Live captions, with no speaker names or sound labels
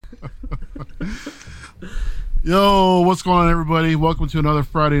Yo, what's going on, everybody? Welcome to another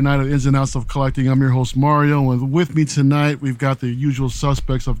Friday night of Ins and Outs of Collecting. I'm your host, Mario, and with me tonight, we've got the usual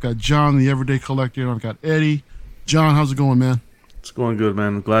suspects. I've got John, the Everyday Collector, and I've got Eddie. John, how's it going, man? It's going good, man.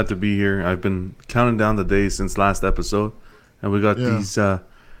 I'm glad to be here. I've been counting down the days since last episode, and we got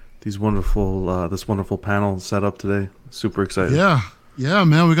these wonderful this wonderful panel set up today. Super excited. Yeah,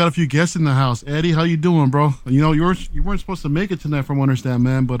 man. We got a few guests in the house. Eddie, how you doing, bro? You know, you weren't supposed to make it tonight, from what I understand,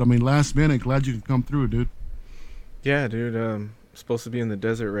 man. But I mean, last minute, glad you could come through, dude. Yeah, dude. Supposed to be in the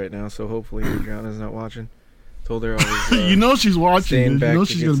desert right now, so hopefully Adriana's not watching. Told her I was. You know she's watching. Staying back you know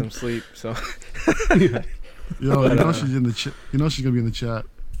to she's get gonna some sleep. So. Yo, you know she's in the you know she's gonna be in the chat.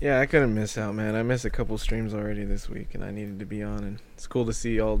 Yeah, I couldn't miss out, man. I missed a couple streams already this week, and I needed to be on. And it's cool to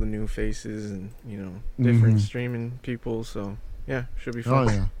see all the new faces and different streaming people. So yeah, should be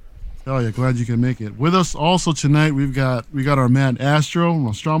fun. Oh yeah, glad you can make it. With us also tonight, we got our man Astro from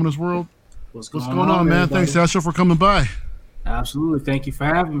Astronomers World. What's going on, man? everybody? Thanks, Astro, for coming by. Absolutely, thank you for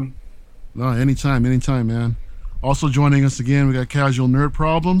having me. No, anytime, man. Also joining us again, we got Casual Nerd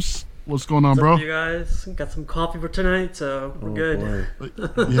Problems. What's going on, bro? What's up, you guys? Got some coffee for tonight, so we're good.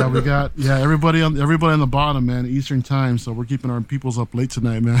 Yeah, we got everybody on the bottom, man, Eastern time. So we're keeping our peoples up late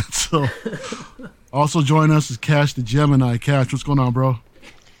tonight, man. So also joining us is Cash the Gemini. Cash, what's going on, bro?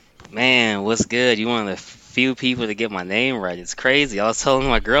 Man, what's good? You one of the few people to get my name right. It's crazy. I was telling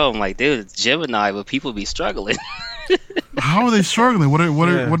my girl, I'm like, dude, it's Gemini, but people be struggling. How are they struggling? What are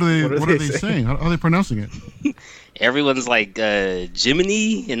they saying? How are they pronouncing it? Everyone's like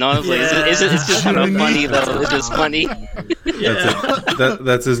Jiminy, and all. Like, it's just kind of funny though. It's just funny.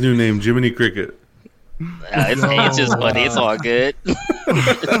 That's his new name, Jiminy Cricket. It's just funny. It's all good.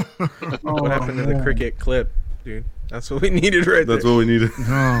 What happened to the cricket clip, dude? That's what we needed right there. That's what we needed.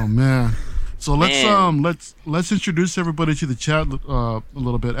 Oh man. So let's introduce everybody to the chat a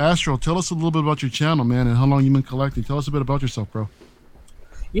little bit. Astro, tell us a little bit about your channel, man, and how long you've been collecting. Tell us a bit about yourself, bro.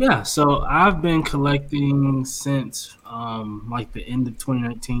 Yeah, so I've been collecting since like the end of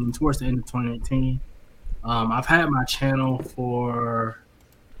 2019, towards the end of 2019. I've had my channel for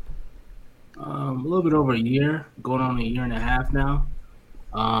a little bit over a year, going on a year and a half now.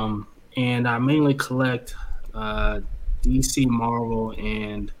 And I mainly collect DC, Marvel,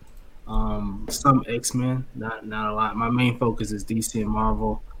 and some X-Men, not a lot. My main focus is DC and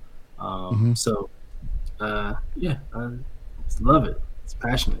Marvel. So I just love it. It's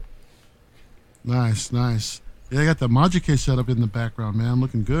passionate. Nice. Yeah, I got the Magic case set up in the background, man.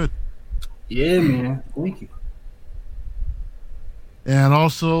 Looking good. Yeah, man. Thank you. And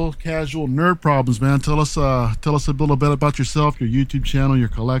also, Casual Nerd Problems, man. Tell us a little bit about yourself, your YouTube channel, your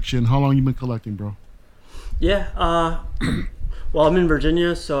collection. How long you been collecting, bro? Yeah, well, I'm in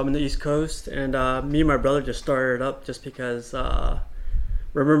Virginia, so I'm in the East Coast, and me and my brother just started up just because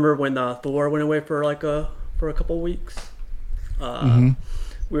remember when the war went away for a couple weeks?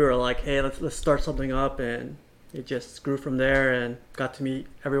 We were like, hey, let's start something up, and it just grew from there, and got to meet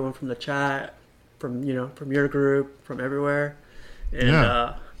everyone from the chat, from your group, from everywhere,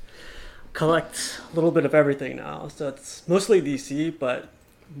 and collect a little bit of everything now. So it's mostly DC, but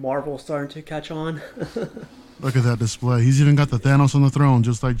Marvel's starting to catch on. Look at that display. He's even got the Thanos on the throne,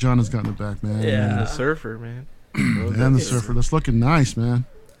 just like John has got in the back, man. Yeah. And the surfer, man. And the surfer. That's looking nice, man.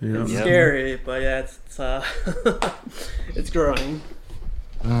 Yeah. It's scary, but yeah, it's it's growing.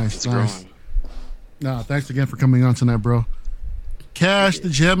 Nice. No, thanks again for coming on tonight, bro. Cash the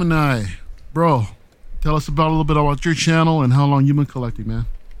Gemini. Bro, tell us a little bit about your channel and how long you've been collecting, man.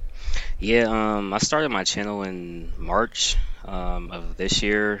 Yeah, I started my channel in March of this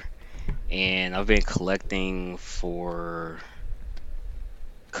year, and I've been collecting for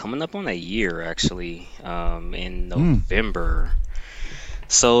coming up on a year, actually, in November.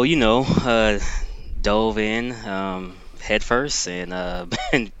 So, dove in head first and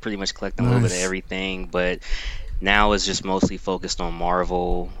been pretty much collecting a little bit of everything, but now it's just mostly focused on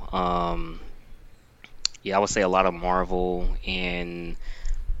Marvel. I would say a lot of Marvel and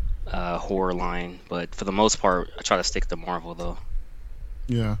horror line, but for the most part, I try to stick to Marvel, though.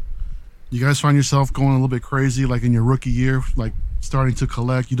 Yeah. You guys find yourself going a little bit crazy, like in your rookie year, like starting to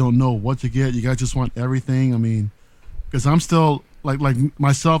collect, you don't know what to get, you guys just want everything? I mean, because I'm still... Like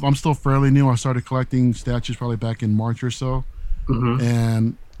myself, I'm still fairly new. I started collecting statues probably back in March or so,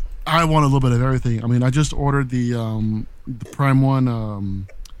 and I want a little bit of everything. I mean, I just ordered the Prime One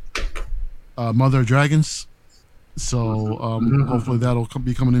Mother of Dragons, so hopefully that'll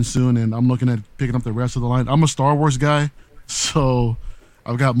be coming in soon. And I'm looking at picking up the rest of the line. I'm a Star Wars guy, so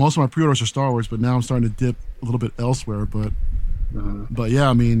I've got most of my pre-orders for Star Wars, but now I'm starting to dip a little bit elsewhere. But yeah,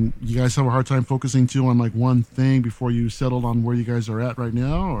 I mean, you guys have a hard time focusing too on like one thing before you settled on where you guys are at right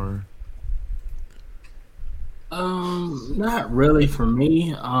now, or? Not really for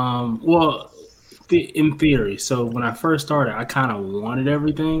me. Well, in theory. So when I first started, I kind of wanted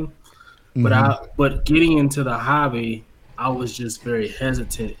everything, but getting into the hobby, I was just very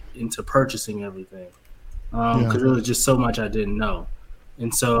hesitant into purchasing everything because there was just so much I didn't know,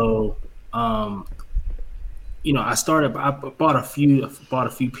 and so I bought a few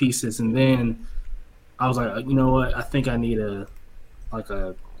pieces, and then I was like, you know what, I think I need a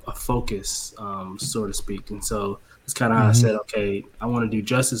focus, so to speak. And so it's kind of how I said, okay, I want to do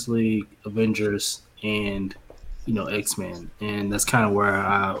Justice League, Avengers, and X-Men. And that's kind of where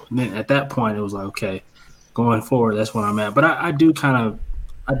at that point it was like, okay, going forward, that's where I'm at. But I do kind of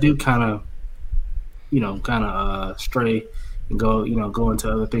stray and go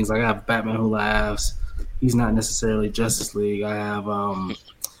into other things. Like I have Batman Who Laughs. He's not necessarily Justice League. I have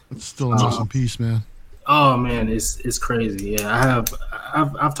it's still an awesome piece, man. Oh man, it's crazy. Yeah,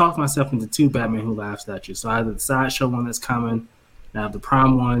 I've talked myself into 2 Batman Who Laughs statues. So I have the Sideshow one that's coming, and I have the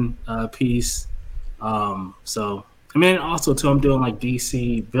Prime one piece. So I mean, also too, I'm doing like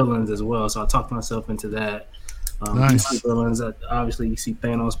DC villains as well. So I talked myself into that. Nice. DC villains. Obviously, you see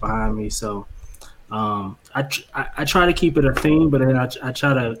Thanos behind me. So I try to keep it a theme, but then I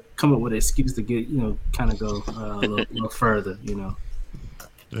try to come up with an excuse to get kind of go a little further.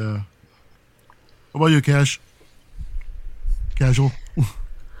 Yeah. What about you, Casual?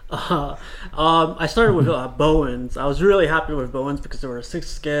 I started with Bowens. I was really happy with Bowens because they were a 6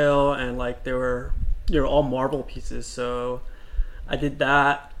 scale and like they were all marble pieces. So I did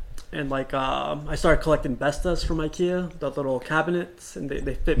that, and I started collecting Bestas from IKEA, the little cabinets, and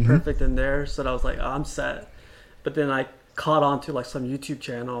they fit perfect in there. So I was like, I'm set. But then I caught on to like some YouTube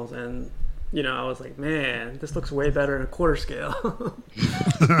channels, and I was like, man, this looks way better in a quarter scale.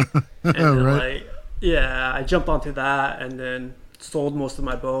 And then, right. I jumped onto that and then sold most of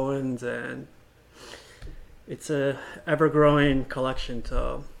my Bowens, and it's a ever-growing collection.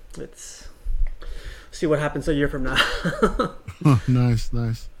 So let's see what happens a year from now. Nice.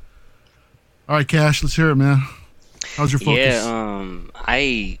 All right, Cash, let's hear it, man. How's your focus? Yeah,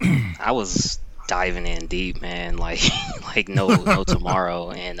 I was diving in deep, man, like no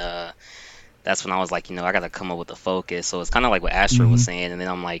tomorrow, and that's when I was like, I got to come up with a focus. So it's kind of like what Astro was saying, and then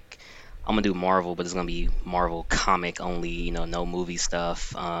I'm like, I'm gonna do Marvel, but it's gonna be Marvel comic only, no movie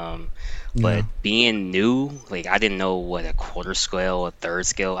stuff. But being new, like I didn't know what a quarter scale, a third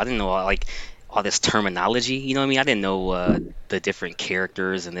scale. I didn't know all this terminology. You know what I mean? I didn't know the different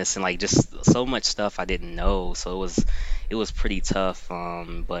characters and this and like just so much stuff I didn't know. So it was pretty tough.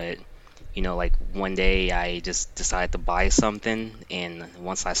 But like one day I just decided to buy something, and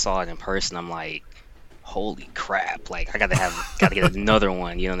once I saw it in person, I'm like, holy crap, like I gotta get another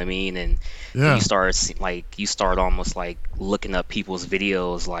one, you know what I mean? And you start almost like looking up people's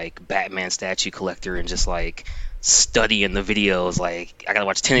videos, like Batman statue collector, and just like studying the videos. Like I gotta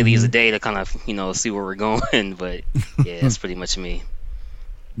watch 10 of these a day to kind of see where we're going. But yeah, that's pretty much me.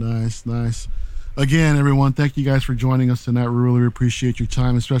 Nice. Again, everyone, thank you guys for joining us tonight. We really appreciate your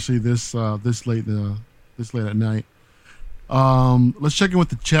time, especially this late at night. Let's check in with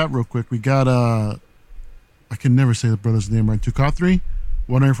the chat real quick. We got I can never say the brother's name right. Tukathri.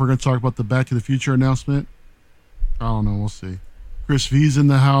 Wondering if we're going to talk about the Back to the Future announcement. I don't know. We'll see. Chris V's in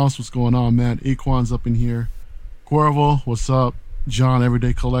the house. What's going on, man? Aquan's up in here. Corvo, what's up? John,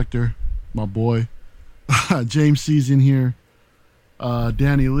 Everyday Collector, my boy. James C's in here.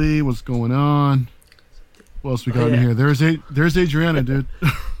 Danny Lee, what's going on? What else we got in here? There's Adriana, dude.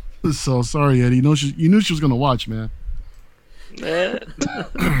 So sorry, Eddie. You knew she was going to watch, man.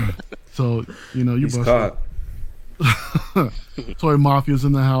 So you busted. Caught. Toy Mafia's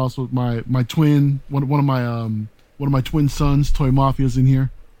in the house with my twin, one of my twin sons. Toy Mafia's in here.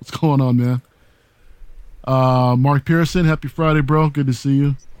 What's going on, man? Mark Pearson, happy Friday, bro. Good to see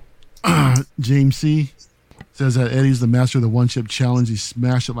you. James C says that Eddie's the master of the one chip challenge. He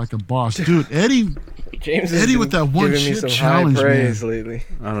smashed it like a boss, dude. Eddie with that one chip challenge, man. Lately.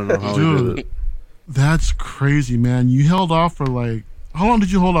 I don't know how he did it. That's crazy, man. You held off for like, how long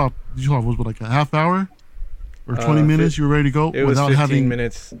did you hold off? Was it like a half hour or 20 minutes? You were ready to go? It was 15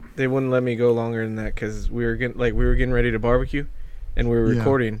 minutes. They wouldn't let me go longer than that because we were getting ready to barbecue, and we were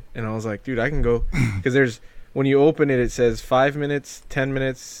recording. And I was like, dude, I can go because when you open it, it says 5 minutes, 10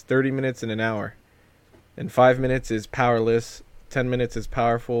 minutes, 30 minutes, and an hour. And 5 minutes is powerless, 10 minutes is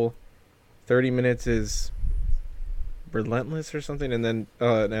powerful, 30 minutes is relentless or something, and then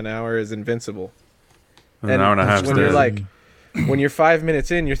an hour is invincible. An hour and a half. When you're like, when you're 5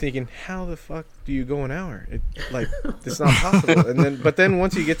 minutes in, you're thinking, how the fuck do you go an hour? It's not possible. But then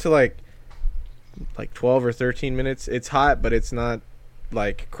once you get to like 12 or 13 minutes, it's hot, but it's not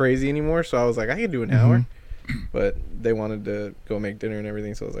like crazy anymore. So I was like, I can do an hour. but they wanted to go make dinner and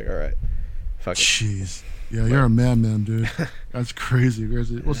everything, so I was like, all right, fuck it. Jeez. Yeah, you're a madman, dude. That's crazy.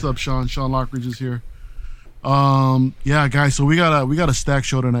 What's up, Sean? Sean Lockridge is here. Yeah, guys. So we got a stack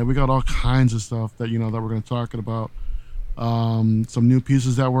show tonight. We got all kinds of stuff that that we're going to talk about. Some new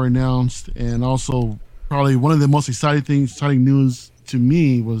pieces that were announced, and also probably one of the most exciting news to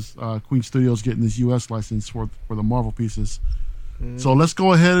me was Queen Studios getting this U.S. license for the Marvel pieces. So let's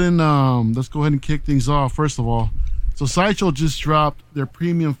go ahead and kick things off. First of all, so Sideshow just dropped their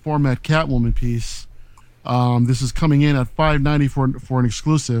premium format Catwoman piece. This is coming in at $590 for an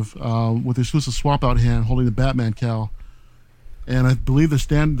exclusive, with exclusive swap out hand holding the Batman cowl, and I believe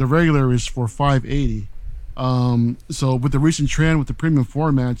the regular is for $580. So with the recent trend with the premium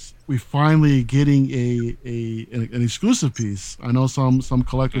formats, we finally getting an exclusive piece. I know some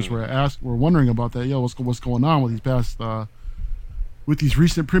collectors were wondering about that. What's going on with these past with these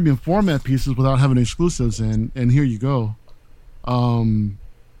recent premium format pieces without having exclusives, and here you go.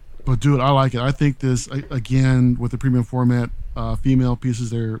 But dude, I like it. I think this again with the premium format female pieces,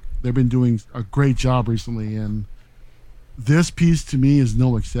 they've been doing a great job recently, and this piece to me is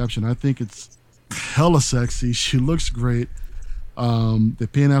no exception. I think it's hella sexy. She looks great. The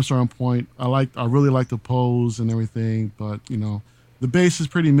pin-ups are on point. I really like the pose and everything, but the base is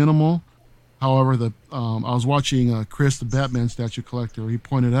pretty minimal. However, I was watching Chris, the Batman statue collector. He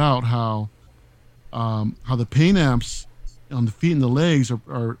pointed out how the paint amps on the feet and the legs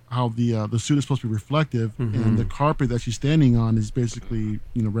are how the suit is supposed to be reflective, and the carpet that she's standing on is basically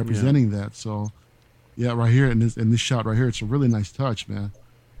representing that. So yeah, right here in this shot right here, it's a really nice touch, man.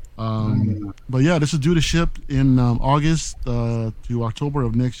 But yeah, this is due to ship in August to October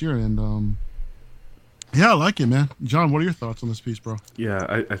of next year, and yeah, I like it, man. John, what are your thoughts on this piece, bro?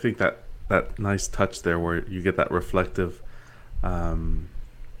 Yeah, I think that nice touch there where you get that reflective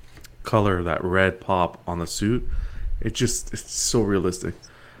color, that red pop on the suit. It's so realistic.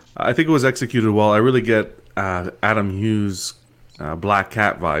 I think it was executed well. I really get Adam Hughes Black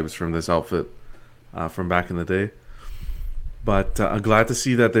Cat vibes from this outfit from back in the day. But I'm glad to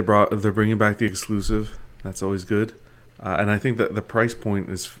see that they're bringing back the exclusive. That's always good. And I think that the price point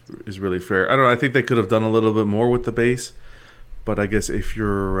is really fair. I don't know. I think they could have done a little bit more with the base. But I guess if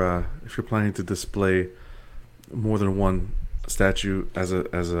you're planning to display more than one statue as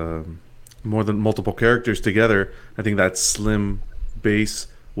a more than multiple characters together, I think that slim base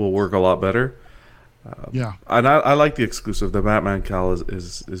will work a lot better. Yeah, and I like the exclusive. The Batman cowl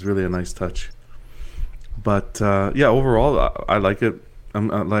is really a nice touch. But yeah, overall I like it. I'm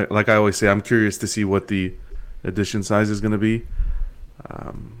like I always say, I'm curious to see what the edition size is going to be,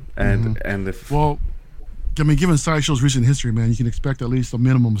 and if I mean, given Sideshow's recent history, man, you can expect at least a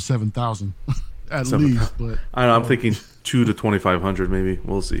minimum of 7,000, at least. But I don't know, I'm thinking 2 to 2,500, maybe.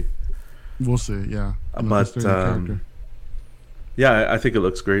 We'll see. We'll see. Yeah. But yeah, I think it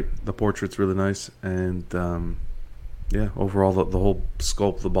looks great. The portrait's really nice, and yeah, overall the whole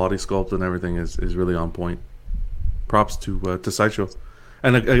sculpt, the body sculpt, and everything is really on point. Props to Sideshow,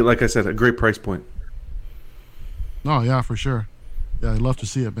 and like I said, a great price point. Oh yeah, for sure. Yeah, I'd love to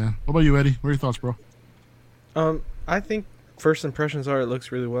see it, man. What about you, Eddie? What are your thoughts, bro? I think first impressions are it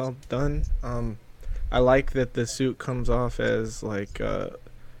looks really well done. I like that the suit comes off as like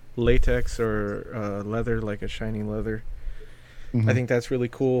latex or leather, like a shiny leather. I think that's really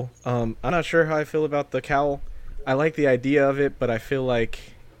cool. I'm not sure how I feel about the cowl. I like the idea of it, but I feel like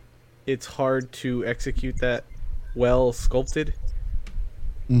it's hard to execute that well sculpted.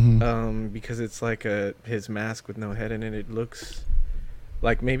 Because it's like his mask with no head in it. It looks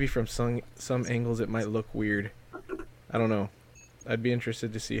like maybe from some angles it might look weird. I don't know. I'd be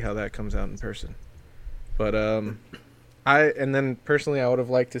interested to see how that comes out in person. But then personally I would have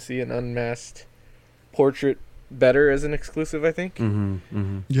liked to see an unmasked portrait better as an exclusive, I think.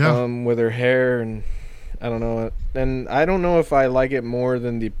 Yeah. With her hair, and I don't know. And I don't know if I like it more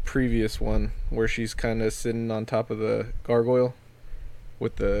than the previous one where she's kind of sitting on top of the gargoyle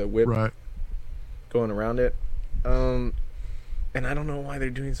with the whip going around it. And I don't know why they're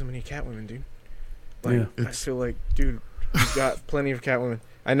doing so many Catwomen, dude. Like, yeah, I feel like, dude, you've got plenty of Catwomen.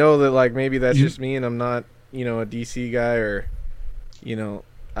 I know that, like, maybe that's just me and I'm not, a DC guy or,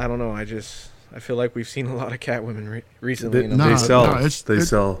 I don't know. I feel like we've seen a lot of Catwomen recently. They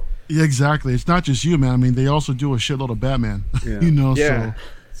sell. Yeah, exactly. It's not just you, man. I mean, they also do a shitload of Batman. Yeah. So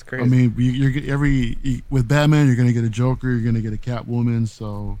it's crazy. I mean, with Batman, you're gonna get a Joker, you're gonna get a Catwoman.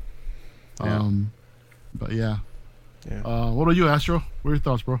 So, but yeah. What about you, Astro? What are your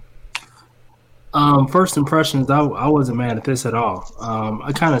thoughts, bro? First impressions, I wasn't mad at this at all.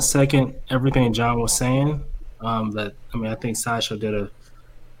 I kind of second everything John was saying. I think Sideshow did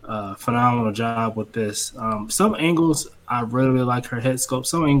phenomenal job with this. Some angles I really like her head sculpt.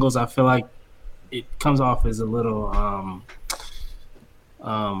 Some angles I feel like it comes off as a little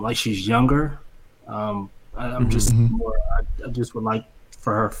like she's younger. I'm just more. I just would like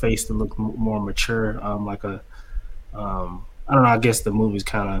for her face to look more mature. Like a I don't know. I guess the movie's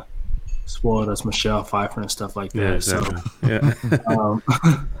kind of spoiled us Michelle Pfeiffer and stuff like that. Yeah, exactly.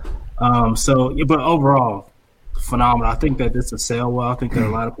 But overall, phenomenal. I think that this will sell well. I think that a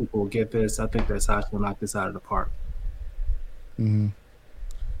lot of people will get this. I think that Sasha will knock this out of the park. Mm-hmm.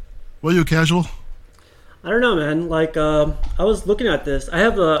 Well, you casual? I don't know, man. Like, I was looking at this. I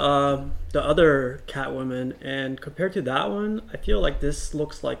have the other Catwoman, and compared to that one, I feel like this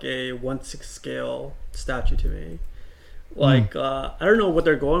looks like a 1/6 scale statue to me. Like, I don't know what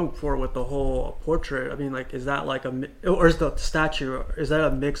they're going for with the whole portrait. I mean, like, is that like or is the statue, is that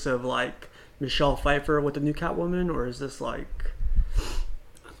a mix of like Michelle Pfeiffer with the new Catwoman, or is this like?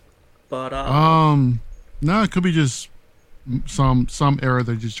 But no, it could be just some era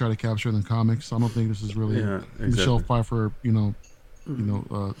they just try to capture in the comics. I don't think this is really Michelle Pfeiffer,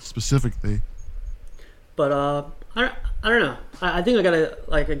 specifically. But I don't know. I think I gotta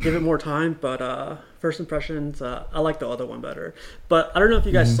like give it more time. But first impressions, I like the other one better. But I don't know if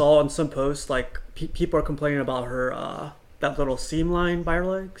you guys saw on some posts like people are complaining about her that little seam line by her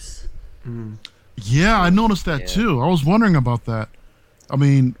legs. Yeah, I noticed that too. I was wondering about that. I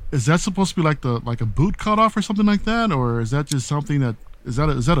mean, is that supposed to be like a boot cutoff or something like that, or is that just something that is that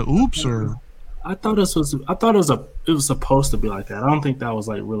a oops or? I thought it was supposed to be like that. I don't think that was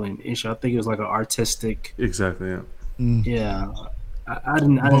like really an issue. I think it was like an artistic. Exactly. Yeah. Yeah, I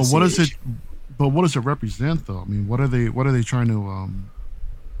didn't. But what is it? But what does it represent, though? I mean, what are they trying to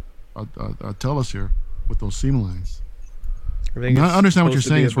tell us here with those seam lines? I understand what you're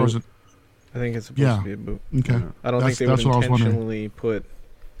saying as far as it. I think it's supposed to be a boot. Okay. Yeah. I don't think they would intentionally put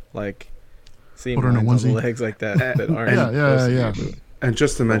like seam lines on the legs like that that aren't supposed to be a boot. And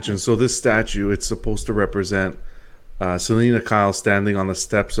just to mention, so this statue, it's supposed to represent Selena Kyle standing on the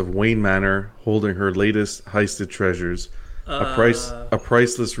steps of Wayne Manor, holding her latest heisted treasures, a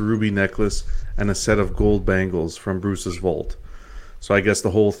priceless ruby necklace, and a set of gold bangles from Bruce's vault. So I guess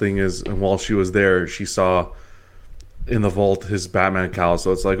the whole thing is, and while she was there, she saw in the vault his Batman cowl.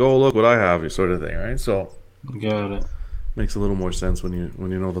 So it's like, oh, look what I have, sort of thing, right? So got it. Makes a little more sense when you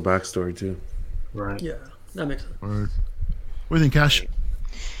know the backstory too. Right. Yeah, that makes sense. Right. What do you think, Cash?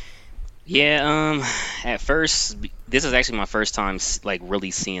 Yeah, at first, this is actually my first time like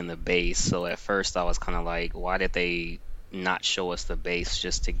really seeing the base. So at first, I was kind of like, why did they not show us the base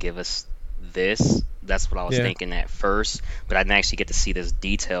just to give us this? That's what I was thinking at first. But I didn't actually get to see this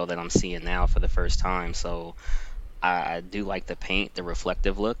detail that I'm seeing now for the first time. So I do like the paint, the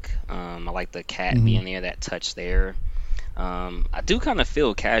reflective look. I like the cat being there, that touch there. I do kind of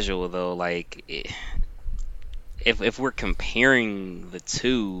feel casual though, like if we're comparing the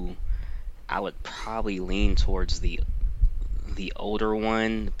two, I would probably lean towards the older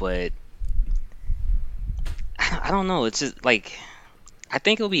one, but I don't know. It's just like I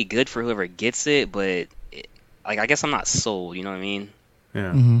think it'll be good for whoever gets it, but I guess I'm not sold. You know what I mean?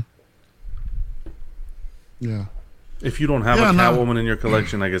 Yeah. Yeah. If you don't have a Catwoman in your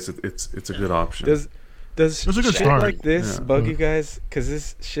collection, I guess it's a good option. Does shit like this bug you guys? Because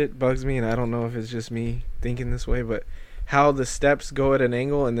this shit bugs me, and I don't know if it's just me thinking this way, but how the steps go at an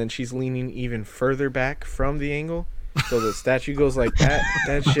angle, and then she's leaning even further back from the angle, so the statue goes like that.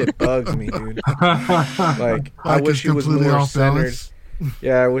 That shit bugs me, dude. Like, I wish she was more centered.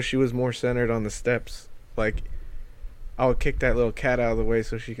 Yeah, I wish she was more centered on the steps. Like, I would kick that little cat out of the way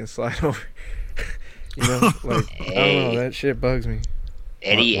so she can slide over. You know, like, I don't know, that shit bugs me.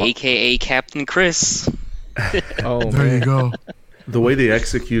 Eddie, aka Captain Chris. Oh, there you go. The way they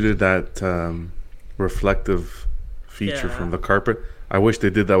executed that reflective feature from the carpet, I wish they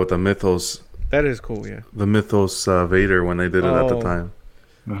did that with the Mythos. That is cool, yeah. The Mythos Vader when they did it at the time.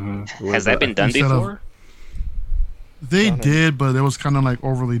 Has that been done before? They did, but it was kind of like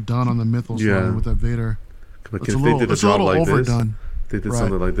overly done on the Mythos line with that Vader. Because if they did a job like overdone. This, they did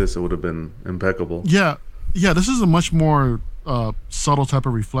something like this, it would have been impeccable. Yeah, this is a much more subtle type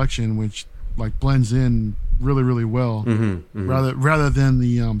of reflection, which like blends in really, really well. Rather than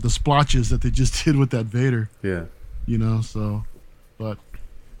the splotches that they just did with that Vader. Yeah. You know, so, but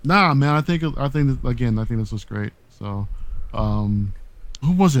nah, man, I think this was great. So,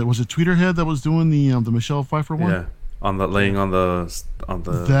 who was it? Was it Tweeterhead that was doing the Michelle Pfeiffer one? Yeah, laying on the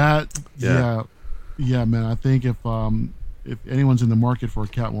that. Yeah, man. I think if anyone's in the market for a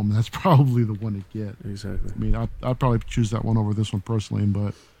Catwoman, that's probably the one to get. Exactly. I mean, I'd probably choose that one over this one personally,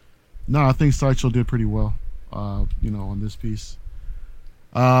 but no, I think Sideshow did pretty well. On this piece.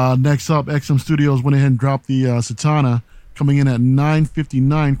 Next up, XM Studios went ahead and dropped the Satana, coming in at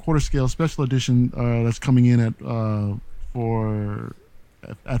 959 quarter scale special edition. That's coming in at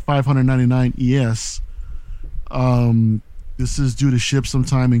 599 ES. This is due to ship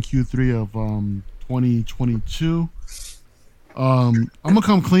sometime in Q3 of 2022. I'm gonna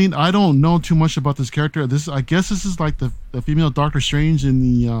come clean. I don't know too much about this character. I guess this is like the female Doctor Strange in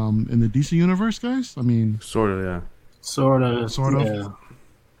the DC universe, guys. I mean, Sort of, yeah. Sort of. Yeah.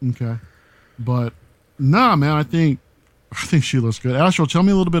 Okay, but nah, man. I think she looks good. Astro, tell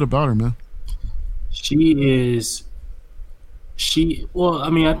me a little bit about her, man. Well, I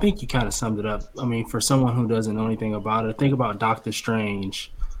mean, I think you kind of summed it up. I mean, for someone who doesn't know anything about it, think about Doctor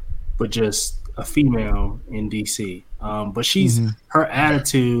Strange, but just a female in DC. But her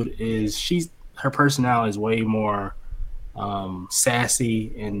attitude is her personality is way more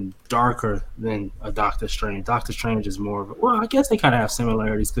sassy and darker than a Doctor Strange. Doctor Strange is more of I guess they kind of have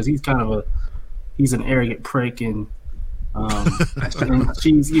similarities because he's an arrogant prick and and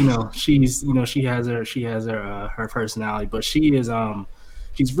she has her personality, but she's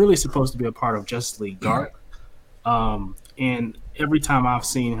really supposed to be a part of Justice League Dark. And every time I've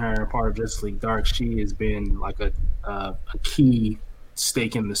seen her part of Justice League Dark, she has been like a key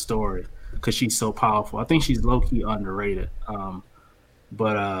stake in the story because she's so powerful. I think she's low key underrated.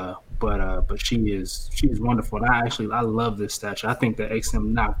 But she's wonderful. And I love this statue. I think that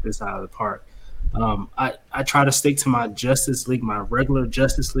XM knocked this out of the park. I try to stick to my Justice League, my regular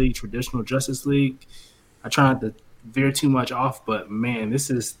Justice League, traditional Justice League. I try not to veer too much off, but man, this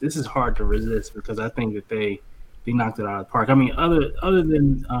is hard to resist because I think that they knocked it out of the park. I mean, other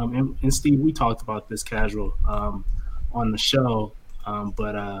than and Steve, we talked about this casual on the show,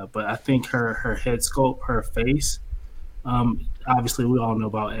 but I think her head sculpt, her face. Obviously, we all know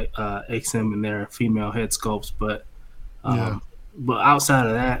about XM and their female head sculpts, but outside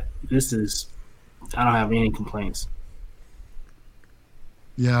of that, I don't have any complaints.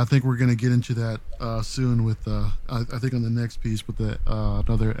 Yeah, I think we're going to get into that soon with, I think on the next piece with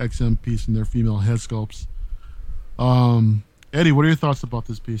another XM piece and their female head sculpts. Eddie, what are your thoughts about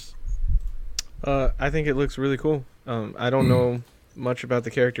this piece? I think it looks really cool. I don't know much about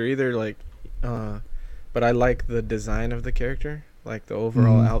the character either, but I like the design of the character, like the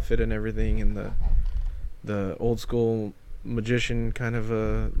overall outfit and everything, and the old school magician kind of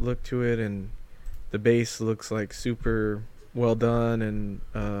look to it, and the base looks like super well done and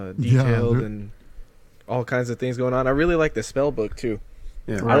detailed and all kinds of things going on. I really like the spell book too.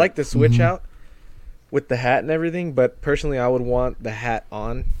 Yeah, right. I like the switch out with the hat and everything, but personally I would want the hat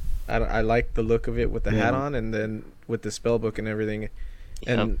on. I like the look of it with the hat on, and then with the spell book and everything.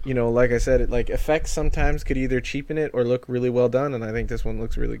 And like I said, like effects sometimes could either cheapen it or look really well done, and I think this one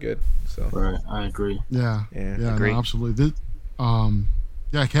looks really good. So right, I agree. Yeah, no, absolutely.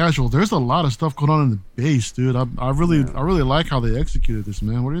 Casual. There's a lot of stuff going on in the base, dude. I really like how they executed this,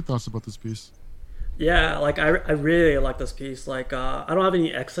 man. What are your thoughts about this piece? Yeah, like I really like this piece. Like I don't have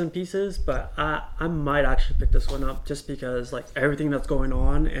any XM pieces, but I might actually pick this one up just because like everything that's going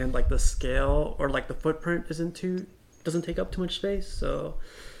on and like the scale or like the footprint doesn't take up too much space. So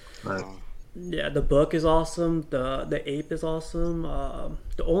yeah, the book is awesome. The ape is awesome.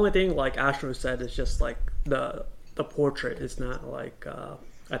 The only thing, like Astro said, is just like the portrait is not like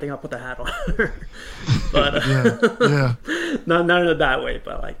I think I'll put the hat on her. But not in that way,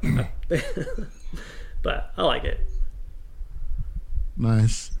 but like but I like it.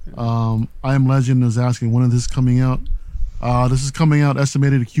 Nice. I Am Legend is asking, when is this coming out? This is coming out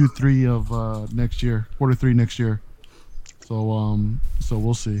estimated Q3 of next year, quarter 3 next year. So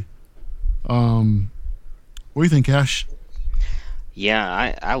we'll see. What do you think, Cash?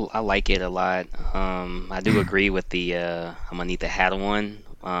 Yeah, I like it a lot. I do agree with the I'm gonna need the hat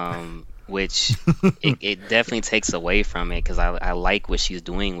on, which it definitely takes away from it because I like what she's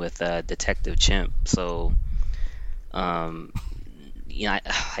doing with Detective Chimp. So, I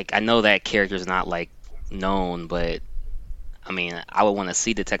know that character is not like known, but I mean, I would want to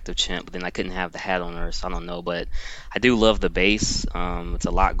see Detective Chimp, but then I couldn't have the hat on her, so I don't know. But I do love the base. It's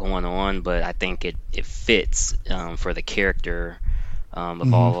a lot going on, but I think it fits for the character.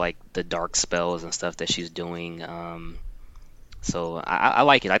 Of all like the dark spells and stuff that she's doing, so I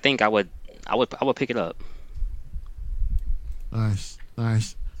like it. I think I would pick it up. Nice.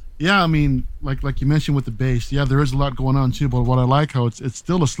 Yeah, I mean, like you mentioned with the base, yeah, there is a lot going on too. But what I like how it's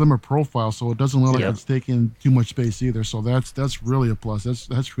still a slimmer profile, so it doesn't look like it's taking too much space either. So that's really a plus.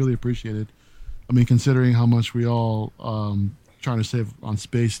 That's really appreciated. I mean, considering how much we all trying to save on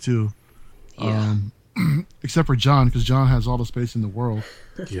space too. Yeah. Except for John, because John has all the space in the world.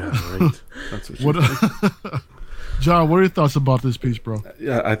 Yeah, right. That's what John, what are your thoughts about this piece, bro?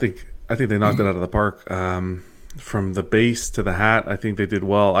 Yeah, I think they knocked it out of the park. From the base to the hat, I think they did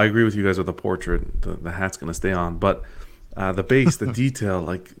well. I agree with you guys with the portrait. The hat's gonna stay on, but the base, the detail,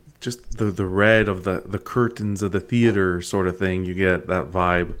 like just the red of the curtains of the theater sort of thing. You get that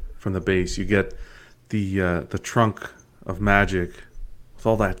vibe from the base. You get the trunk of Magic with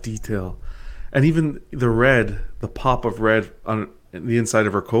all that detail, and even the red, the pop of red on the inside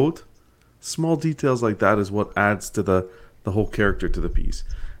of her coat. Small details like that is what adds to the whole character to the piece.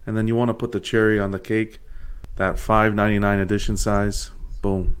 And then you want to put the cherry on the cake. That $5.99 edition size,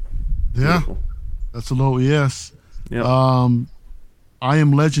 boom. Yeah, beautiful. That's a low yes. Yep. I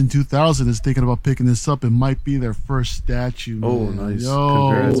Am Legend 2000 is thinking about picking this up. It might be their first statue. Oh, man. nice.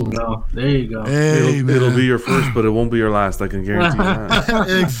 Yo. Congrats. No, there you go. Hey, It'll be your first, but it won't be your last. I can guarantee that.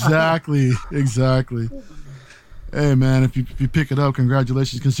 Exactly. Hey, man, if you pick it up,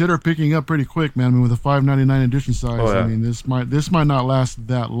 congratulations. Consider picking up pretty quick, man. I mean, with a $5.99 edition size, Oh, yeah. I mean, this might not last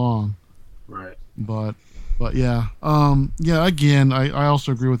that long. Right. But yeah, again, I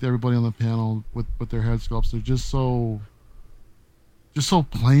also agree with everybody on the panel with their head sculpts. They're just so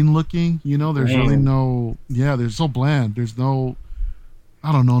plain looking, you know. There's really they're so bland. There's no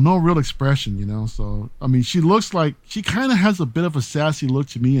real expression, you know. So I mean, she kind of has a bit of a sassy look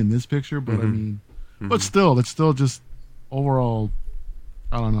to me in this picture, but I mean, but still, it's still just overall,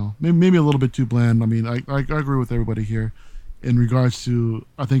 I don't know, maybe a little bit too bland. I mean, I agree with everybody here in regards to,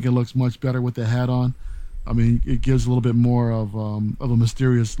 I think it looks much better with the hat on. I mean, it gives a little bit more of a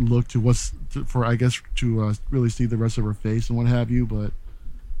mysterious look to to really see the rest of her face and what have you. But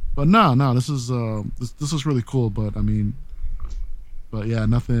no, this is really cool. But I mean, but yeah,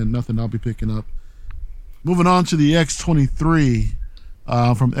 nothing I'll be picking up. Moving on to the X23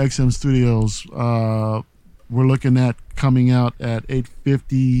 from XM Studios. We're looking at coming out at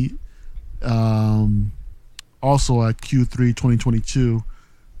 850. Also at Q3 2022.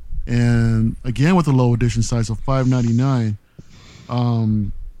 And again with the low edition size of $5.99. I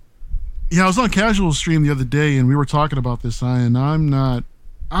was on Casual Stream the other day and we were talking about this, and I'm not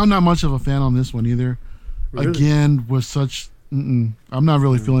much of a fan on this one either. Really? Again, with such I'm not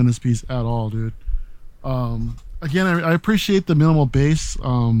really feeling this piece at all, dude. Again, I appreciate the minimal base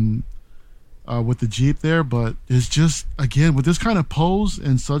with the Jeep there, but it's just, again, with this kind of pose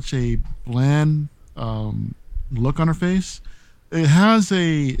and such a bland look on her face. It has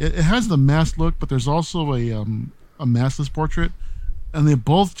the masked look, but there's also a maskless portrait, and they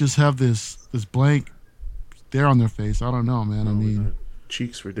both just have this blank stare on their face. I don't know, man. I mean,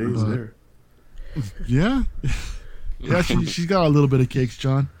 cheeks for days there. Yeah, yeah. She's got a little bit of cakes,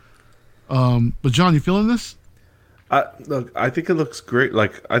 John. But John, you feeling this? Look, I think it looks great.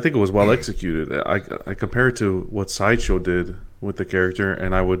 Like, I think it was well executed. I compare it to what Sideshow did with the character,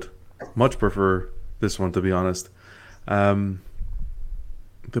 and I would much prefer this one, to be honest.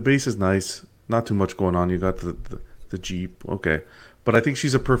 The base is nice, not too much going on. You got the Jeep, okay, but I think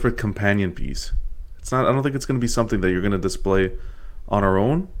she's a perfect companion piece. It's not. I don't think it's going to be something that you're going to display on her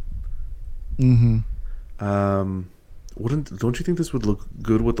own. Mm-hmm. Don't you think this would look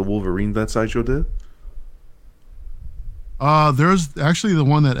good with the Wolverine that Sideshow did? There's actually the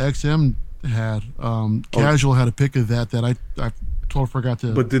one that XM had. Casual had a pic of that I totally forgot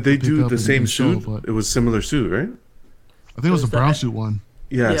to. But did they do the same suit? It was similar suit, right? I think it was the brown suit one.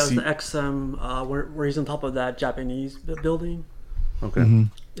 Yeah, it was the XM where he's on top of that Japanese building. Okay. Mm-hmm.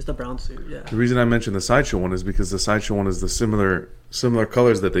 It's the brown suit, yeah. The reason I mentioned the Sideshow one is because the Sideshow one is the similar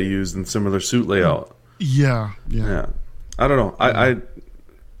colors that they used and similar suit layout. Yeah. I don't know. I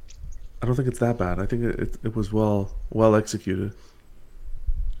don't think it's that bad. I think it was well executed.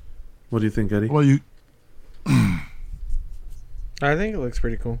 What do you think, Eddie? Well, I think it looks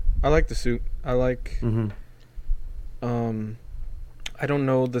pretty cool. I like the suit. I like. I don't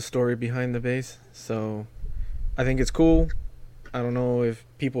know the story behind the base, so I think it's cool. I don't know if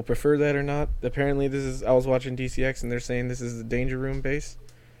people prefer that or not. Apparently, I was watching DCX and they're saying this is the Danger Room base.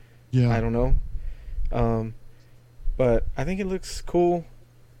 Yeah. I don't know. But I think it looks cool.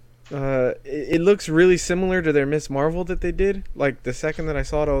 It looks really similar to their Miss Marvel that they did. Like, the second that I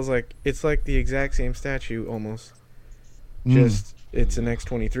saw it, I was like, it's like the exact same statue almost. Just, it's an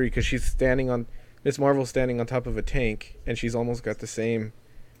X-23 because she's Miss Marvel's standing on top of a tank and she's almost got the same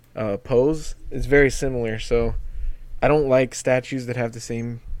pose. It's very similar, so I don't like statues that have the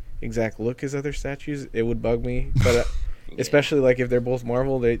same exact look as other statues. It would bug me, but especially like if they're both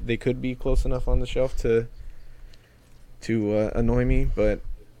Marvel, they could be close enough on the shelf to annoy me, but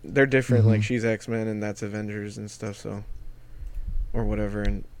they're different. Like, she's X-Men and that's Avengers and stuff, so, or whatever.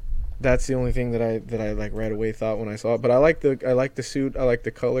 And that's the only thing that I like right away thought when I saw it. But I like the suit. I like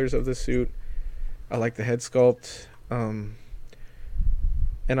the colors of the suit. I like the head sculpt, and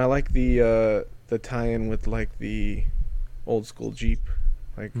I like the tie-in with like the old school Jeep,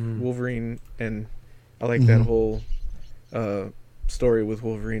 like Wolverine, and I like that whole story with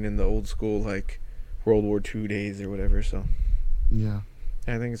Wolverine in the old school like World War II days or whatever. So yeah,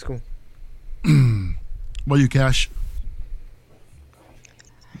 I think it's cool. What you, Cash?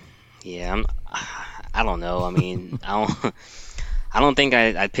 Yeah, I don't know. I mean, I don't think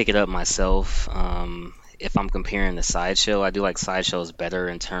I'd pick it up myself. If I'm comparing the Sideshow, I do like Sideshow's better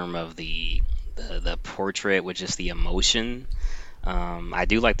in terms of the portrait with just the emotion. I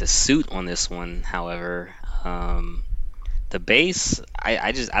do like the suit on this one, however. The base,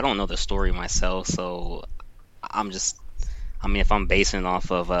 I don't know the story myself, so I mean, if I'm basing it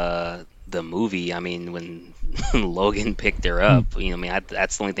off of the movie, I mean, when Logan picked her up, you know, I mean,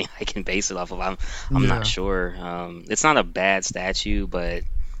 that's the only thing I can base it off of. I'm not sure. It's not a bad statue, but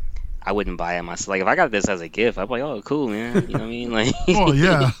I wouldn't buy it myself. Like, if I got this as a gift, I'd be like, oh, cool, man. You know what I mean? Like, oh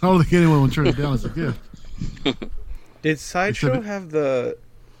yeah, I don't think anyone would turn it down as a gift. Did Sideshow have the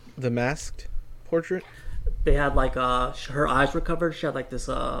masked portrait? They had like her eyes were covered. She had like this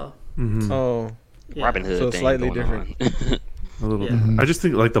Oh, yeah. Robin Hood so thing slightly going different. on. A little. Yeah. I just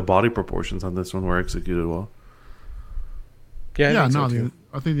think like the body proportions on this one were executed well. Yeah, Yeah, I think no, so too.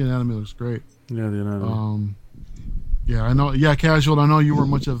 I think the anatomy looks great. Yeah, the anatomy. Yeah, I know. Yeah, Casual. I know you weren't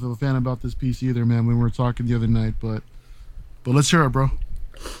much of a fan about this piece either, man. When we were talking the other night, but let's hear it, bro.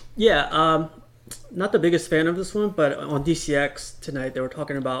 Yeah, not the biggest fan of this one, but on DCX tonight they were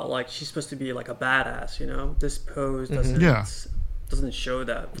talking about like she's supposed to be like a badass, you know. This pose doesn't show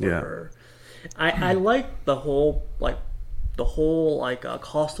that for her. I like the whole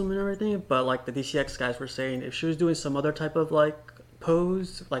costume and everything, but like the DCX guys were saying, if she was doing some other type of like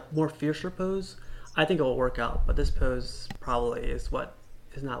pose, like more fiercer pose, I think it will work out. But this pose probably is what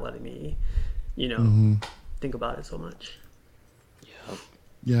is not letting me, you know, think about it so much.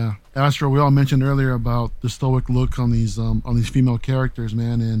 Yeah, Astro. We all mentioned earlier about the stoic look on these female characters,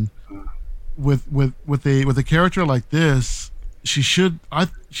 man, and with a character like this, she should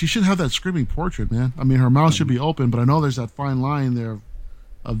have that screaming portrait, man. I mean, her mouth should be open, but I know there's that fine line there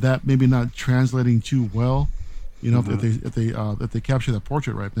of that maybe not translating too well, you know, if they capture that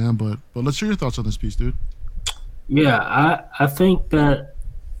portrait right, man. But let's hear your thoughts on this piece, dude. Yeah, I think that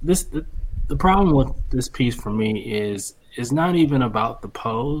the problem with this piece for me is not even about the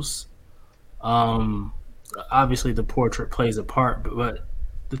pose. Obviously, the portrait plays a part, but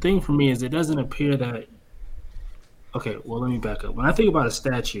the thing for me is it doesn't appear that. Okay, well, let me back up. When I think about a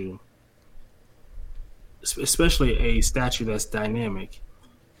statue, especially a statue that's dynamic,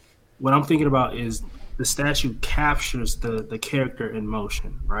 what I'm thinking about is the statue captures the character in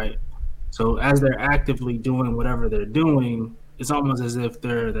motion, right? So as they're actively doing whatever they're doing, it's almost as if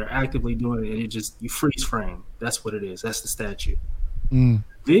they're actively doing it, and you freeze frame. That's what it is. That's the statue.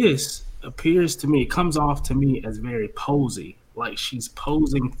 This appears to me, it comes off to me as very posy, like she's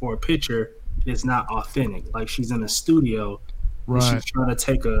posing for a picture. It's not authentic. Like she's in a studio, and she's trying to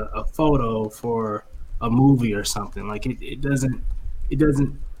take a photo for a movie or something. Like it doesn't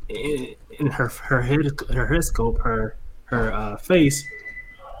in her head scope, her face.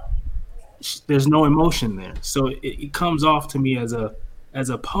 There's no emotion there, so it comes off to me as a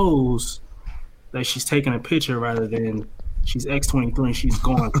pose that she's taking a picture rather than she's X-23 and she's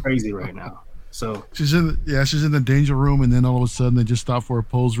going crazy right now. So she's in the danger room, and then all of a sudden they just stop for a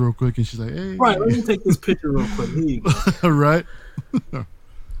pose real quick, and she's like, "Hey, right, let me take this picture real quick." Here you go. Right?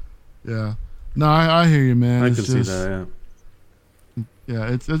 Yeah. No, I hear you, man. I can see that.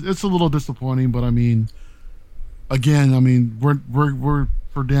 Yeah, it's a little disappointing, but I mean, again, I mean, we're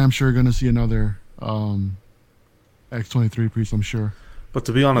for damn sure going to see another X-23 piece, I'm sure. But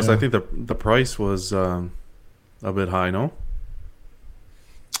to be honest, I think the price was a bit high, no?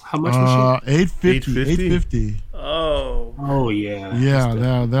 How much was she? $850. Oh yeah.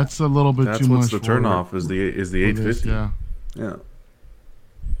 Yeah, that's a little bit too much. That's what's the turnoff is the $850. Yeah.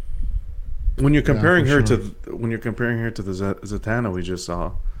 When you're comparing her to the Zatanna we just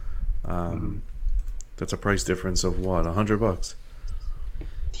saw, that's a price difference of what, $100?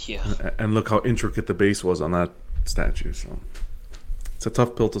 Yeah. And look how intricate the base was on that statue. So it's a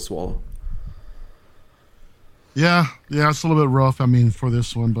tough pill to swallow. Yeah, it's a little bit rough. I mean, for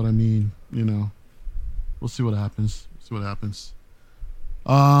this one, but I mean, you know, we'll see what happens.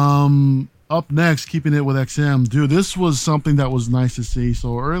 Up next, keeping it with XM, dude. This was something that was nice to see.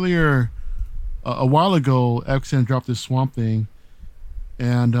 So earlier, a while ago, XM dropped this Swamp Thing,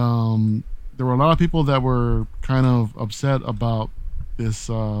 and there were a lot of people that were kind of upset about this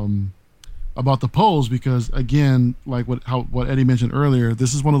about the pose because again, like what Eddie mentioned earlier,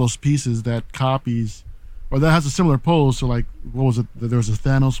 this is one of those pieces that copies or that has a similar pose. So like, what was it? There was a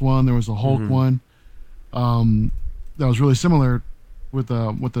Thanos one, there was a Hulk one, that was really similar with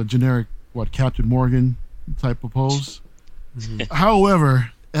the generic Captain Morgan type of pose.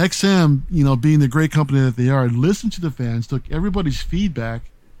 However, XM, being the great company that they are, listened to the fans, took everybody's feedback,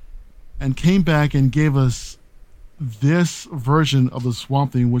 and came back and gave us this version of the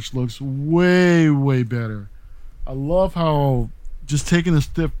Swamp Thing, which looks way, way better. I love how just taking a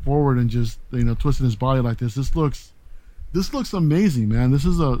step forward and just twisting his body like this. This looks amazing, man. This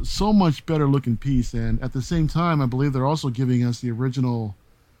is a so much better looking piece, and at the same time, I believe they're also giving us the original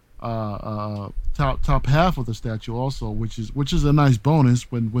top half of the statue also, which is a nice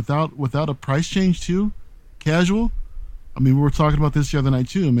bonus when without a price change too, casual. I mean, we were talking about this the other night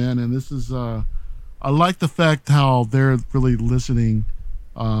too, man, and this is I like the fact how they're really listening,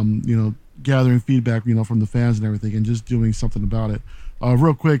 gathering feedback, from the fans and everything, and just doing something about it.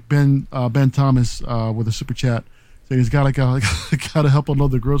 Real quick, Ben Thomas with a super chat saying he's gotta help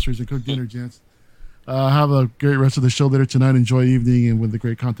unload the groceries and cook dinner, gents. Have a great rest of the show later tonight. Enjoy evening and with the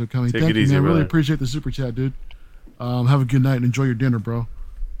great content coming. Thank you, man. Really appreciate the super chat, dude. Have a good night and enjoy your dinner, bro.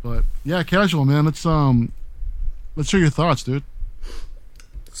 But yeah, casual, man. Let's hear your thoughts, dude.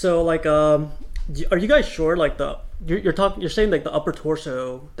 So like, are you guys sure? Like you're saying like the upper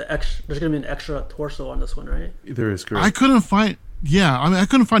torso, there's gonna be an extra torso on this one, right? There is, correct. I couldn't find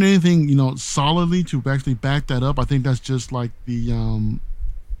anything solidly to actually back that up. I think that's just like the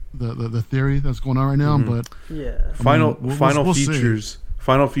theory that's going on right now, but yeah. Final features. See.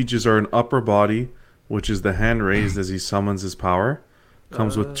 Final features are an upper body, which is the hand raised as he summons his power.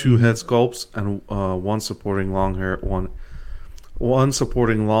 Comes with 2 head sculpts and one supporting long hair, one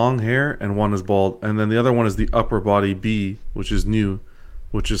supporting long hair, and one is bald. And then the other one is the upper body B, which is new,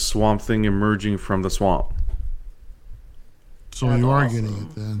 which is Swamp Thing emerging from the swamp. So that's awesome. Getting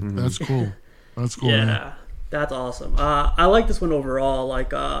it then. Mm-hmm. That's cool. That's cool. Yeah. Man. That's awesome. I like this one overall.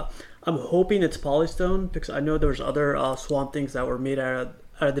 Like, I'm hoping it's polystone because I know there's other Swamp Things that were made out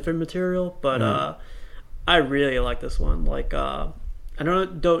of different material, but I really like this one. Like, I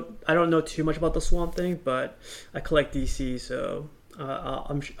don't know too much about the Swamp Thing, but I collect DC, so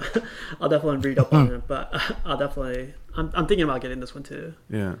I'll definitely read up on it. But I'm thinking about getting this one too.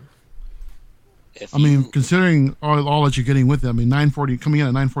 Yeah. Considering all that you're getting with it, $940 coming in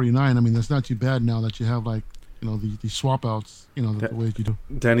at $949. I mean, that's not too bad now that you have like the swap outs. The way you do.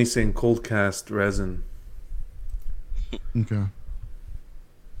 Danny's saying cold cast resin. Okay.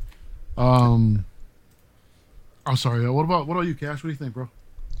 I'm sorry. What about you, Cash? What do you think, bro?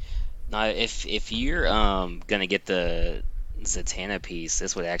 Now, if you're gonna get the Zatanna piece,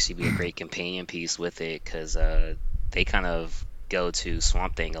 this would actually be a great companion piece with it because they kind of go to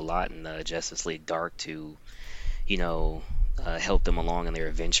Swamp Thing a lot in Justice League Dark to, help them along in their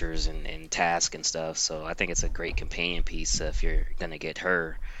adventures and tasks and stuff. So I think it's a great companion piece if you're gonna get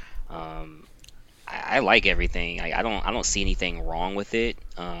her. I like everything. I don't see anything wrong with it.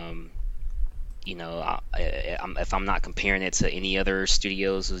 If I'm not comparing it to any other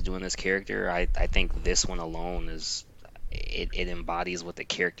studios who's doing this character, I think this one alone it embodies what the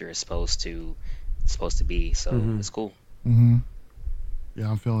character is supposed to be. So it's cool. Mm-hmm. Yeah,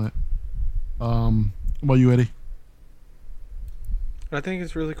 I'm feeling it. What about you, Eddie? I think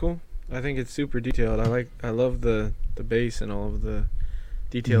it's really cool. I think it's super detailed. I love the base and all of the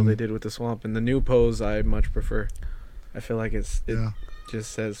detail they did with the swamp, and the new pose I much prefer. I feel like it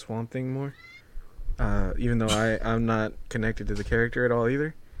just says Swamp Thing more. Even though I'm not connected to the character at all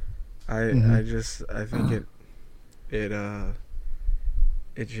either. I think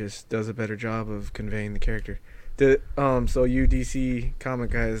it just does a better job of conveying the character. So you DC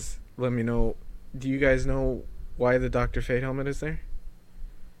comic guys, let me know. Do you guys know why the Dr. Fate helmet is there?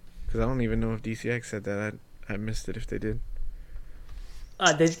 Because I don't even know if DCX said that. I missed it if they did. In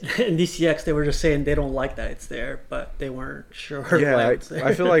DCX, they were just saying they don't like that it's there, but they weren't sure why it's there.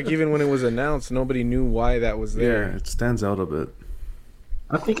 I feel like even when it was announced, nobody knew why that was there. Yeah, it stands out a bit.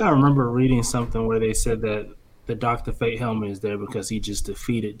 I think I remember reading something where they said that the Dr. Fate helmet is there because he just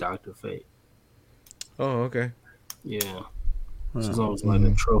defeated Dr. Fate. Oh, okay. Yeah. This is almost like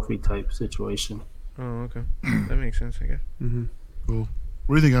a trophy type situation. Oh, okay. That makes sense, I guess. Mm-hmm. Cool.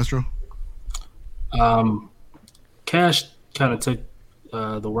 What do you think, Astro? Cash kind of took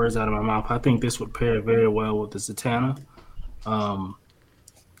the words out of my mouth. I think this would pair very well with the Zatanna.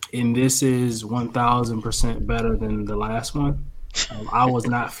 And this is 1,000% better than the last one. I was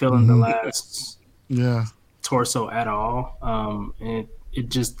not feeling the last torso at all. And it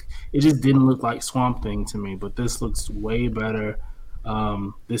just didn't look like Swamp Thing to me, but this looks way better.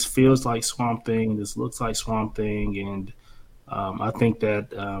 This feels like Swamp Thing. This looks like Swamp Thing, and I think that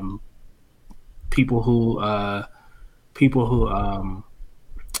people who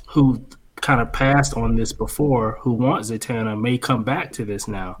kind of passed on this before, who want Zatanna, may come back to this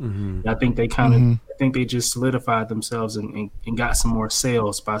now. I think they I think they just solidified themselves and got some more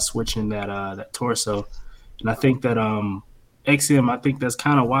sales by switching that torso. And I think that XM, I think that's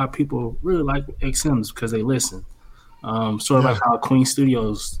kind of why people really like XMs, because they listen. Sort of like how Queen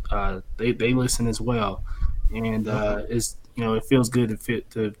Studios, they listen as well, and it's, you know, it feels good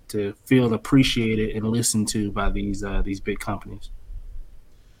to feel appreciated and listened to by these big companies.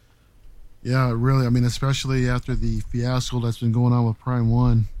 Yeah, really. I mean, especially after the fiasco that's been going on with Prime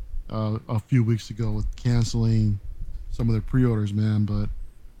One a few weeks ago with canceling some of their pre-orders, man. But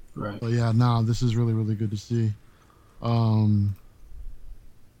yeah, this is really, really good to see. John,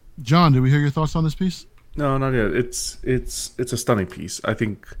 did we hear your thoughts on this piece? No, not yet. It's a stunning piece. I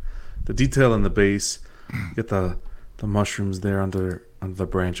think the detail in the base, you get the mushrooms there under the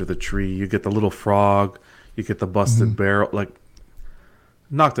branch of the tree. You get the little frog. You get the busted barrel. Like,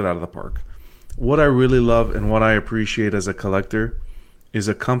 knocked it out of the park. What I really love and what I appreciate as a collector is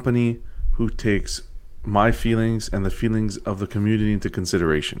a company who takes my feelings and the feelings of the community into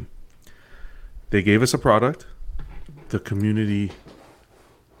consideration. They gave us a product. The community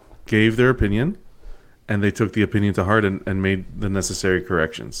gave their opinion, and they took the opinion to heart and made the necessary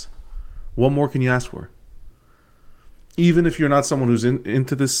corrections. What more can you ask for? Even if you're not someone who's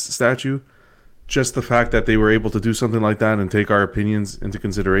into this statue, just the fact that they were able to do something like that and take our opinions into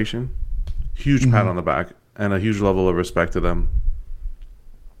consideration, huge pat on the back and a huge level of respect to them.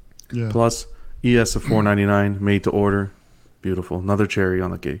 Yeah. Plus, ES of $4.99, made to order. Beautiful. Another cherry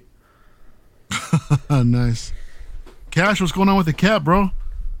on the cake. Nice. Cash, what's going on with the cat, bro?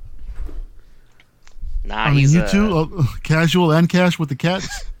 Nah, I mean, you too, casual and cash with the cats.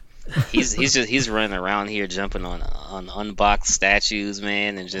 He's running around here jumping on unboxed statues,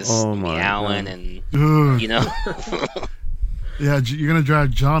 man, and just meowing and you know. Yeah, you're gonna drive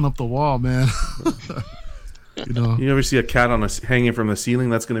John up the wall, man. You know. You ever see a cat hanging from the ceiling?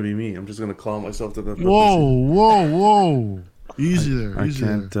 That's gonna be me. I'm just gonna claw myself to the. Whoa! Easy there. I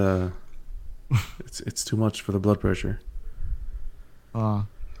can't. It's too much for the blood pressure. Yeah.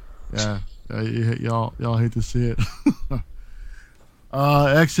 Y'all hate to see it.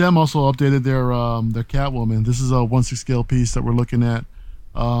 XM also updated their Catwoman. This is a 1/6 scale piece that we're looking at.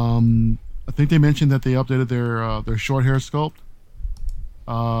 I think they mentioned that they updated their short hair sculpt,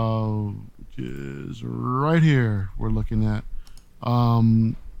 which is right here. We're looking at.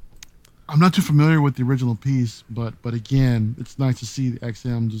 I'm not too familiar with the original piece, but again, it's nice to see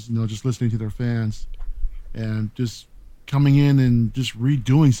XM just listening to their fans and just coming in and just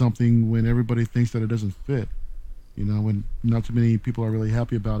redoing something when everybody thinks that it doesn't fit. You know, when not too many people are really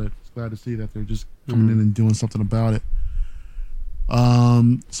happy about it. It's glad to see that they're just coming in and doing something about it.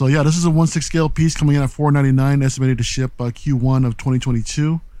 So yeah, this is a 1/6 scale piece coming in at $4.99, estimated to ship Q1 of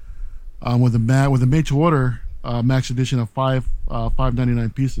 2022. With a made to order max edition of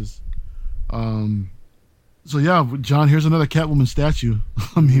 5.99 pieces. So yeah, John, here's another Catwoman statue.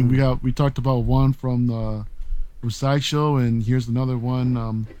 I mean, we talked about one from Sideshow, and here's another one.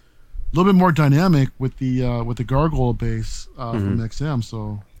 A little bit more dynamic with the gargoyle base from XM.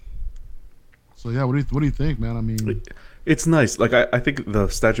 So yeah, what do you think, man? I mean, it's nice. Like I think the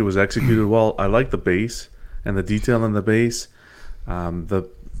statue was executed well. I like the base and the detail in the base. The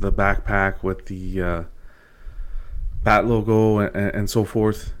backpack with the bat logo and so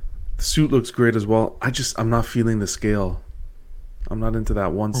forth. The suit looks great as well. I'm not feeling the scale. I'm not into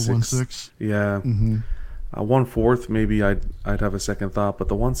that 1/6. Yeah. 1/4 maybe I'd have a second thought, but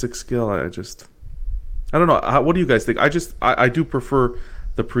the 1/6 scale I don't know. What do you guys think? I do prefer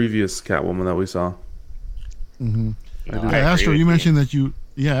the previous Catwoman that we saw. No, Astro, you mentioned that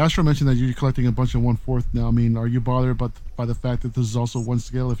Astro mentioned that you're collecting a bunch of 1/4 now. I mean, are you bothered by the fact that this is also 1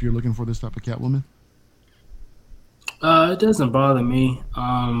 scale if you're looking for this type of Catwoman? It doesn't bother me.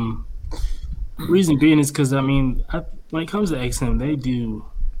 Reason being is because, I mean, when it comes to XM, they do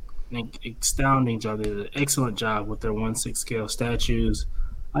an astounding job. They do an excellent job with their 1/6 scale statues.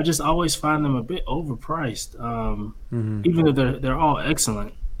 I just always find them a bit overpriced. Even though they're all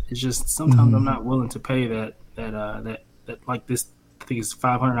excellent, it's just sometimes I'm not willing to pay that like this. I think it's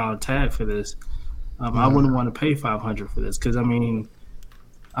 $500 tag for this. I wouldn't want to pay $500 for this because, I mean,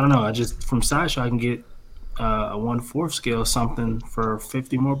 I don't know. I just from Sideshow I can get a 1/4 scale something for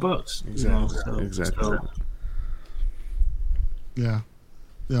 $50 more bucks. Exactly. So. Yeah,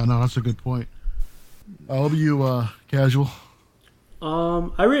 no, that's a good point. What about you, Casual?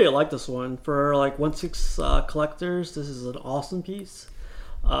 I really like this one for like 1/6 collectors. This is an awesome piece.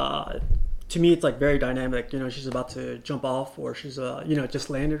 To me, it's like very dynamic. You know, she's about to jump off, or she's just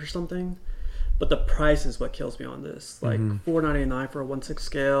landed or something. But the price is what kills me on this. Like $4.99 for a 1/6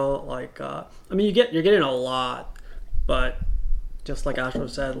 scale. Like, I mean, you're getting a lot, but just like Astro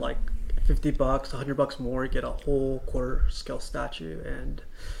said, like $50, $100 more, you get a whole quarter scale statue. And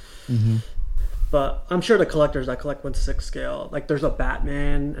but I'm sure the collectors that collect 1/6 scale, like there's a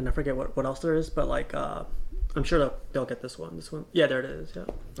Batman, and I forget what else there is, but like I'm sure they'll get this one. This one, yeah, there it is. Yeah.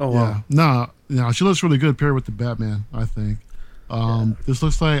 Oh wow. Yeah. No, she looks really good paired with the Batman, I think. This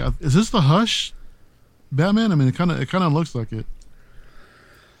looks like, is this the Hush Batman? I mean, it kind of looks like it.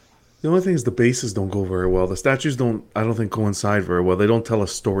 The only thing is the bases don't go very well. The statues I don't think coincide very well. They don't tell a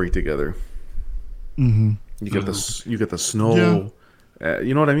story together. You get the snow. Yeah.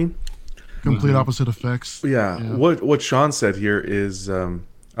 You know what I mean? Complete opposite effects. Yeah. What Sean said here is, I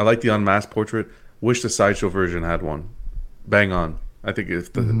like the unmasked portrait. Wish the sideshow version had one. Bang on. I think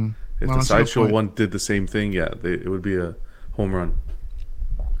if the sideshow one did the same thing, it would be a home run.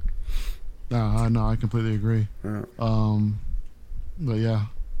 No, I completely agree. Yeah. But yeah,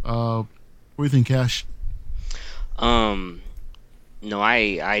 what do you think, Cash? No,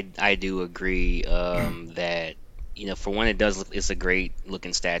 I do agree that for one, it's a great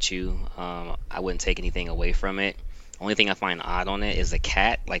looking statue. I wouldn't take anything away from it. Only thing I find odd on it is the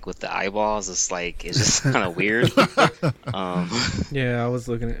cat, like with the eyeballs. It's just kind of weird. Yeah,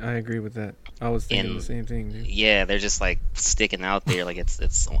 I agree with that. I was thinking the same thing, dude. Yeah, they're just like sticking out there, like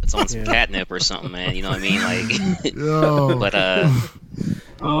it's on some catnip or something, man. You know what I mean? Like, but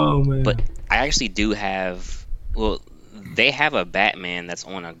oh man. But I actually do have. Well, they have a Batman that's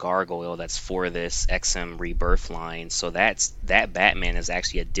on a gargoyle that's for this XM Rebirth line. So that Batman is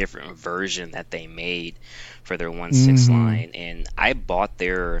actually a different version that they made for their 1/6 line, and I bought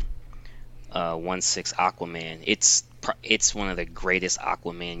their 1/6 Aquaman. It's one of the greatest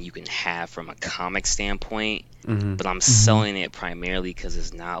Aquaman you can have from a comic standpoint, but I'm selling it primarily because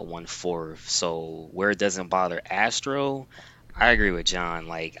it's not 1/4. So where it doesn't bother Astro, I agree with John.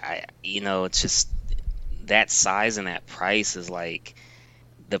 Like it's just that size and that price is like,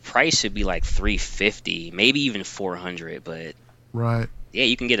 the price should be like $350, maybe even $400, but right. Yeah,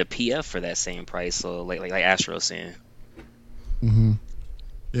 you can get a PF for that same price. So like Astro's saying.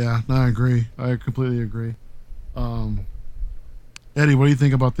 Yeah, no, I agree. I completely agree. Eddie, what do you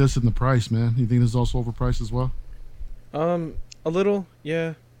think about this and the price, man? You think this is also overpriced as well? A little,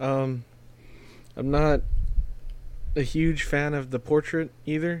 yeah. I'm not a huge fan of the portrait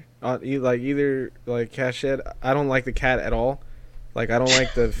either. Like Cash said, I don't like the cat at all. Like, I don't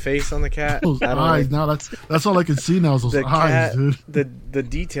like the face on the cat. Those eyes, now that's all I can see now is those eyes, dude. The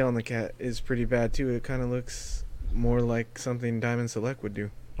detail on the cat is pretty bad too. It kind of looks more like something Diamond Select would do.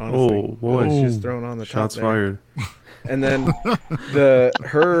 Honestly. Oh boy, it's just thrown on the shots top there. fired. And then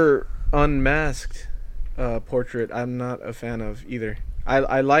her unmasked portrait, I'm not a fan of either.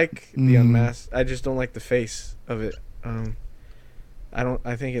 I like the unmasked. I just don't like the face of it.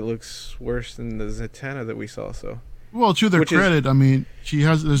 I think it looks worse than the Zatanna that we saw. So. Well, to their credit, I mean,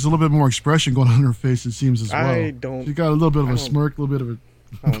 there's a little bit more expression going on in her face, it seems, as well. She got a little bit of a smirk, a little bit of a...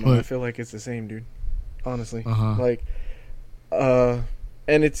 I don't know, I feel like it's the same, dude. Honestly. Like, and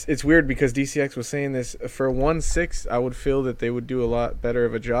it's weird because DCX was saying this, for 1/6, I would feel that they would do a lot better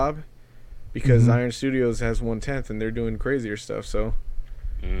of a job, because Iron Studios has 1/10, and they're doing crazier stuff, so...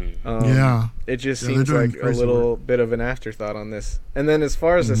 it just seems like a little bit of an afterthought on this. And then as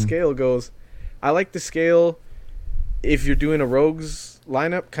far as the scale goes, I like the scale... If you're doing a Rogues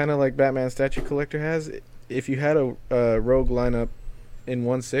lineup, kind of like Batman Statue Collector has, if you had a Rogue lineup in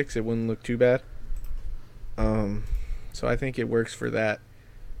 1/6, it wouldn't look too bad. So I think it works for that.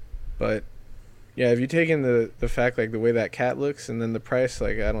 But yeah, if you're taking the fact, like the way that cat looks and then the price,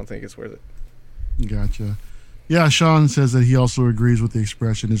 like I don't think it's worth it. Gotcha. Yeah, Sean says that he also agrees with the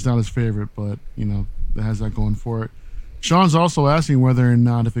expression. It's not his favorite, but it has that going for it. Sean's also asking whether or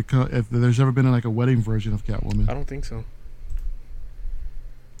not if there's ever been like a wedding version of Catwoman. I don't think so.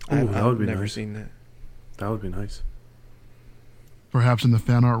 Ooh, that would be never nice. seen that. That would be nice. Perhaps in the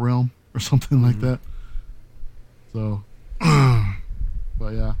fan art realm or something like that. So, but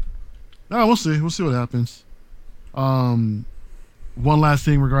yeah, no, we'll see. We'll see what happens. One last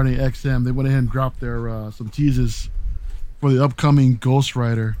thing regarding XM, they went ahead and dropped their some teases for the upcoming Ghost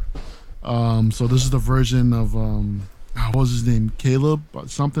Rider. So this is the version of what was his name? Caleb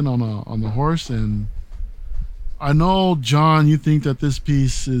something on the horse. And I know, John, you think that this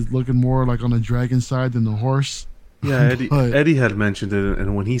piece is looking more like on the dragon side than the horse. Yeah, Eddie had mentioned it,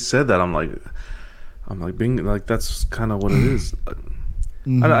 and when he said that, I'm I'm like, being like, that's kind of what it is.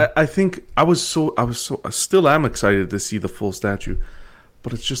 Mhm. And I think I still am excited to see the full statue,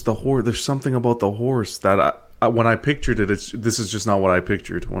 but it's just the horse. There's something about the horse that when I pictured it, this is just not what I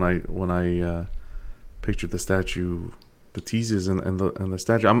pictured when I pictured the statue, the teases and the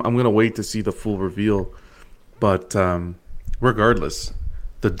statue. I'm gonna wait to see the full reveal, but regardless,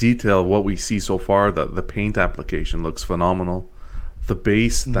 the detail, what we see so far, the paint application looks phenomenal. The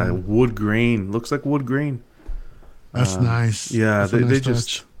base, that wood grain looks like wood grain. That's nice. Yeah, That's a they nice just.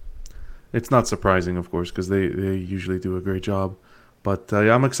 touch. It's not surprising, of course, because they usually do a great job. But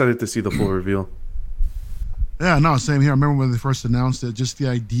yeah, I'm excited to see the full reveal. Yeah, no, same here. I remember when they first announced it, just the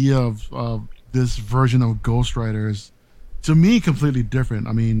idea of this version of Ghost Rider is, to me, completely different.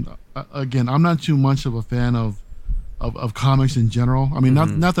 I mean, again, I'm not too much of a fan of comics in general. I mean,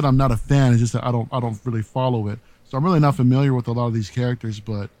 not that I'm not a fan, it's just that I don't really follow it. So I'm really not familiar with a lot of these characters,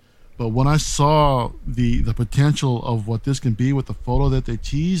 but when I saw the potential of what this can be with the photo that they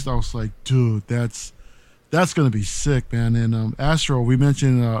teased, I was like, dude, that's gonna be sick, man. And Astro, we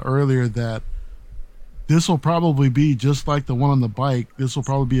mentioned earlier that this will probably be just like the one on the bike. This will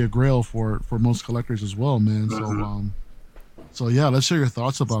probably be a grail for most collectors as well, man. So yeah, let's share your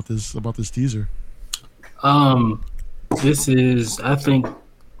thoughts about this teaser. This is,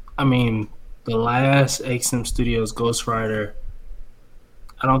 I mean, the last XM Studios Ghost Rider,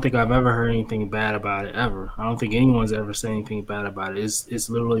 I don't think I've ever heard anything bad about it, ever. I don't think anyone's ever said anything bad about it. It's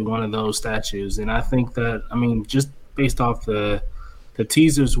literally one of those statues. And I think that, I mean, just based off the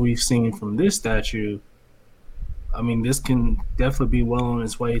teasers we've seen from this statue, I mean, this can definitely be well on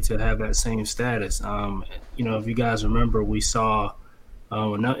its way to have that same status. You know, if you guys remember, we saw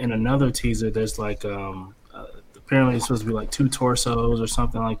in another teaser, there's like, apparently it's supposed to be like 2 torsos or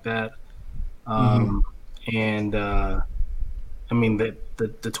something like that. And I mean,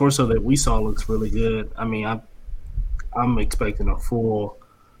 the torso that we saw looks really good. I mean, I'm expecting a full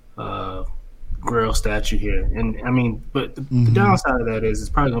Grail statue here, and I mean, but the downside of that is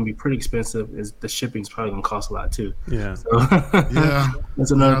it's probably going to be pretty expensive. Is the shipping's probably going to cost a lot too. Yeah. So, Yeah. that's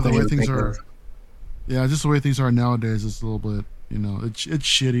another thing. The way things are. Yeah, just the way things are nowadays, it's a little bit, you know, it's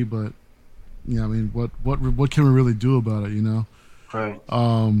shitty, but yeah, I mean, what can we really do about it, you know? Right.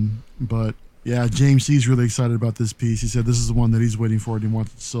 But yeah, James C's really excited about this piece. He said this is the one that he's waiting for and he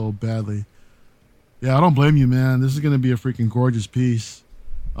wants it so badly. Yeah, I don't blame you, man. This is going to be a freaking gorgeous piece.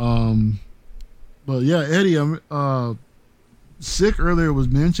 But yeah, Eddie, Sick earlier was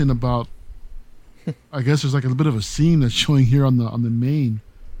mentioned about, I guess there's like a bit of a seam that's showing here on the mane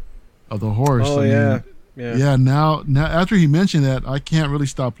of the horse. Oh, I yeah. Yeah, now after he mentioned that, I can't really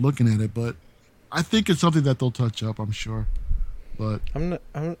stop looking at it, but I think it's something that they'll touch up, I'm sure. But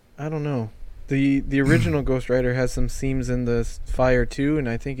I don't know. The original Ghost Rider has some seams in the fire too, and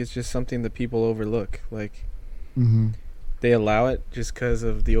I think it's just something that people overlook. Like, they allow it just because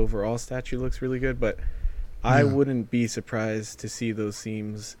of the overall statue looks really good, but I wouldn't be surprised to see those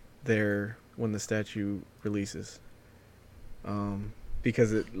seams there when the statue releases.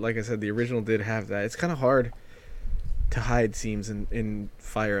 Because like I said, the original did have that. It's kind of hard to hide seams in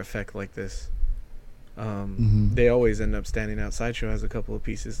fire effect like this. They always end up standing out. Sideshow has a couple of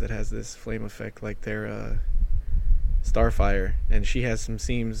pieces that has this flame effect, like their Starfire, and she has some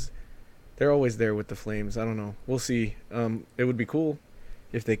seams. They're always there with the flames. I don't know. We'll see. It would be cool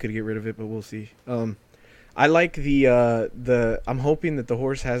if they could get rid of it, but we'll see. I like the I'm hoping that the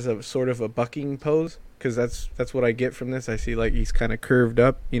horse has a sort of a bucking pose, because that's what I get from this. I see like he's kind of curved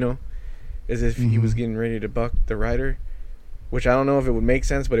up, you know, as if he was getting ready to buck the rider, which I don't know if it would make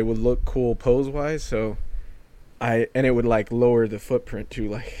sense, but it would look cool pose wise. So and it would like lower the footprint too,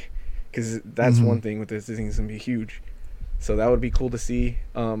 like, because that's one thing with this. This thing's gonna be huge. So that would be cool to see.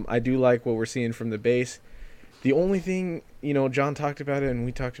 I do like what we're seeing from the base. The only thing, you know, John talked about it and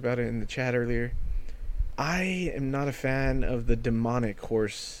we talked about it in the chat earlier. I am not a fan of the demonic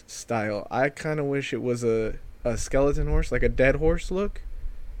horse style. I kind of wish it was a skeleton horse, like a dead horse look,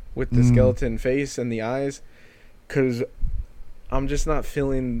 with the skeleton face and the eyes, because I'm just not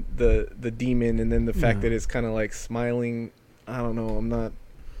feeling the demon, and then the fact that it's kind of like smiling. I don't know.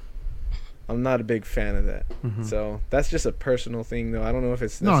 I'm not a big fan of that. So that's just a personal thing, though. I don't know if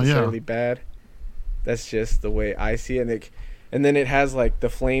it's necessarily bad. That's just the way I see it. And then it has like the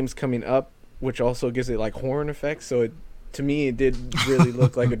flames coming up, which also gives it like horn effects. So to me, it did really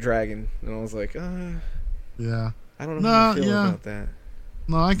look like a dragon. And I was like, yeah, I don't know how I feel about that.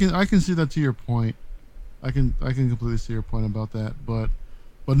 No, I can see that to your point. I can completely see your point about that. But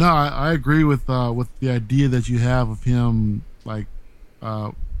no, I agree with the idea that you have of him like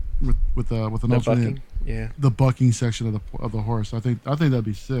with an alternate, bucking? Yeah, the bucking section of the horse. I think that'd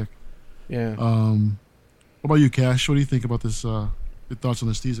be sick. Yeah. What about you, Cash? What do you think about this? Your thoughts on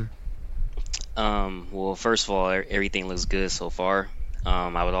this teaser? Well, first of all, everything looks good so far.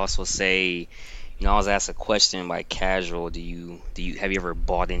 I would also say, I was asked a question by Casual. Have you ever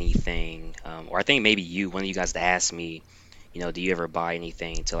bought anything? Or I think maybe one of you guys asked me, do you ever buy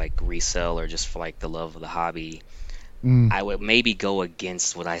anything to like resell or just for like the love of the hobby? I would maybe go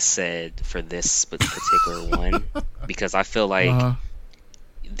against what I said for this particular one because I feel like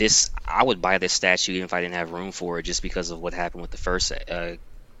I would buy this statue even if I didn't have room for it just because of what happened with the first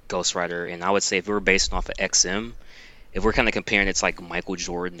Ghost Rider. And I would say if we were basing off of XM, if we're kind of comparing it to like Michael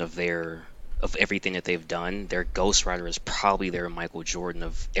Jordan of everything that they've done, their Ghost Rider is probably their Michael Jordan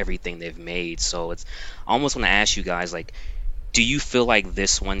of everything they've made. So I almost want to ask you guys, like, do you feel like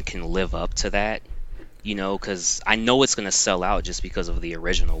this one can live up to that? Because I know it's going to sell out just because of the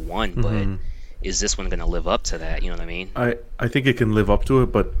original one, but is this one going to live up to that? You know what I mean? I think it can live up to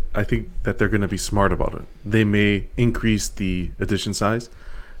it, but I think that they're going to be smart about it. They may increase the edition size,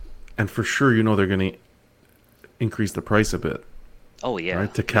 and for sure, they're going to increase the price a bit. Oh, yeah.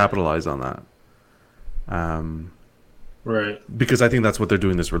 Right, to capitalize on that. Right. Because I think that's what they're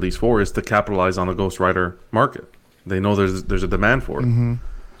doing this release for, is to capitalize on the Ghost Rider market. They know there's a demand for it. Mm-hmm.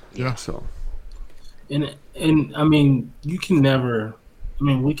 Yeah. So. And I mean, we can never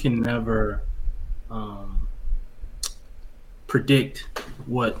predict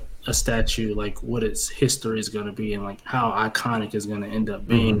what a statue, like what its history is going to be and like how iconic it's going to end up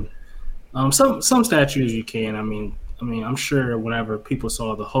being. Some statues you can. I mean, I'm sure whenever people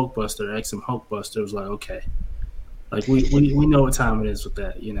saw the Hulkbuster, XM Hulkbuster, it was like, okay, like we know what time it is with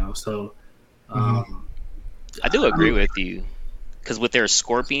that, So, I do agree with you. Because with their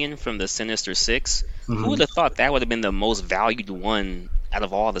Scorpion from the Sinister Six, who would have thought that would have been the most valued one out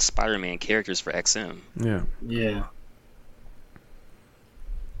of all the Spider-Man characters for XM? Yeah. Yeah.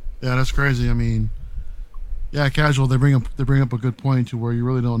 Yeah, that's crazy. I mean, yeah, Casual. They bring up a good point to where you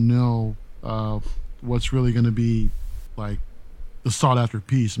really don't know what's really going to be like the sought after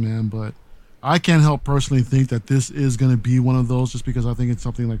piece, man. But I can't help personally think that this is going to be one of those, just because I think it's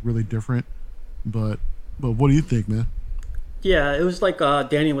something like really different. But what do you think, man? Yeah, it was like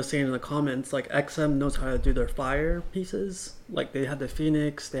Danny was saying in the comments, like XM knows how to do their fire pieces. Like they have the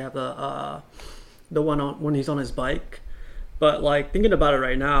Phoenix, they have the one when he's on his bike. But like thinking about it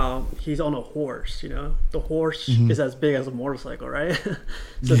right now, he's on a horse, The horse is as big as a motorcycle, right?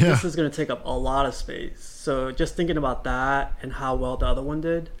 So this is going to take up a lot of space. So just thinking about that and how well the other one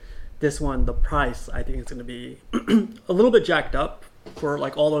did, this one, the price, I think it's going to be a little bit jacked up for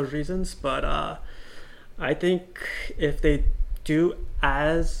like all those reasons. But I think if they do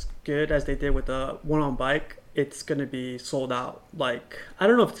as good as they did with the one on bike, it's going to be sold out. Like, I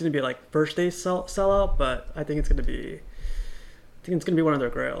don't know if it's going to be like first day sell out, but I think it's going to be one of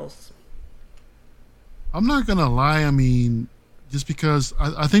their grails. I'm not going to lie. I mean, just because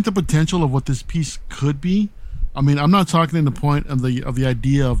I think the potential of what this piece could be, I mean, I'm not talking in the point of the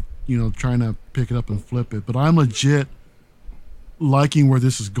idea of, trying to pick it up and flip it, but I'm legit liking where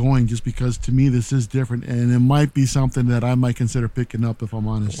this is going, just because to me this is different, and it might be something that I might consider picking up, if I'm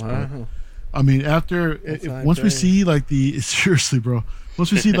honest. Wow. But, I mean, once we see like seriously, bro,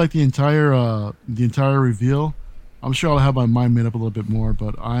 once we see like the entire reveal, I'm sure I'll have my mind made up a little bit more.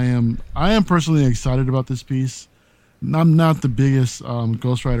 But I am personally excited about this piece. I'm not the biggest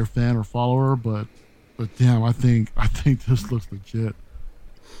Ghost Rider fan or follower, but damn, I think this looks legit.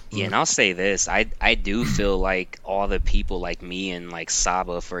 Yeah, and I'll say this. I do feel like all the people like me and like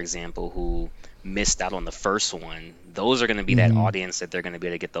Saba, for example, who missed out on the first one, those are going to be that audience that they're going to be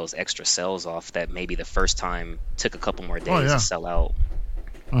able to get those extra sales off that maybe the first time took a couple more days to sell out.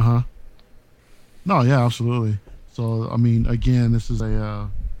 No, yeah, absolutely. So, I mean, again, this is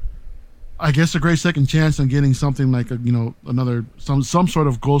I guess a great second chance on getting something like another some sort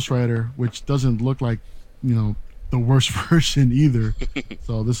of Ghost Rider, which doesn't look like the worst version either.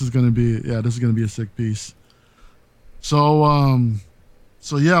 So this is gonna be a sick piece. So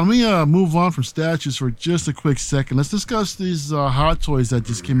let me move on from statues for just a quick second. Let's discuss these Hot Toys that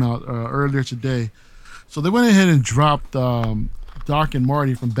just came out earlier today. So they went ahead and dropped Doc and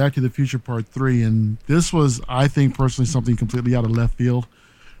Marty from Back to the Future Part 3, and this was, I think personally, something completely out of left field.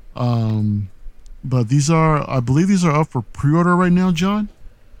 But I believe these are up for pre-order right now, John.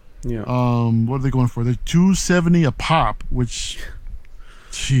 Yeah. What are they going for? They're $270 a pop, which,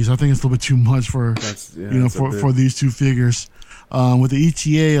 geez, I think it's a little bit too much for for these two figures. With the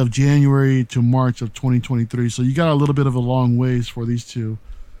ETA of January to March of 2023, so you got a little bit of a long ways for these two,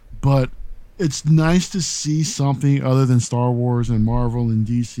 but it's nice to see something other than Star Wars and Marvel and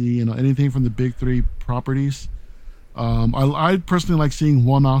DC, anything from the big three properties. I personally like seeing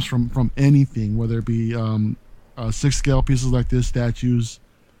one-offs from anything, whether it be 6-scale pieces like this, statues,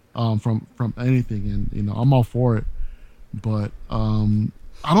 from anything, and I'm all for it. But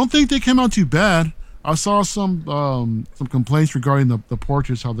I don't think they came out too bad. I saw some complaints regarding the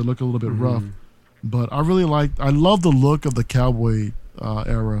portraits, how they look a little bit rough. But I love the look of the cowboy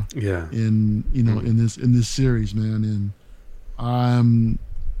era. Yeah. In this series, man, and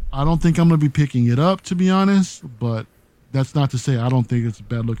I don't think I'm gonna be picking it up, to be honest. But that's not to say I don't think it's a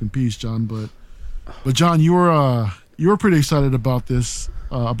bad looking piece, John. But John, you were pretty excited about this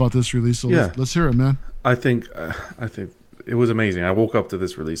release. So let's hear it, man. I think it was amazing. I woke up to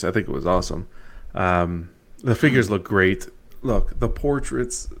this release. I think it was awesome. The figures look great. Look, the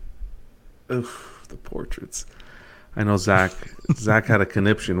portraits. The portraits. I know Zach had a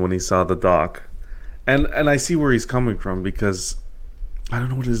conniption when he saw the doc, and I see where he's coming from, because I don't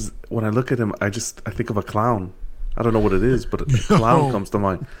know what it is. When I look at him, I think of a clown. I don't know what it is, but a clown comes to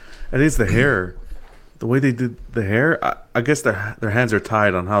mind. And it's the hair. The way they did the hair, I guess their hands are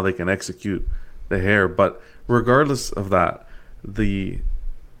tied on how they can execute the hair. But regardless of that, the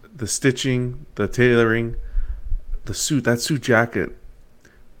stitching, the tailoring, the suit, that suit jacket,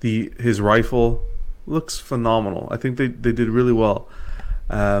 his rifle looks phenomenal. I think they did really well.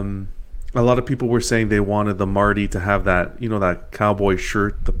 A lot of people were saying they wanted the Marty to have that, that cowboy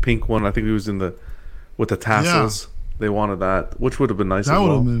shirt, the pink one. I think it was with the tassels. Yeah. They wanted that, which would have been nice. That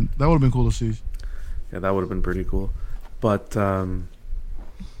would have been cool to see. Yeah, that would have been pretty cool. But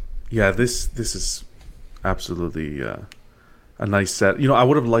this is absolutely a nice set. I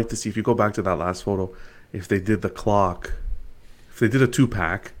would have liked to see, if you go back to that last photo, if they did the clock, if they did a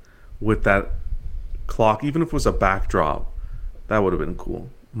 2-pack with that clock, even if it was a backdrop, that would have been cool.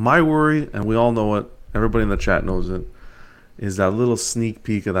 My worry, and we all know it, everybody in the chat knows it, is that little sneak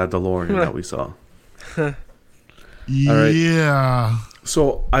peek of that DeLorean that we saw. Yeah.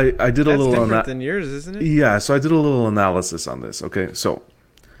 So I did a little different than yours, isn't it? Yeah, so I did a little analysis on this. Okay, so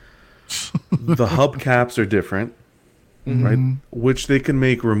the hubcaps are different, right? Which they can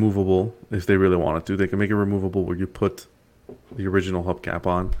make removable if they really wanted to. They can make it removable where you put the original hubcap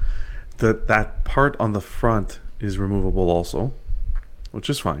on. That part on the front is removable also, which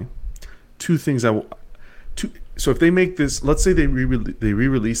is fine. Two things so if they make this, let's say they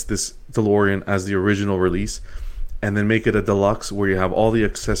re-release this DeLorean as the original release, and then make it a deluxe where you have all the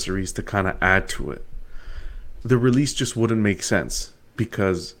accessories to kind of add to it. The release just wouldn't make sense,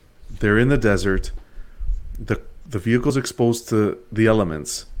 because they're in the desert, the vehicle's exposed to the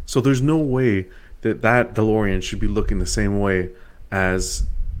elements, so there's no way that DeLorean should be looking the same way as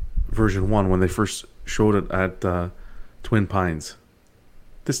version 1 when they first showed it at Twin Pines.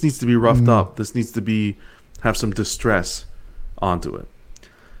 This needs to be roughed up. This needs to have some distress onto it.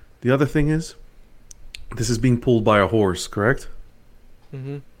 The other thing is, this is being pulled by a horse, correct?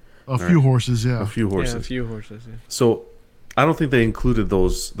 Mm-hmm. A few horses, yeah. A few horses. Yeah, a few horses, yeah. So, I don't think they included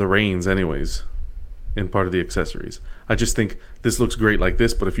the reins anyways in part of the accessories. I just think this looks great like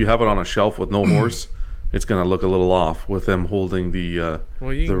this, but if you have it on a shelf with no horse, it's going to look a little off with them holding the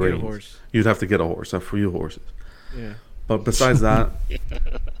reins. Get a horse. You'd have to get a few horses. Yeah. But besides that,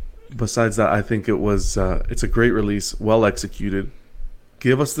 I think it's a great release, well executed.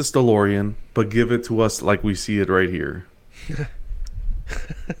 Give us this DeLorean, but give it to us like we see it right here.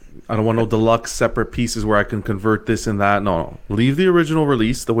 I don't want no deluxe separate pieces where I can convert this and that. No. Leave the original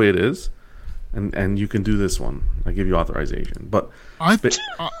release the way it is, and you can do this one. I give you authorization. But I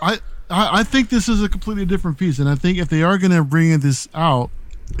think this is a completely different piece, and I think if they are going to bring this out,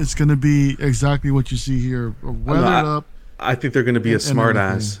 it's going to be exactly what you see here, weathered up. I think they're going to be a smart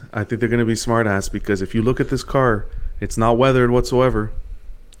ass. I think they're going to be smart ass, because if you look at this car, it's not weathered whatsoever.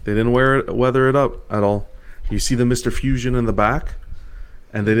 They didn't weather it up at all. You see the Mr. Fusion in the back,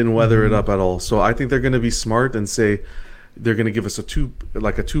 and they didn't weather it up at all. So I think they're going to be smart and say they're going to give us a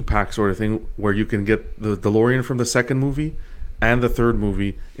 2-pack sort of thing where you can get the DeLorean from the second movie and the third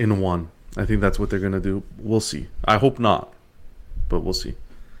movie in one. I think that's what they're going to do. We'll see. I hope not, but we'll see.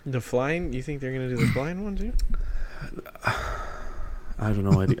 The flying? You think they're going to do the flying one too? I don't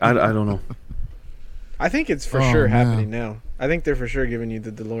know, Eddie. I don't know. I think it's for sure happening now. I think they're for sure giving you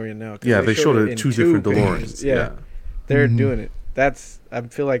the DeLorean now. Yeah, they showed it two different DeLoreans. Yeah. They're doing it. I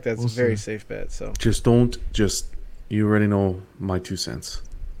feel like that's a very safe bet. So you already know my 2 cents.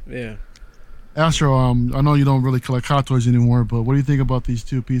 Yeah. Astro, I know you don't really collect Hot Toys anymore, but what do you think about these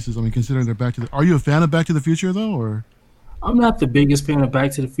two pieces? I mean, considering they're are you a fan of Back to the Future though, or? I'm not the biggest fan of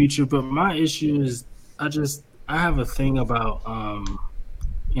Back to the Future, but my issue is I have a thing about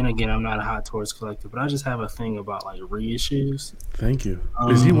and again, I'm not a Hot Toys collector, but I just have a thing about like reissues. Thank you.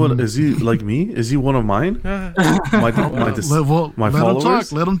 Is he one? Is he like me? Is he one of mine? my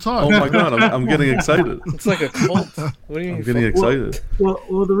followers? Let him talk. Oh my god, I'm getting excited. It's like a cult. What do you mean? I'm getting excited.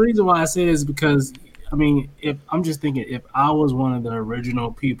 Well, the reason why I say it is because, I mean, if I'm just thinking, if I was one of the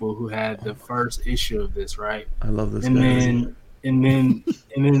original people who had the first issue of this, right? I love this. And guy.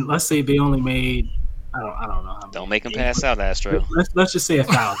 then let's say they only made, I don't know how many. Don't make them pass out, Astro. Let's just say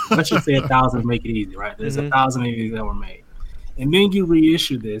 1,000. Let's just say 1,000 to make it easy, right? There's 1,000 of these that were made, and then you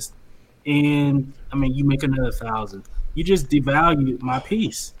reissue this, and I mean, you make another 1,000. You just devalue my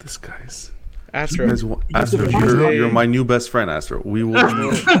piece. This guy's. Astro, you're my new best friend, Astro. We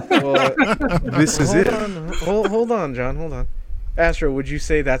will. This is it. Hold on, John. Hold on. Astro, would you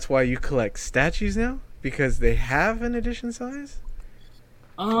say that's why you collect statues now? Because they have an edition size?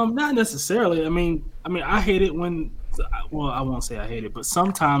 Not necessarily. I mean, I hate it when. Well, I won't say I hate it, but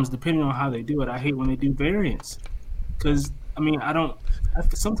sometimes, depending on how they do it, I hate when they do variants. Because I mean,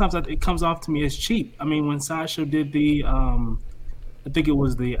 sometimes it comes off to me as cheap. I mean, when Sideshow did the I think it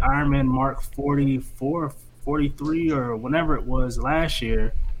was the Iron Man Mark 44, 43, or whenever it was last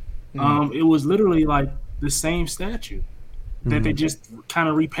year. It was literally like the same statue that they just kind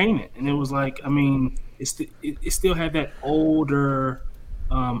of repainted, and it was like, I mean, it still had that older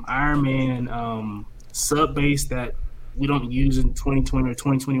Iron Man sub base that we don't use in 2020 or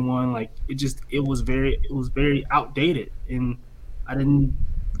 2021. Like it was very outdated, and I was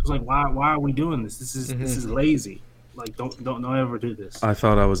like, why are we doing this? This is lazy. Like, don't ever do this. I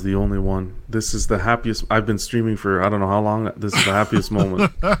thought I was the only one. This is the happiest. I've been streaming for I don't know how long. This is the happiest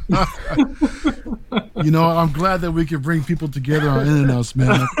moment. You know, I'm glad that we can bring people together on In-N-Outs,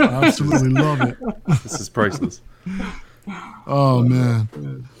 man. I absolutely love it. This is priceless. Oh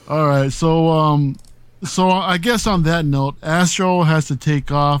man. All right, so I guess on that note, Astro has to take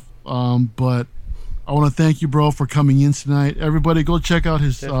off. But I want to thank you, bro, for coming in tonight. Everybody, go check out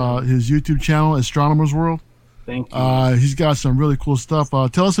his YouTube channel, Astronomer's World. Thank you. He's got some really cool stuff.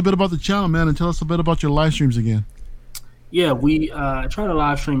 Tell us a bit about the channel, man, and tell us a bit about your live streams again. Yeah, we try to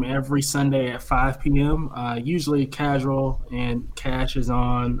live stream every Sunday at 5 p.m. Usually Casual and Cash is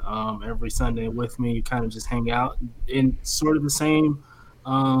on every Sunday with me. You kind of just hang out in sort of the same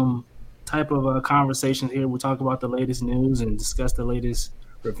type of conversations here. We talk about the latest news and discuss the latest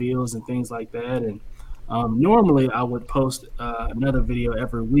reveals and things like that. And normally I would post another video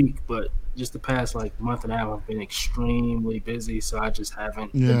every week, but just the past like month and a half, I've been extremely busy, so I just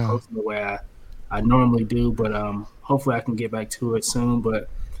haven't been posting the way I normally do. But hopefully I can get back to it soon. But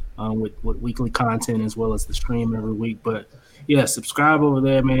with weekly content as well as the stream every week. But yeah, subscribe over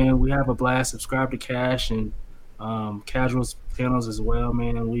there, man. We have a blast. Subscribe to Cash and Casual's channels as well,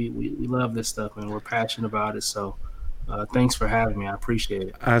 man. We love this stuff, man. We're passionate about it. So thanks for having me. I appreciate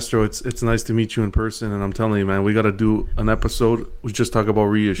it. Astro, it's nice to meet you in person, and I'm telling you, man, we got to do an episode. We just talk about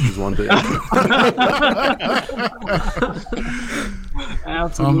reissues one day.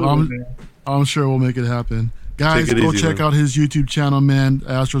 Absolutely. I'm sure we'll make it happen. Guys, go check out his YouTube channel, man.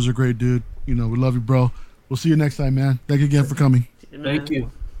 Astro's a great dude. You know, we love you, bro. We'll see you next time, man. Thank you again for coming. Thank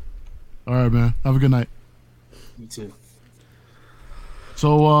you. All right, man. Have a good night. You too.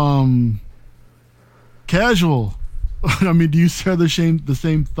 So, Casual. I mean, do you share the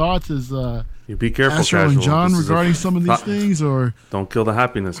same thoughts as you be careful, Astro Casual. and John regarding some of these things, or don't kill the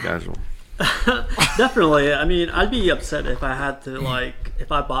happiness, Casual? Definitely. I mean, I'd be upset if I had to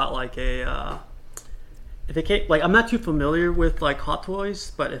if I bought if it came I'm not too familiar with like Hot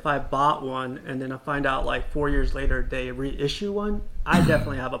Toys, but if I bought one and then I find out like 4 years later they reissue one, I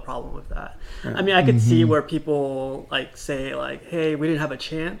definitely have a problem with that. Yeah. I mean, I could see where people say hey, we didn't have a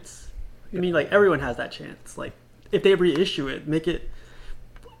chance. I mean, everyone has that chance. If they reissue it, make it,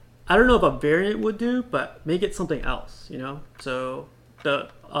 I don't know if a variant would do, but make it something else, So the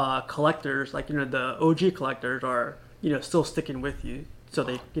collectors, the OG collectors are, still sticking with you. So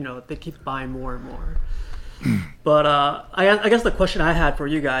they, they keep buying more and more. But I guess the question I had for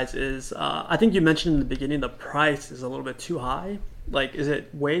you guys is, I think you mentioned in the beginning the price is a little bit too high. Is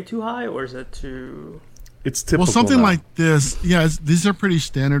it way too high, or is it too... It's typical. Well, something now. like this, these are pretty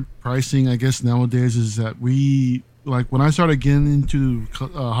standard pricing, I guess, nowadays. Is that we when I started getting into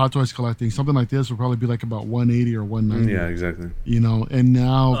Hot Toys collecting, something like this would probably be about 180 or 190. Yeah, exactly. And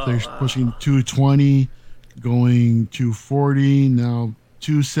now they're pushing 220, going 240. Now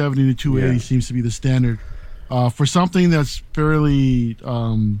 270 to 280 seems to be the standard for something that's fairly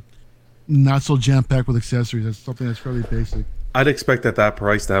not so jam packed with accessories. That's something that's fairly basic. I'd expect at that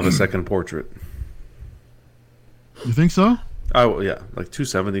price to have a second portrait. You think so? Oh yeah,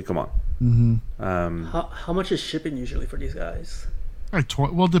 270. Come on. Mm-hmm. How much is shipping usually for these guys?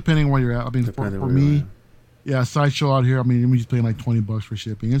 well, depending where you're at. I mean, for me, yeah, Sideshow out here. I mean, we're just paying like $20 for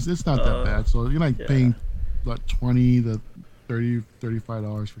shipping. It's not that bad. So you're like paying like $20 to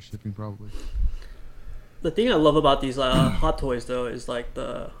 $35 for shipping probably. The thing I love about these Hot Toys though is like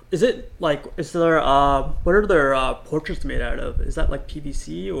is there what are their portraits made out of? Is that like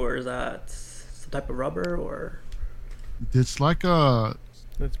PVC or is that some type of rubber or? It's like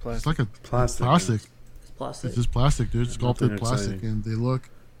It's plastic. It's like a Plastic. plastic. It's plastic. It's just plastic, dude. Sculpted plastic, exciting. and they look.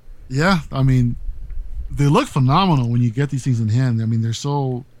 Yeah, I mean, they look phenomenal when you get these things in hand. I mean,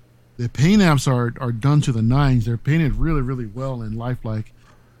 the paint apps are done to the nines. They're painted really, really well and lifelike.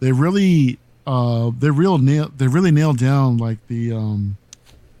 They really nailed down like the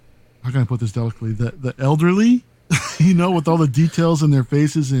how can I put this delicately? The elderly, with all the details in their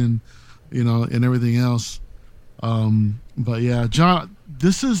faces and and everything else. But yeah, John,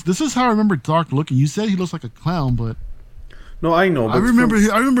 this is how I remember Doc looking. You said he looks like a clown, but No, I know. But I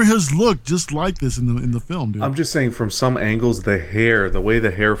remember his look just like this in the film, dude. I'm just saying, from some angles, the way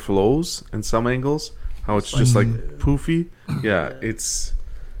the hair flows in some angles, how it's just like poofy. Yeah, it's.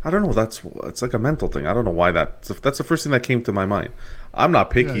 I don't know. It's like a mental thing. I don't know why that's the first thing that came to my mind. I'm not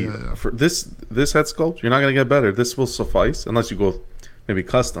picky for this head sculpt. You're not gonna get better. This will suffice unless you go maybe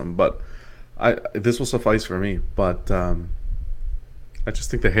custom. But this will suffice for me. But I just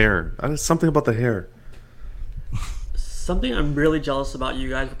think the hair. Something about the hair. Something I'm really jealous about you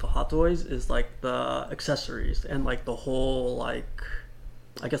guys with the Hot Toys is like the accessories and like the whole like,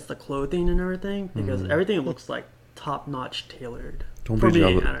 I guess the clothing and everything because everything looks like top notch tailored. Don't be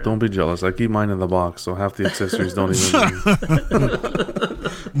jealous. Don't be jealous. I keep mine in the box, so half the accessories don't even.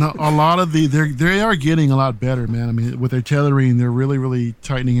 No, a lot of they are getting a lot better, man. I mean, with their tailoring, they're really, really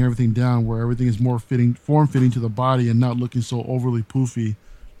tightening everything down, where everything is more form fitting to the body and not looking so overly poofy,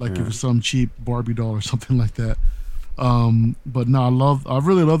 like if it's some cheap Barbie doll or something like that. But no, I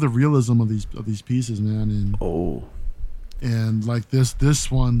really love the realism of these pieces, man. And like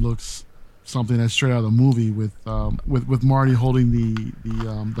this one looks something that's straight out of the movie with Marty holding the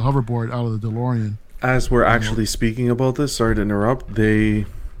hoverboard out of the DeLorean. As we're actually speaking about this, sorry to interrupt, they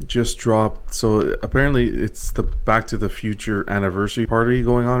just dropped. So apparently, it's the Back to the Future anniversary party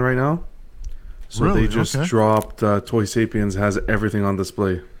going on right now. So really? They just dropped Toy Sapiens has everything on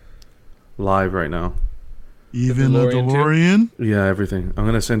display live right now. Even the DeLorean? Yeah, everything. I'm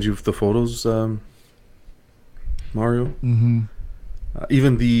gonna send you the photos, Mario. Mm-hmm.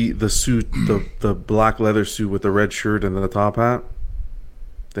 Even the suit, the black leather suit with the red shirt and the top hat,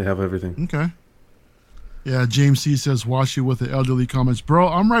 they have everything. Okay. Yeah, James C says, watch you with the elderly comments. Bro,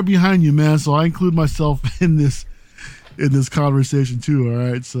 I'm right behind you, man, so I include myself in this conversation too, all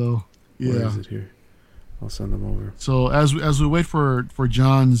right? So, yeah. Where is it here? I'll send them over. So, as we wait for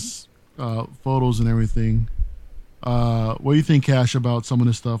John's photos and everything, what do you think, Cash, about some of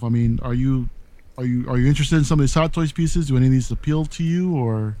this stuff? I mean, are you interested in some of these Hot Toys pieces? Do any of these appeal to you,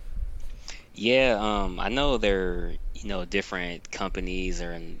 or? Yeah, I know they're different companies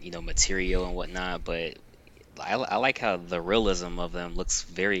or material and whatnot, but I like how the realism of them looks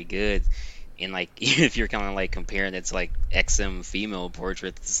very good. And like if you're kind of like comparing it to like XM female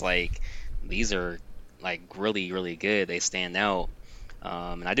portraits, it's like these are like really, really good. They stand out.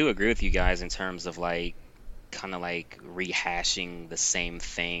 And I do agree with you guys in terms of like kind of like rehashing the same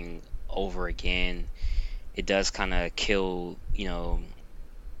thing over again. It does kind of kill,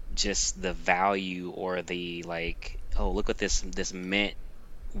 just the value or the like, oh, look at this mint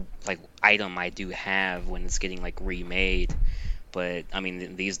like item I do have when it's getting like remade. But I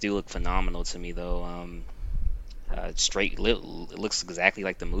mean, these do look phenomenal to me though. It looks exactly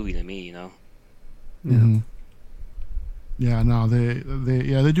like the movie to me, Yeah. Mm-hmm. Yeah, no,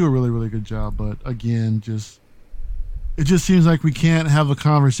 they do a really, really good job. But again, it just seems like we can't have a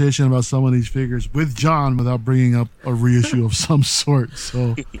conversation about some of these figures with John without bringing up a reissue of some sort.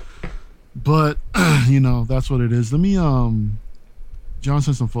 So, but that's what it is. Let me John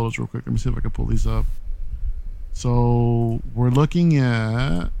sent some photos real quick. Let me see if I can pull these up. So we're looking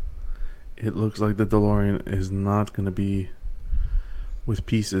at. It looks like the DeLorean is not going to be with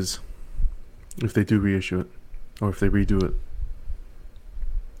pieces if they do reissue it or if they redo it.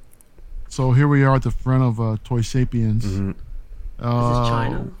 So here we are at the front of Toy Sapiens. Mm-hmm. Is this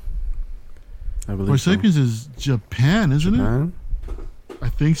China? I believe Toy Sapiens is Japan, isn't Japan? it? I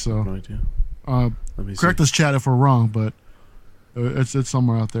think so. No idea. Let me Correct see. us, chat, if we're wrong, but it's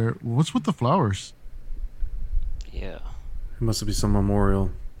somewhere out there. What's with the flowers? Yeah. It must be some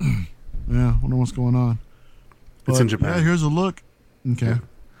memorial. Yeah, wonder what's going on. It's in Japan. Yeah, here's a look. Okay, Yeah.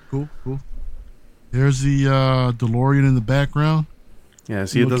 cool. Here's the DeLorean in the background. Yeah,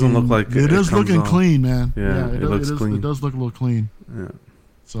 see, it doesn't look like it is comes looking off. clean, man. Yeah, it looks clean. It does look a little clean. Yeah.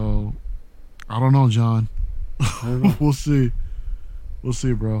 So, I don't know, John. I don't know. We'll see. We'll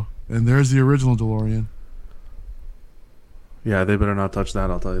see, bro. And there's the original DeLorean. Yeah, they better not touch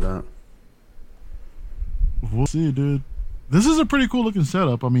that. I'll tell you that. We'll see, dude. This is a pretty cool looking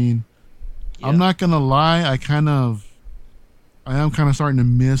setup. I mean, I'm not gonna lie. I am kind of starting to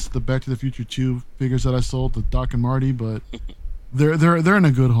miss the Back to the Future 2 figures that I sold to Doc and Marty, but they're in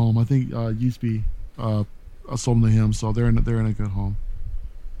a good home. I think Usby I sold them to him, so they're in a good home.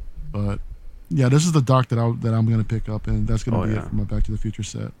 But yeah, this is the Doc that I'm gonna pick up, and that's gonna be it for my Back to the Future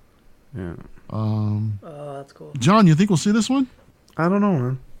set. Yeah. That's cool. John, you think we'll see this one? I don't know,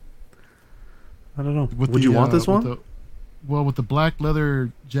 man. I don't know. Would you want this one? With the black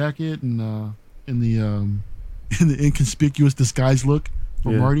leather jacket and in the inconspicuous disguise look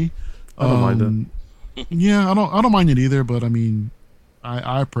for Marty. I don't mind it. Yeah, I don't mind it either, but I mean,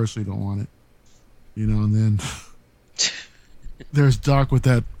 I personally don't want it. You know, and then there's Doc with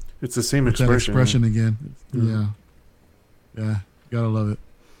that. It's the same that expression again. Yeah. Yeah, gotta love it.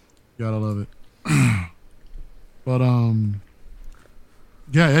 But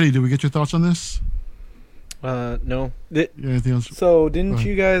yeah, Eddie, did we get your thoughts on this? No. Anything else? So didn't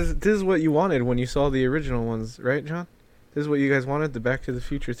you guys? This is what you wanted when you saw the original ones, right, John? This is what you guys wanted, the Back to the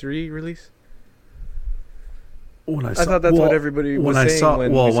Future 3 release. I thought that's what everybody was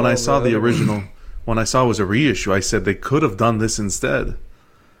saying. When I saw the original, when I saw it was a reissue, I said they could have done this instead.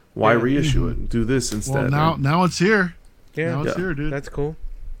 Why reissue it? Do this instead. Well, now it's here. Yeah, now it's here, dude. That's cool.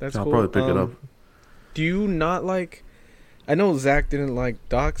 That's I'll cool. probably pick it up. Do you not like? I know Zach didn't like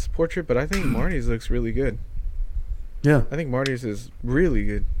Doc's portrait, but I think Marty's looks really good. Yeah, I think Marty's is really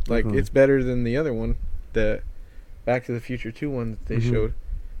good. Like it's better than the other one, the Back to the Future 2 one that they showed,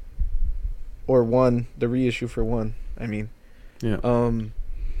 or the reissue for 1. I mean, yeah.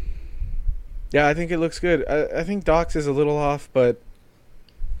 Yeah, I think it looks good. I think Doc's is a little off, but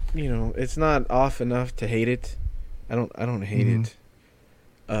you know, it's not off enough to hate it. I don't hate it.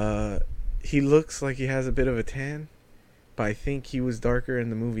 He looks like he has a bit of a tan, but I think he was darker in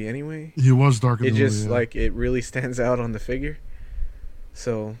the movie anyway. He was darker in the movie. Like it really stands out on the figure.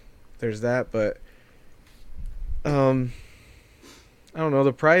 So there's that, but I don't know,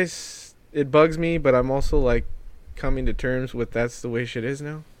 the price, it bugs me, but I'm also like coming to terms with that's the way shit is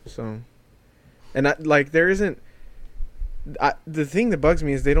now. So, and there isn't. The thing that bugs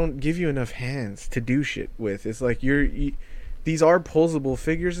me is they don't give you enough hands to do shit with. It's like these are posable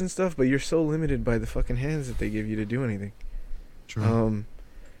figures and stuff, but you're so limited by the fucking hands that they give you to do anything. True.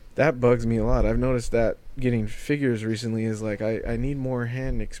 That bugs me a lot. I've noticed that getting figures recently is like I need more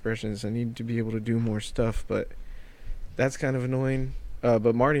hand expressions. I need to be able to do more stuff, but that's kind of annoying.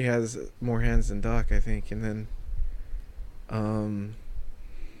 But Marty has more hands than Doc, I think, and then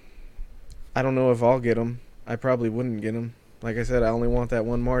I don't know if I'll get them. I probably wouldn't get him. Like I said, I only want that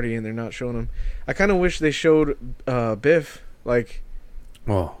one Marty, and they're not showing him. I kind of wish they showed Biff. Like,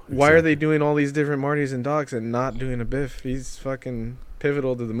 why are they doing all these different Martys and Docs and not doing a Biff? He's fucking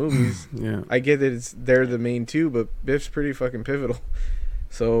pivotal to the movies. Yeah, I get that they're the main two, but Biff's pretty fucking pivotal.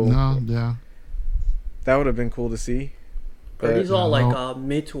 So that would have been cool to see. Are these all like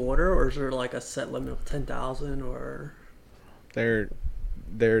made to order, or is there like a set limit of 10,000? Or they're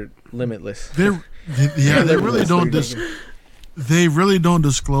limitless. They really don't. They really don't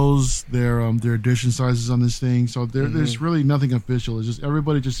disclose their edition sizes on this thing, so there's really nothing official. It's just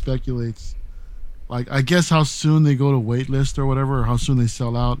everybody just speculates. Like, I guess how soon they go to wait list or whatever, or how soon they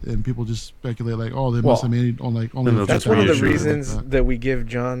sell out, and people just speculate like, oh, they must have made it on like only. That's one of the reasons that we give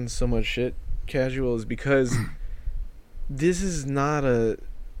John so much shit, Casual, is because this is not a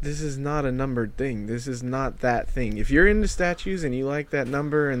numbered thing. This is not that thing. If you're into statues and you like that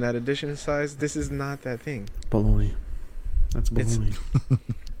number and that edition size, this is not that thing. Baloney. That's baloney.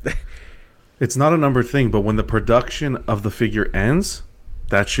 It's not a numbered thing, but when the production of the figure ends,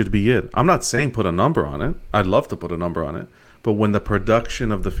 that should be it. I'm not saying put a number on it. I'd love to put a number on it. But when the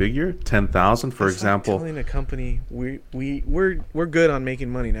production of the figure, 10,000, for example. Telling a company we're good on making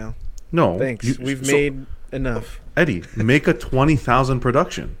money now. No. Thanks. We've made enough. Eddie, make a 20,000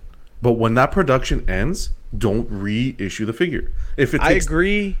 production. But when that production ends, don't reissue the figure. I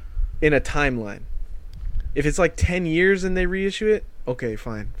agree in a timeline. If it's like 10 years and they reissue it, okay,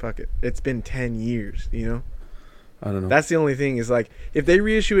 fine. Fuck it. It's been 10 years, you know? I don't know. That's the only thing is like, if they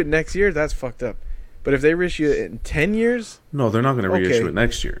reissue it next year, that's fucked up. But if they reissue it in 10 years? No, they're not going to reissue it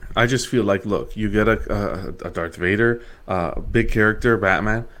next year. I just feel like, look, you get a Darth Vader, big character,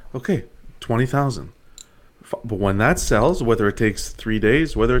 Batman. Okay, 20,000. But when that sells, whether it takes 3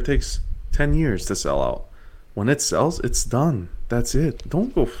 days, whether it takes 10 years to sell out, when it sells, it's done. That's it.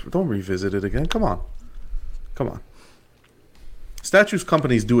 Don't revisit it again. Come on. Statues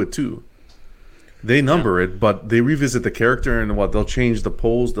companies do it too. They number it, but they revisit the character and they'll change the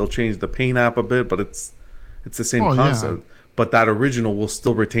pose, they'll change the paint app a bit, but it's the same concept. Yeah. But that original will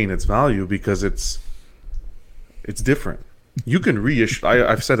still retain its value because it's different. You can reissue.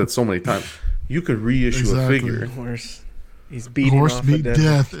 I've said it so many times. You can reissue a figure. He's beating horse off beat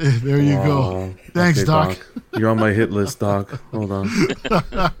death. There you go. Thanks, okay, Doc. You're on my hit list, Doc. Hold on.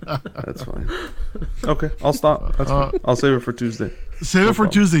 That's fine. Okay, I'll stop. That's fine. I'll save it for Tuesday. Save it for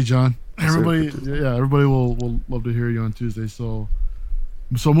Tuesday, John. Everybody will love to hear you on Tuesday. So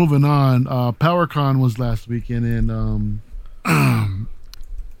moving on. PowerCon was last weekend, and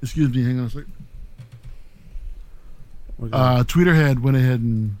excuse me, hang on a second. Tweeterhead went ahead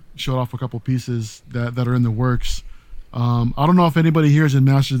and showed off a couple pieces that are in the works. I don't know if anybody here is in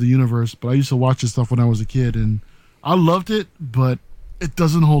Masters of the Universe, but I used to watch this stuff when I was a kid, and I loved it, but it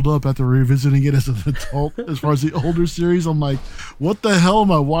doesn't hold up after revisiting it as an adult. As far as the older series, I'm like, what the hell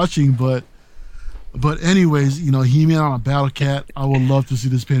am I watching? But anyways, He-Man on a Battle Cat, I would love to see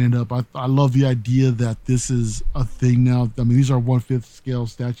this painted up. I love the idea that this is a thing now. I mean, these are 1/5 scale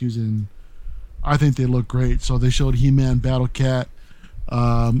statues, and I think they look great. So they showed He-Man, Battle Cat.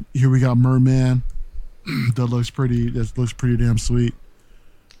 Here we got Merman. That looks pretty damn sweet.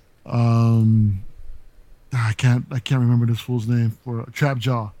 I can't remember this fool's name for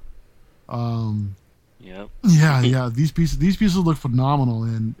Trapjaw. Yep. Yeah. These pieces look phenomenal,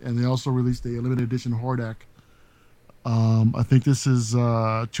 and they also released a limited edition Hordak. I think this is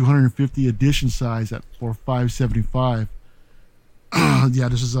 250 edition size for $575. Yeah,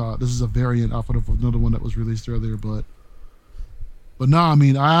 this is a variant off of another one that was released earlier, but no, I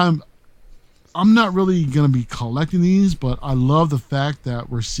mean I'm not really gonna be collecting these, but I love the fact that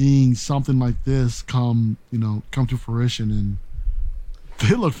we're seeing something like this come to fruition, and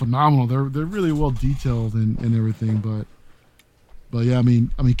they look phenomenal. They're really well detailed and everything, but yeah, I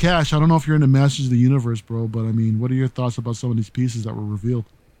mean, Cash, I don't know if you're into Masters of the Universe, bro, but I mean, what are your thoughts about some of these pieces that were revealed?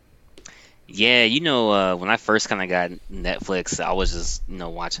 Yeah, when I first kind of got Netflix, I was just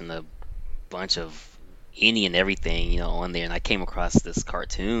watching a bunch of any and everything on there, and I came across this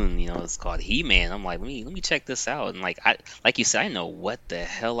cartoon. It's called He-Man. I'm like, let me check this out. And like you said, I know what the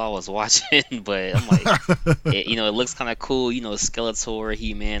hell I was watching, but I'm like, it looks kind of cool. Skeletor,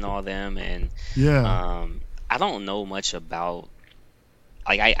 He-Man, all them, and yeah. I don't know much about.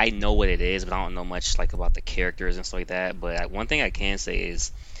 Like I know what it is, but I don't know much about the characters and stuff like that. But one thing I can say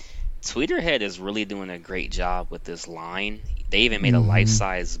is Tweeterhead is really doing a great job with this line. They even made a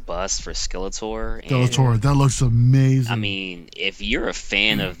life-size bust for Skeletor. That looks amazing. I mean, if you're a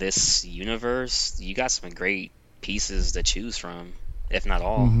fan of this universe, you got some great pieces to choose from, if not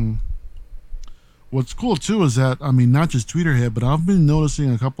all. Mm-hmm. What's cool, too, is that, not just Tweeterhead, but I've been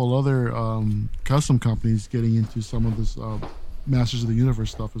noticing a couple other custom companies getting into some of this Masters of the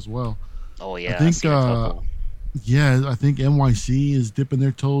Universe stuff as well. Oh, yeah. I think NYC is dipping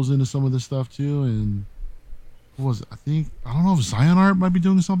their toes into some of this stuff, too, and what was it? I don't know if Zion Art might be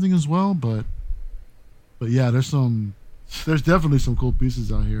doing something as well, but yeah, there's definitely some cool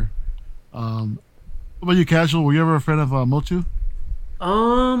pieces out here. What about you, Casual? Were you ever a fan of Motu?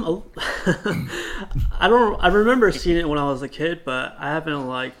 I remember seeing it when I was a kid, but I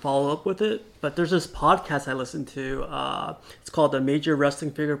haven't followed up with it. But there's this podcast I listen to. It's called the Major Wrestling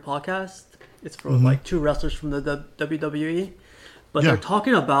Figure Podcast. It's for two wrestlers from the WWE, but they're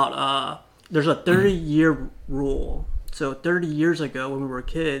talking about there's a 30-year rule. So 30 years ago, when we were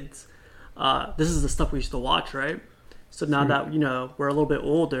kids, this is the stuff we used to watch, right? So now that we're a little bit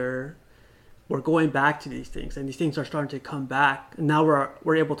older, we're going back to these things, and these things are starting to come back, and now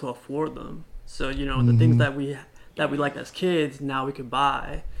we're able to afford them. So the things that we liked as kids, now we can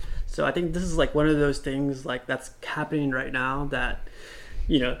buy. So I think this is one of those things that's happening right now that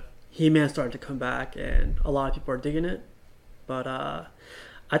He-Man's starting to come back, and a lot of people are digging it. But I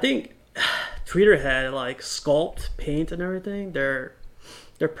think Tweeterhead, sculpt, paint, and everything, they're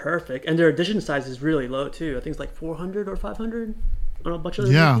perfect, and their edition size is really low too. I think it's 400 or 500 on a bunch of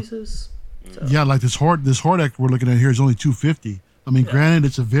their pieces. So. Yeah, this Hordak we're looking at here is only 250. Granted,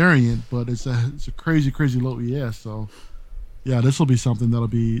 it's a variant, but it's a crazy low ES. So yeah, this will be something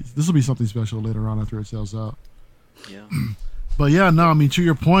something special later on after it sells out. Yeah. But yeah, no, to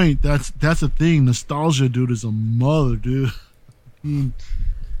your point, that's the thing. Nostalgia, dude, is a mother, dude.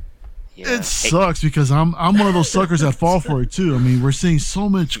 It sucks because I'm one of those suckers that fall for it too. We're seeing so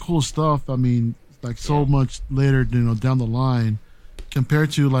much cool stuff. So much later, down the line,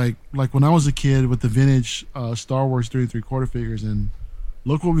 compared to like when I was a kid with the vintage Star Wars 3 3/4 figures, and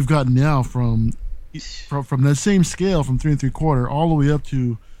look what we've got now from from that same scale, from 3 3/4, all the way up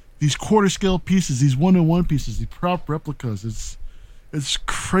to these quarter scale pieces, these 1-in-1 pieces, the prop replicas. It's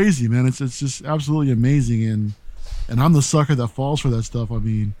crazy, man. It's just absolutely amazing, and I'm the sucker that falls for that stuff. I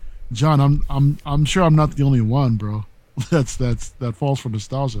mean, John, I'm sure I'm not the only one, bro. That falls for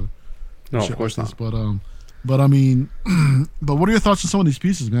nostalgia. No, of course not. But I mean, but what are your thoughts on some of these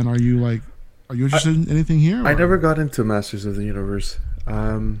pieces, man? Are you interested in anything here? I never got into Masters of the Universe.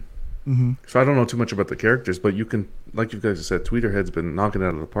 So I don't know too much about the characters, but you can, like you guys said, Tweeterhead's been knocking it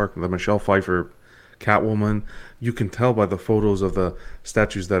out of the park. The Michelle Pfeiffer Catwoman, you can tell by the photos of the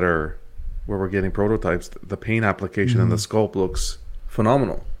statues that are where we're getting prototypes. The paint application and the sculpt looks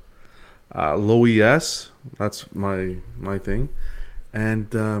phenomenal. Low ES, that's my thing,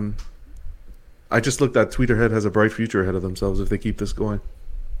 and I just looked at Tweeterhead has a bright future ahead of themselves if they keep this going.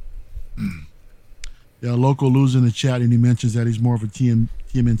 Yeah, Loco Lou's in the chat, and he mentions that he's more of a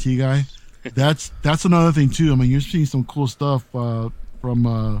TMNT guy. That's another thing too. I mean, you're seeing some cool stuff from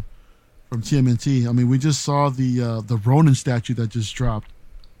TMNT. I mean, we just saw the Ronin statue that just dropped.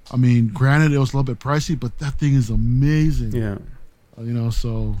 I mean, granted, it was a little bit pricey, but that thing is amazing. Yeah,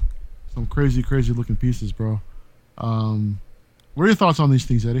 so some crazy looking pieces, bro. What are your thoughts on these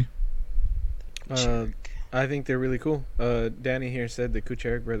things, Eddie? I think they're really cool. Danny here said the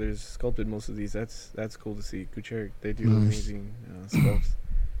Kucharik brothers sculpted most of these. That's cool to see. Kucharik, they do amazing sculpts.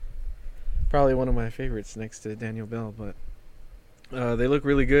 Probably one of my favorites next to Daniel Bell, but they look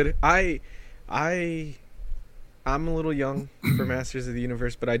really good. I'm a little young for Masters of the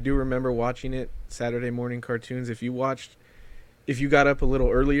Universe, but I do remember watching it Saturday morning cartoons. If you got up a little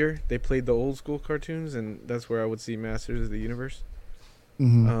earlier, they played the old school cartoons, and that's where I would see Masters of the Universe.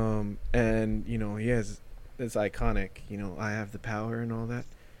 And it's iconic. I have the power and all that.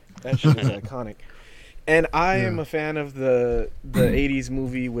 That shit is iconic. And I am a fan of the 80s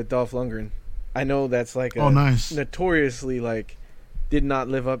movie with Dolph Lundgren. I know that's like notoriously did not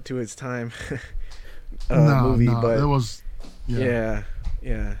live up to its time movie, but it was yeah.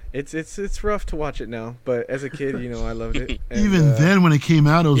 It's rough to watch it now, but as a kid, I loved it. And, even then, when it came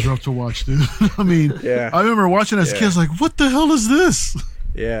out, it was rough to watch, dude. I mean, I remember watching as kids, like, what the hell is this?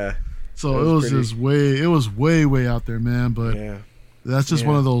 Yeah. So it was just way out there, man. But that's just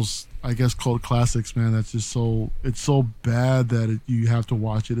one of those, I guess, cult classics, man. That's just it's so bad that you have to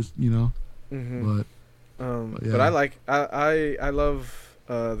watch it, But I love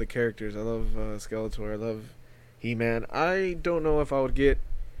the characters. I love Skeletor. I love He-Man. I don't know if I would get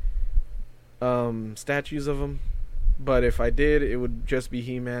statues of them, but if I did, it would just be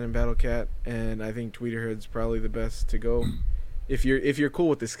He-Man and Battle Cat, and I think Tweeterhead's probably the best to go. If you're cool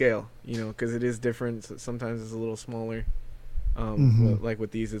with the scale, because it is different. So sometimes it's a little smaller. Like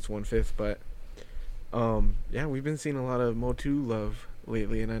with these, it's 1/5. But we've been seeing a lot of Motu love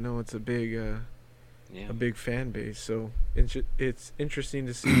lately, and I know it's a big fan base. So it's interesting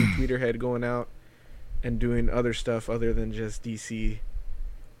to see Tweeterhead going out and doing other stuff other than just DC.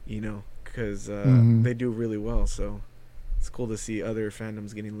 Because they do really well. So it's cool to see other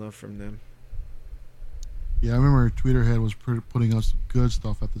fandoms getting love from them. Yeah, I remember Tweeterhead was putting up some good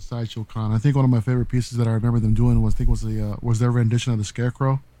stuff at the Sideshow Con. I think one of my favorite pieces that I remember them doing was their rendition of the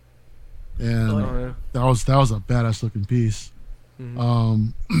Scarecrow, and that was a badass looking piece.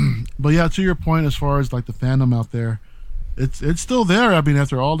 But yeah, to your point, as far as the fandom out there, it's still there. I mean,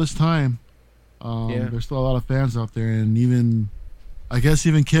 after all this time, there's still a lot of fans out there, and even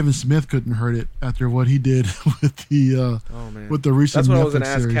Kevin Smith couldn't hurt it after what he did with the with the recent. That's what Netflix I was gonna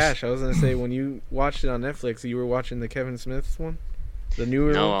ask series. Cash. I was gonna say, when you watched it on Netflix, you were watching the Kevin Smith one, the newer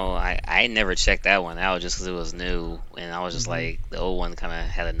one. No, I never checked that one out just because it was new, and I was just like, the old one kind of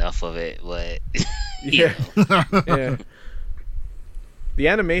had enough of it, but yeah. The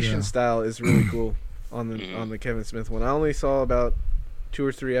animation style is really cool on the Kevin Smith one. I only saw about 2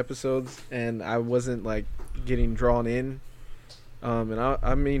 or 3 episodes, and I wasn't getting drawn in. And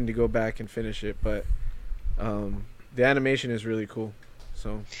I mean to go back and finish it, but the animation is really cool.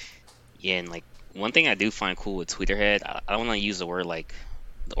 So yeah, and one thing I do find cool with Tweeterhead, I don't want to use the word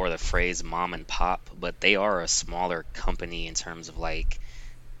or the phrase mom and pop, but they are a smaller company in terms of I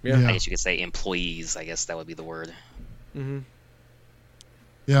guess you could say employees. I guess that would be the word.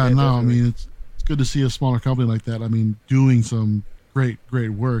 Yeah, no, definitely. I mean it's good to see a smaller company like that. I mean, doing some great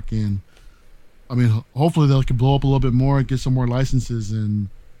work, and I mean, hopefully they can blow up a little bit more, get some more licenses, and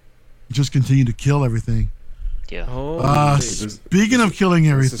just continue to kill everything. Yeah. Speaking of killing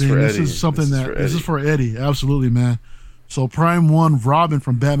everything, this is for Eddie. Absolutely, man. So Prime 1 Robin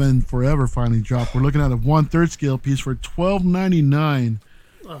from Batman Forever finally dropped. We're looking at a 1/3 scale piece for $12.99.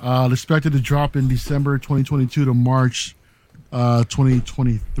 Expected to drop in December 2022 to March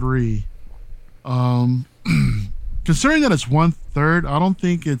 2023. Considering that it's 1/3, I don't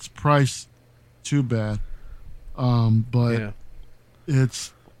think it's priced too bad. But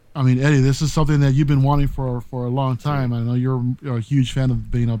it's, I mean, Eddie, this is something that you've been wanting for a long time. I know you're a huge fan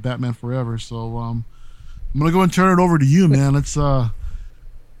of Batman Forever. So I'm gonna go and turn it over to you, man. Let's I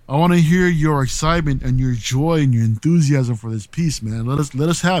want to hear your excitement and your joy and your enthusiasm for this piece, man. Let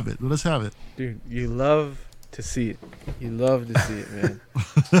us have it. Let us have it, dude. You love to see it. You love to see it, man.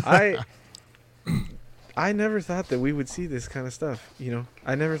 I never thought that we would see this kind of stuff. You know,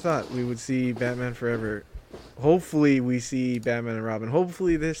 I never thought we would see Batman Forever. Hopefully, we see Batman and Robin.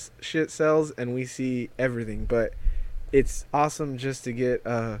 Hopefully, this shit sells and we see everything. But it's awesome just to get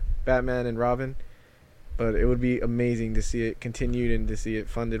Batman and Robin. But it would be amazing to see it continued and to see it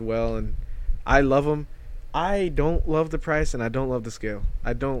funded well. And I love them. I don't love the price and I don't love the scale.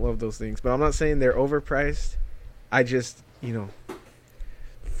 I don't love those things. But I'm not saying they're overpriced. I just, you know,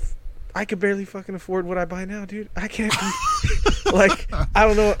 I could barely fucking afford what I buy now, dude. I can't be, like, I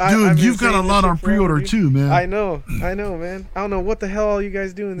don't know. Dude, you've got a lot on pre-order too, man. I know, man. I don't know what the hell all you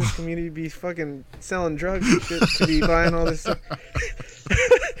guys do in this community. Be fucking selling drugs and shit to be buying all this stuff.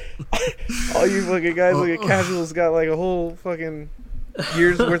 All you fucking guys look at casuals got like a whole fucking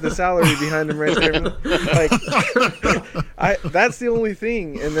year's worth of salary behind them right there. Like, that's the only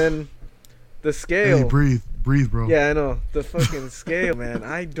thing. And then the scale. Hey, breathe, bro. Yeah, I know. The fucking scale, man.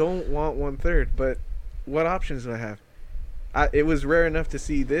 I don't want 1/3, but what options do I have? It was rare enough to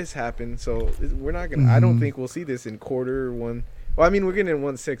see this happen, so we're not gonna. I don't think we'll see this in quarter one. Well, I mean, we're getting in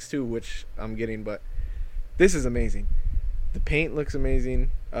 1/6 too, which I'm getting, but this is amazing. The paint looks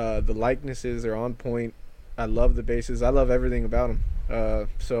amazing. The likenesses are on point. I love the bases. I love everything about them.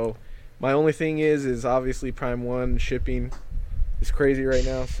 So my only thing is obviously Prime 1 shipping is crazy right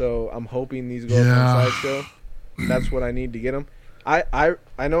now. So I'm hoping these go up on Sideshow. That's what I need to get them. I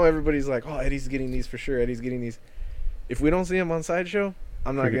know everybody's like, oh, Eddie's getting these for sure. Eddie's getting these. If we don't see them on Sideshow,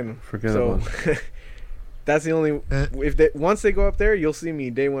 I'm not getting them. Forget so about that's the only. Once they go up there, you'll see me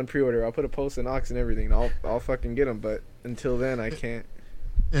day one pre-order. I'll put a post in Ox and everything. I'll fucking get them. But until then, I can't.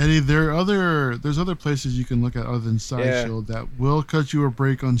 Eddie, there's other places you can look at other than Sideshow that will cut you a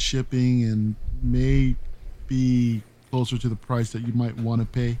break on shipping and may be closer to the price that you might want to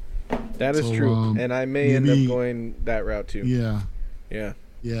pay. That is true, and I may end up going that route too.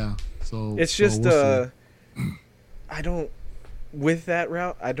 Yeah. So it's just we'll I don't with that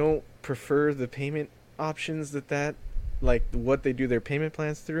route. I don't prefer the payment options that like what they do their payment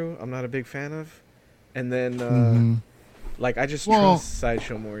plans through. I'm not a big fan of, and then like I just trust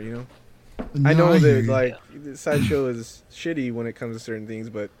Sideshow more. You know, I know that like Sideshow is shitty when it comes to certain things,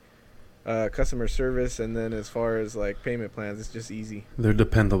 but customer service and then as far as like payment plans, it's just easy. They're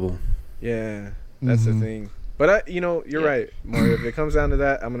dependable. Yeah, that's the thing. But you're right, Mario. If it comes down to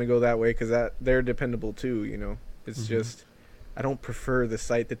that, I'm gonna go that way because they're dependable too. You know, it's just I don't prefer the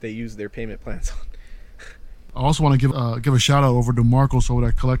site that they use their payment plans on. I also want to give a shout out over to Marcos over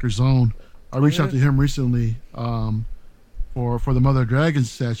at Collector Zone. I reached out to him recently for the Mother Dragon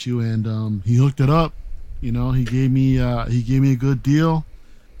statue, and he hooked it up. You know, he gave me a good deal,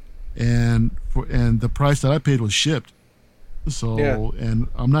 and the price that I paid was shipped. So and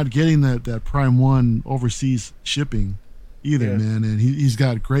I'm not getting that Prime 1 overseas shipping either, man. And he's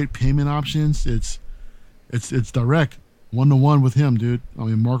got great payment options. It's direct 1-to-1 with him, dude. I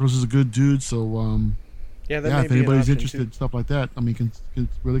mean, Marcos is a good dude, so if anybody's interested in stuff like that, I mean, can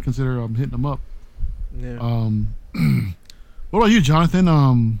really consider hitting him up. Yeah. What about you, Jonathan?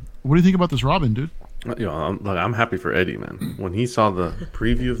 What do you think about this Robin, dude? You know, I'm happy for Eddie, man. When he saw the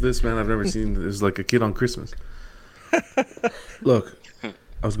preview of this, man, I've never seen this like a kid on Christmas. Look, I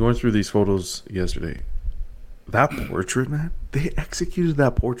was going through these photos yesterday. That portrait, man, they executed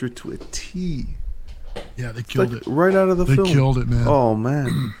that portrait to a T. Yeah, they killed it right out of the film. They killed it, man. Oh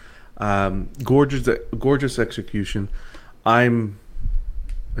man, gorgeous execution. I'm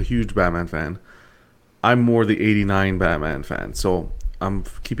a huge Batman fan. I'm more the '89 Batman fan, so I'm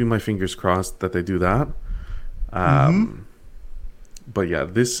keeping my fingers crossed that they do that. But yeah,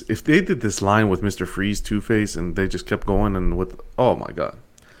 if they did this line with Mr. Freeze, Two-Face, and they just kept going and oh my god.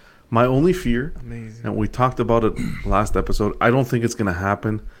 My only fear, and we talked about it last episode, I don't think it's going to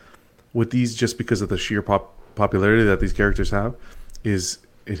happen with these just because of the sheer popularity that these characters have, is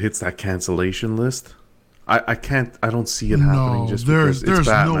it hits that cancellation list. I don't see it happening just because it's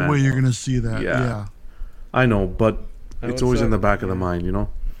Batman. There's no way you're going to see that. Yeah. I know, but it's always in the back of the mind, you know?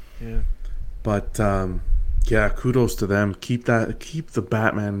 Yeah. But kudos to them. Keep the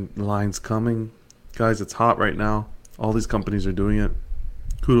Batman lines coming. Guys, it's hot right now. All these companies are doing it.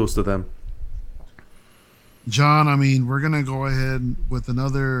 Kudos to them. John, I mean, we're going to go ahead with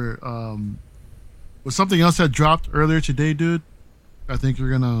another with something else that dropped earlier today, dude. I think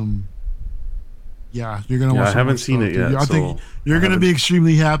you're gonna. You're gonna. Yeah, watch I haven't seen it yet. I think you're gonna be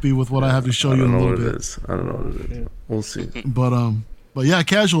extremely happy with what I have to show you in a little bit. I don't know what it is. We'll see. But yeah,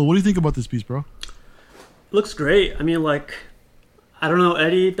 Casual. What do you think about this piece, bro? Looks great. I mean, like, I don't know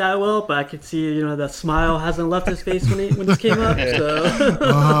Eddie that well, but I could see, the smile hasn't left his face when this came up.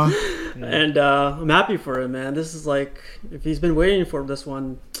 So, and I'm happy for him, man. This is like, if he's been waiting for this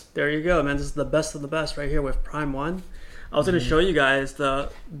one, there you go, man. This is the best of the best right here with Prime 1. I was going to show you guys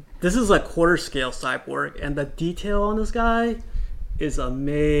this is a quarter scale Cyborg, and the detail on this guy is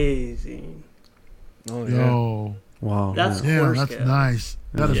amazing. Oh yeah. Yo. Wow. That's Yeah, quarter that's scale. nice.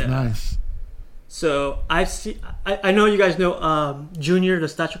 That is Yeah. nice. So I know you guys know Junior, the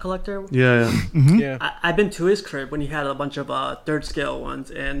statue collector. Yeah. Yeah. I've been to his crib when he had a bunch of third scale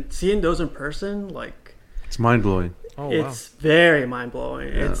ones, and seeing those in person, like, It's mind blowing. Oh wow. it's very mind blowing.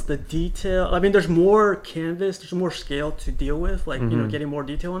 It's the detail. I mean, there's more canvas, there's more scale to deal with, like getting more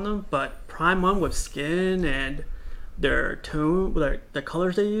detail on them. But Prime 1 with skin and their tone, the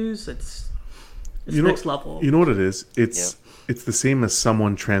colors they use, it's next level. You know what it is? It's the same as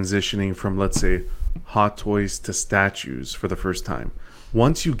someone transitioning from, let's say, Hot Toys to statues for the first time.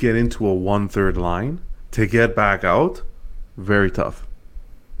 Once you get into a 1/3 line, to get back out, very tough.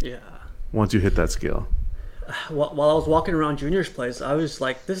 Yeah. Once you hit that scale. While I was walking around Junior's place, I was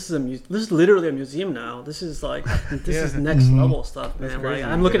like, "This is literally a museum now. This is like, is next level stuff, man." That's Like, crazy.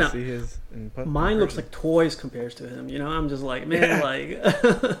 I'm looking at See his mine looks like toys compared to him. I'm just like, man, like.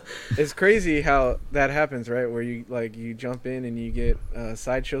 It's crazy how that happens, right? Where you jump in and you get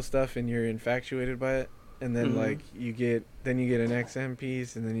sideshow stuff and you're infatuated by it, and then you get an XM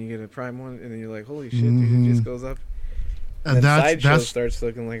piece, and then you get a Prime 1, and then you're like, holy shit, dude, it just goes up. And then that's sideshow starts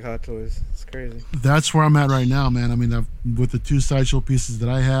looking like Hot Toys. It's crazy. That's where I'm at right now, man. I mean, with the 2 sideshow pieces that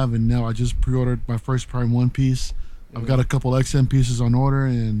I have, and now I just pre-ordered my first Prime 1 piece. I've got a couple XM pieces on order,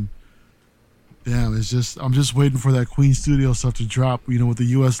 and damn, I'm just waiting for that Queen Studio stuff to drop, with the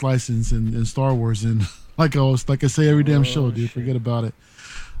U.S. license and Star Wars, and like I say every damn show, dude. Shit. Forget about it.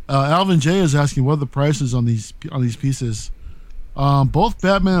 Alvin J is asking what are the prices on these pieces. Both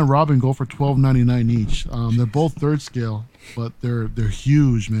Batman and Robin go for $12.99 each. They're both third scale, but they're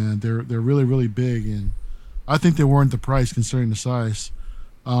huge, man. They're really, really big, and I think they weren't the price considering the size.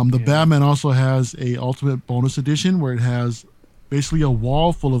 Batman also has a Ultimate Bonus Edition where it has basically a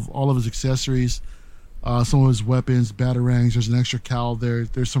wall full of all of his accessories, some of his weapons, batarangs. There's an extra cowl there.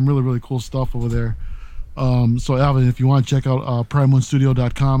 There's some really, really cool stuff over there. So Alvin, if you want to check out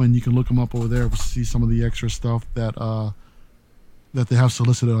prime1studio.com, and you can look them up over there to see some of the extra stuff that they have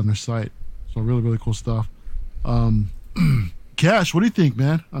solicited on their site. So really, really cool stuff. Cash, what do you think,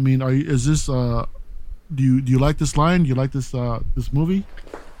 man? I mean, is this do you like this line? Do you like this movie?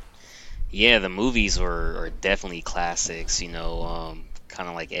 Yeah, the movies are definitely classics. Kind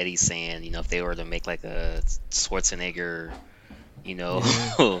of like Eddie's saying, if they were to make like a Schwarzenegger,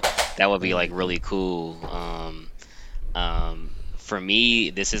 that would be like really cool. For me,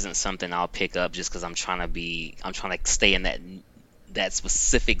 this isn't something I'll pick up just because I'm trying to stay in that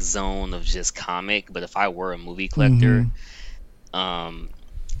specific zone of just comic. But if I were a movie collector,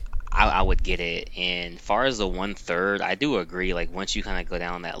 I would get it. And as far as the 1/3, I do agree. Like, once you kind of go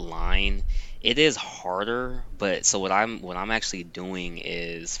down that line, it is harder. But so what I'm actually doing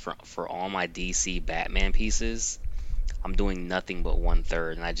is for all my DC Batman pieces, I'm doing nothing but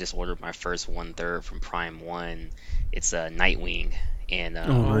 1/3, and I just ordered my first 1/3 from Prime 1. It's a Nightwing, and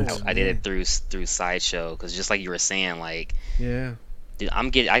nice. I did it through Sideshow, because just like you were saying, like, yeah, dude,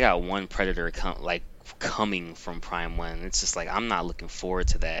 I got one Predator coming from Prime 1. It's just like, I'm not looking forward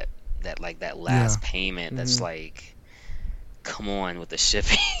to that last payment. That's like, come on with the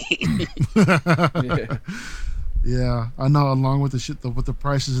shipping. Yeah, I know. Along with with the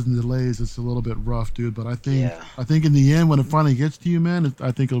prices and delays, it's a little bit rough, dude. But I think in the end, when it finally gets to you, man,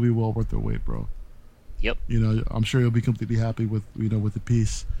 I think it'll be well worth the wait, bro. Yep. I'm sure you'll be completely happy with with the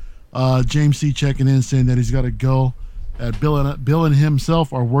piece. James C checking in saying that he's got to go. Bill and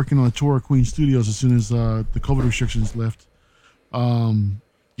himself are working on a tour of Queen Studios as soon as the COVID restrictions lift.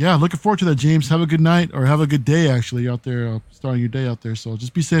 Yeah, looking forward to that, James. Have a good night, or have a good day, actually, out there, starting your day out there. So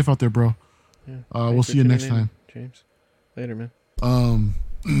just be safe out there, bro. Yeah, we'll see you next time. James. Later, man.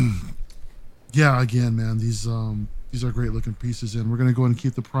 Yeah, again, man, these are great looking pieces, and we're gonna go ahead and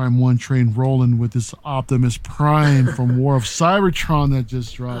keep the Prime 1 train rolling with this Optimus Prime from War of Cybertron that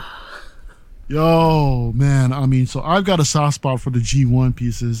just dropped. Yo, man, I mean, so I've got a soft spot for the G1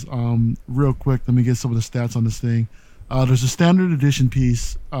 pieces. Real quick, let me get some of the stats on this thing. There's a standard edition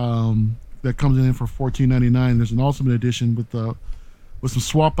piece that comes in for $14.99. There's an ultimate edition with the with some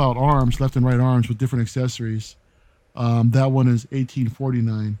swap out arms, left and right arms with different accessories. That one is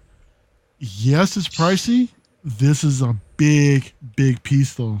 $18.49. Yes, it's pricey. This is a big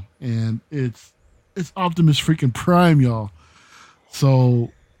piece though, and it's Optimus freaking Prime, y'all.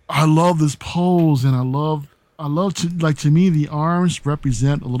 So I love this pose, and I love to me the arms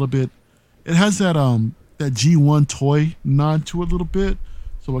represent a little bit. It has that G1 toy nod to it a little bit,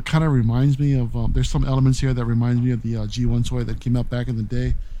 so it kind of reminds me of. There's some elements here that reminds me of the G1 toy that came out back in the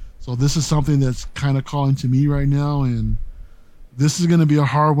day. So this is something that's kind of calling to me right now, and this is going to be a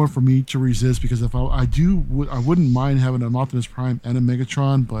hard one for me to resist, because if I wouldn't mind having an Optimus Prime and a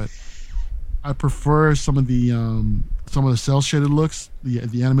Megatron, but I prefer some of the cell shaded looks,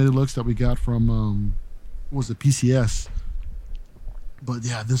 the animated looks that we got from what was it, PCS. But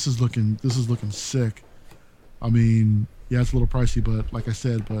yeah, this is looking sick. I mean, yeah, it's a little pricey, but like I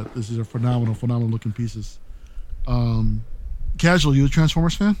said, but this is a phenomenal looking pieces. Casual, you a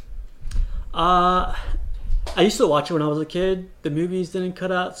Transformers fan? I used to watch it when I was a kid. The movies didn't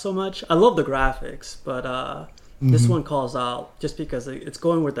cut out so much. I love the graphics, but this one calls out just because it's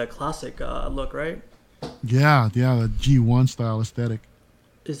going with that classic look, right? Yeah, the G1 style aesthetic.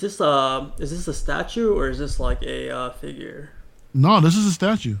 Is this a statue or is this like a figure? No, this is a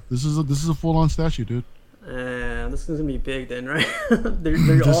statue. This is a full on statue, dude. And this is gonna be big then, right? they're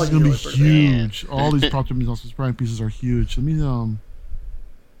this all is gonna be huge. Big. All these Optimus Prime pieces are huge. Let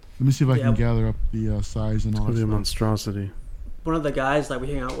me see if I can gather up the size and all that. It's a monstrosity. One of the guys that we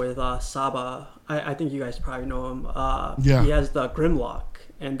hang out with, Saba, I think you guys probably know him. Yeah. He has the Grimlock,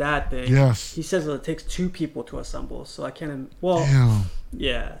 and that thing. Yes. He says that it takes 2 people to assemble, so I can't. Damn.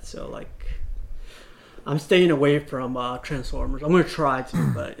 Yeah. So like, I'm staying away from Transformers. I'm gonna try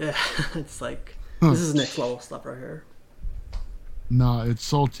to, but yeah, it's like this is next level stuff right here. Nah, it's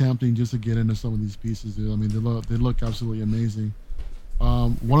so tempting just to get into some of these pieces, dude. I mean, they look absolutely amazing.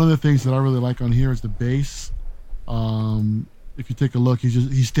 One of the things that I really like on here is the base. If you take a look,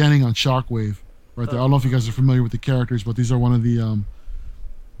 he's standing on Shockwave right there. I don't know if you guys are familiar with the characters, but these are one of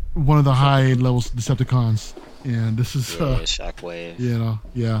the high level Decepticons, and this is Shockwave. You know,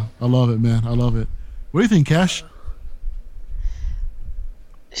 yeah, I love it, man. I love it. What do you think, Cash?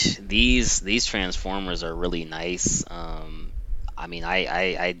 These Transformers are really nice. I mean,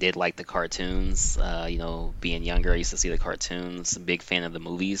 I did like the cartoons. Being younger, I used to see the cartoons. Big fan of the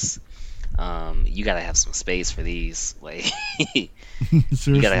movies. You gotta have some space for these. Like, you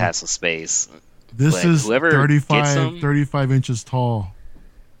gotta have some space. This is 35 inches tall.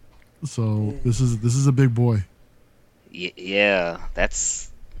 So this is a big boy. Yeah,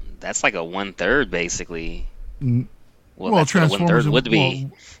 that's like a 1/3 basically. Well, Transformers would be.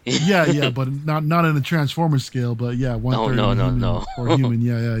 Yeah, but not in a Transformers scale, but yeah, 1/3 no. For human,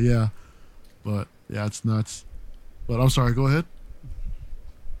 yeah. But yeah, it's nuts. But I'm sorry, go ahead.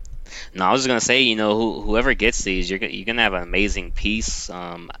 No, I was just gonna say, whoever gets these, you're gonna have an amazing piece.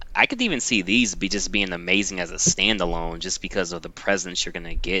 I could even see these being amazing as a standalone, just because of the presence you're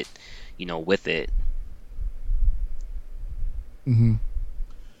gonna get, with it. Mm-hmm.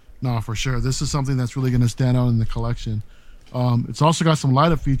 No, for sure. This is something that's really gonna stand out in the collection. It's also got some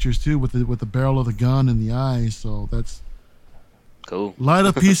light up features too, with the barrel of the gun and the eyes. So that's cool. Light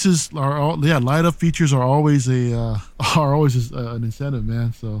up pieces light up features are always an incentive,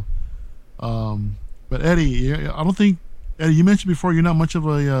 man. So, but Eddie, I don't think Eddie. You mentioned before you're not much of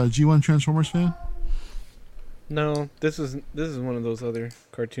a G1 Transformers fan. No, this is one of those other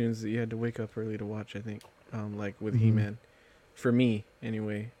cartoons that you had to wake up early to watch. I think, like with He-Man, for me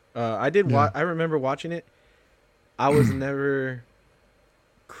anyway. I did. I remember watching it. I was never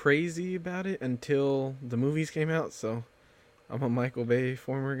crazy about it until the movies came out. So, I'm a Michael Bay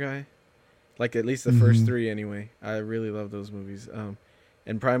former guy. Like at least the first 3 anyway. I really love those movies.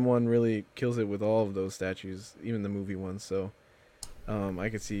 And Prime 1 really kills it with all of those statues, even the movie ones. So, I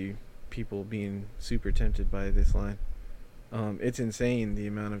could see people being super tempted by this line. It's insane the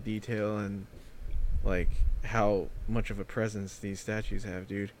amount of detail and like how much of a presence these statues have,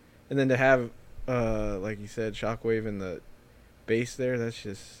 dude. And then to have like you said, Shockwave in the base there,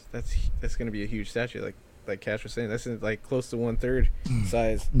 that's gonna be a huge statue. Like Cash was saying, that's like close to 1/3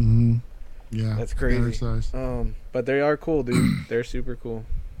 size. Mm-hmm. Yeah, that's crazy. Size. But they are cool, dude. They're super cool.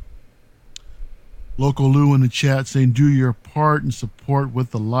 Local Lou in the chat saying, "Do your part and support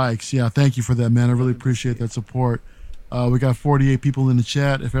with the likes." Yeah, thank you for that, man. I really appreciate that support. We got 48 people in the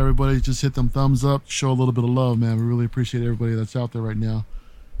chat. If everybody just hit them thumbs up, show a little bit of love, man. We really appreciate everybody that's out there right now.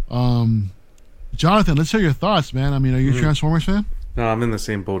 Jonathan, let's hear your thoughts, man. I mean, are you a Transformers fan? No, I'm in the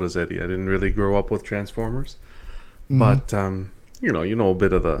same boat as Eddie. I didn't really grow up with Transformers, but you know a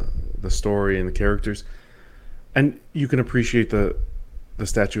bit of the story and the characters, and you can appreciate the the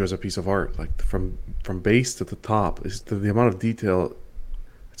statue as a piece of art, like from base to the top. Is the amount of detail.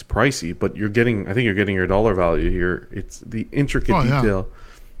 It's pricey, but I think you're getting your dollar value here. It's the intricate detail.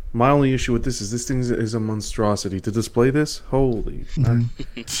 My only issue with this is thing is a monstrosity. To display this, holy!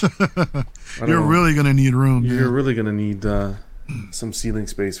 You're really gonna need room. You're really gonna need some ceiling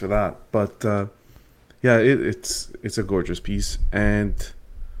space for that. But yeah, it's a gorgeous piece, and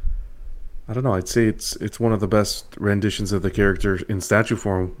I don't know. I'd say it's one of the best renditions of the character in statue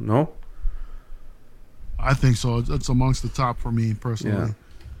form. No, I think so. It's amongst the top for me personally.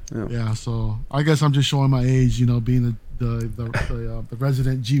 Yeah. So I guess I'm just showing my age, being the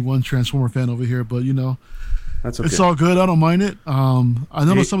resident G1 Transformer fan over here. But that's okay. It's all good. I don't mind it. I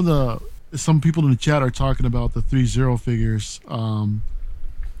know some people in the chat are talking about the 3-0 figures.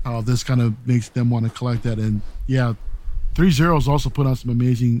 How this kind of makes them want to collect that, and 3-0's also put out some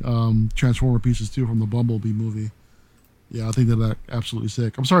amazing Transformer pieces too from the Bumblebee movie. Yeah, I think they're absolutely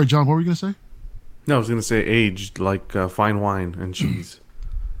sick. I'm sorry, John. What were you gonna say? No, I was gonna say aged like fine wine and cheese.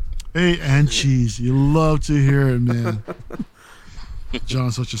 Hey, and cheese. You love to hear it, man.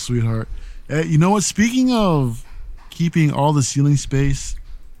 John's such a sweetheart. Hey, you know what? Speaking of keeping all the ceiling space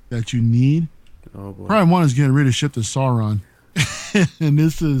that you need, Prime 1 is getting ready to ship to Sauron. And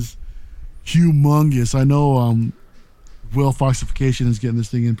this is humongous. I know Will Foxification is getting this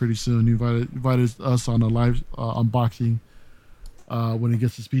thing in pretty soon. He invited us on a live unboxing when he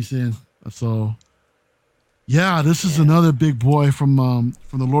gets his piece in. So... yeah, this is another big boy from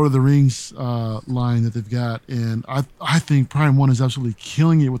the Lord of the Rings line that they've got, and I think Prime 1 is absolutely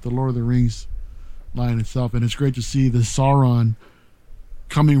killing it with the Lord of the Rings line itself, and it's great to see the Sauron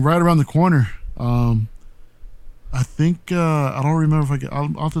coming right around the corner. I think I don't remember if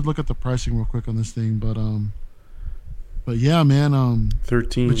I'll have to look at the pricing real quick on this thing, but yeah, man.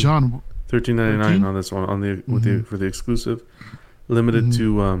 13. But John, $13.99 on this one for the exclusive, limited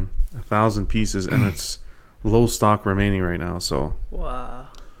to 1,000 pieces, and it's low stock remaining right now. So wow.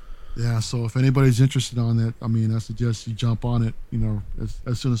 Yeah, so if anybody's interested on it, I suggest you jump on it,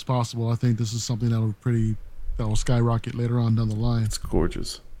 as soon as possible. I think this is something that will skyrocket later on down the line. It's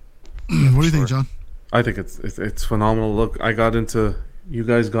gorgeous. What do you think, John? I think it's phenomenal. Look, you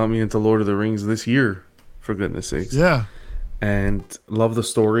guys got me into Lord of the Rings this year, for goodness sakes. Yeah. And love the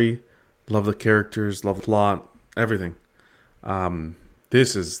story, love the characters, love the plot, everything.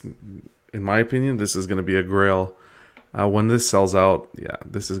 This is, in my opinion, this is going to be a grail. When this sells out,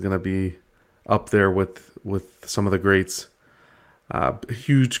 this is going to be up there with some of the greats.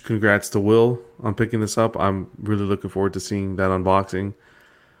 Huge congrats to Will on picking this up. I'm really looking forward to seeing that unboxing.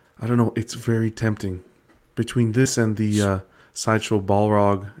 I don't know, it's very tempting. Between this and the Sideshow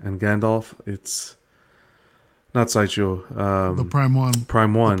Balrog and Gandalf, it's not Sideshow. The Prime 1.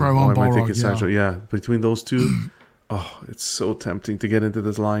 Prime 1. The Prime 1 I Balrog, think it's Sideshow. Yeah, between those two, it's so tempting to get into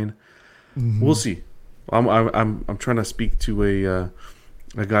this line. Mm-hmm. We'll see. I'm trying to speak to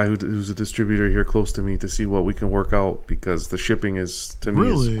a guy who's a distributor here close to me to see what we can work out, because the shipping is, to me,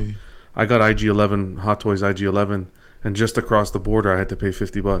 really. I got IG-11, Hot Toys IG-11, and just across the border I had to pay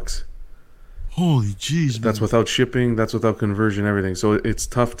 $50. Holy jeez, man. That's without shipping, that's without conversion, everything. So it's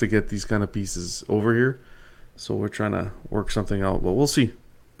tough to get these kind of pieces over here. So we're trying to work something out, but we'll see.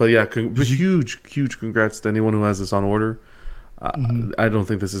 But yeah, huge congrats to anyone who has this on order. I don't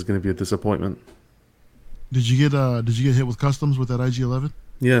think this is going to be a disappointment. Did you get hit with customs with that IG-11?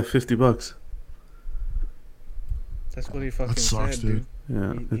 Yeah, $50. That's what he fucking that sucks, said, dude.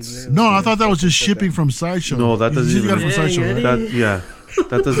 Yeah, no, I thought that was just shipping from Sideshow. No, that doesn't even. Got it from Sideshow, right?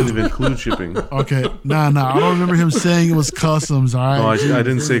 That doesn't even include shipping. Okay, nah, I don't remember him saying it was customs. All right. No, I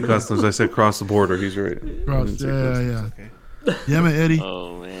didn't say customs. I said cross the border. He's right. Yeah. Okay. Yeah, man, Eddie.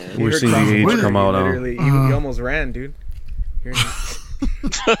 Oh man, we're seeing the age come out now. He almost ran, dude. You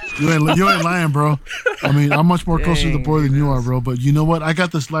ain't lying, bro. I'm much more closer to the border than you are, bro. But you know what? I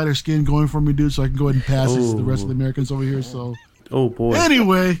got this lighter skin going for me, dude, so I can go ahead and pass this to the rest of the Americans over here. So. Oh boy.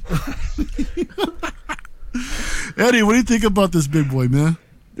 Anyway, Eddie, what do you think about this big boy, man?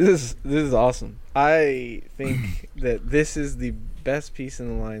 This is awesome. I think that this is the best piece in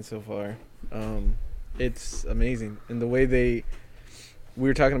the line so far. It's amazing, and the way we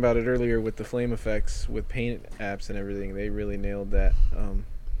were talking about it earlier with the flame effects with paint apps and everything. They really nailed that.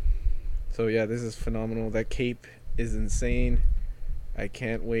 So yeah, this is phenomenal. That cape is insane. I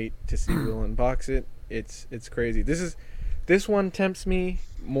can't wait to see Will unbox it. It's crazy. This one tempts me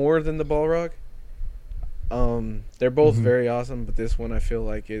more than the Balrog. They're both very awesome, but this one I feel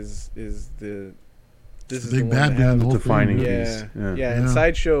like is the big bad man, the defining piece. Yeah. And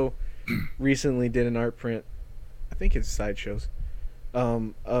Sideshow recently did an art print. I think it's Sideshow's.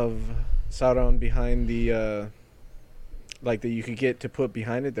 Of Sauron behind the like that you could get to put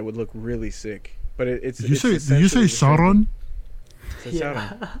behind it that would look really sick. But it's Did you it's say essentially the same Sauron? thing. It's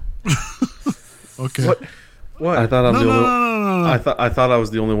Sauron. Okay. What? I thought I'm No, the no, only. no, no, no. I thought I was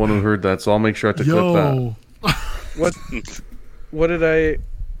the only one who heard that, so I'll make sure to clip that. Yo, What did I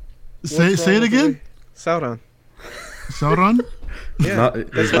say what's it wrong with the again. way- Sauron. Sauron? Yeah, Not- that's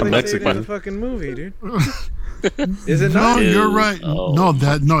it's how not they say it in the Mexican. fucking movie, dude. Is it No, not? you're right. Oh.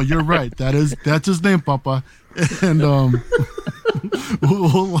 No, you're right. That's his name, Papa. And well, I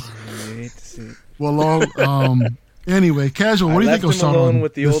hate to see it. anyway, Casual. What do you I think left of him alone Sauron?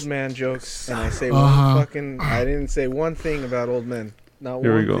 with the This- old man jokes, and I say Uh-huh. I didn't say one thing about old men. Not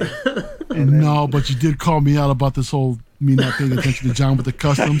Here one we go. thing. And then- No, but you did call me out about this whole me not paying attention to John with the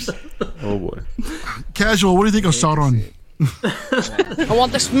customs. Oh boy. Casual. What do you think of I hate to Sauron? see it. I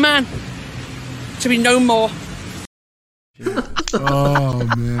want this man to be no more. Oh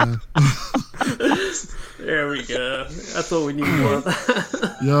man, There we go. That's what we need more of.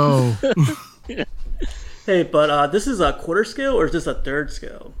 yo, Hey, but this is a quarter scale or is this a third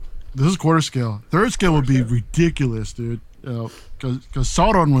scale? this is quarter scale. Third scale would be ridiculous, dude. Because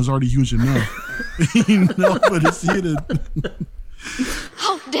Sauron was already huge enough. But it's heated.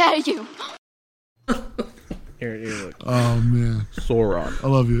 How dare you! Here, look. Oh man, Sauron. I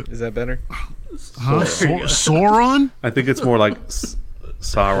love you. Is that better? Huh? Sauron? I think it's more like Sauron.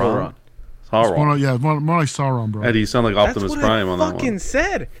 It's more Sauron. like, yeah, more like Sauron, bro. Eddie, you sound like Optimus That's what Prime I on that fucking one.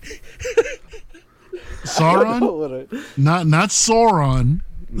 said. Sauron? Not Sauron.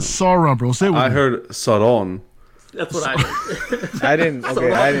 Sauron, bro. Say it with I me. heard Sauron. That's what I did. I didn't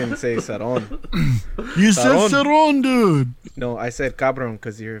say Sauron. You said Sauron. Sauron, dude. No, I said cabron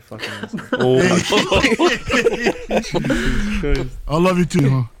because you're a fucking asshole. Oh, I love you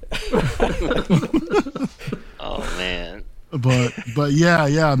too, Oh man. but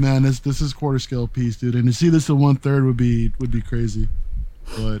yeah, man. This is quarter scale piece, dude. And to see this in 1/3 would be crazy.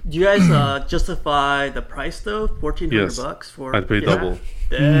 But Do you guys justify the price though? Yes. $1,400 for. I'd pay double.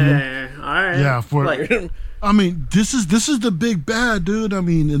 Dang. All right. yeah, for Like, I mean, this is the big bad, dude. I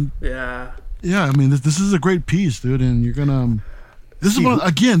mean, and yeah. yeah, I mean, this is a great piece, dude. And you're gonna. This is one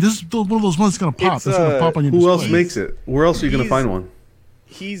again. This is one of those ones that's gonna pop. It's, That's gonna pop on your Who display. else makes it? Where else are you gonna He's- find one?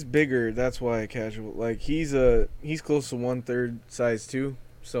 He's bigger, that's why casual. Like he's close to 1/3 size too.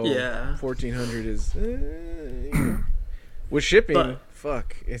 So Yeah. 1,400 is with shipping. But-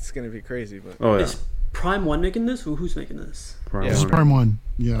 fuck, it's gonna be crazy. But Oh yeah. Is Prime One making this? Who's making this? Prime Yeah. This is One. Prime One.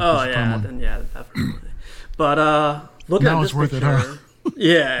 Yeah. Oh this is Prime yeah, One. then yeah, definitely. But look Now at it's this worth it, picture. huh?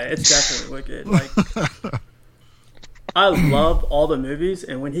 Yeah, it's definitely wicked. Like, I love all the movies,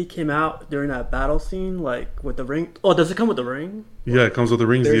 and when he came out during that battle scene, like with the ring. Oh, does it come with the ring? Yeah, it comes with the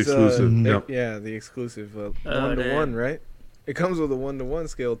rings, the there's exclusive. a Yeah. the exclusive Oh, 1-to-1, damn. right? It comes with a 1-to-1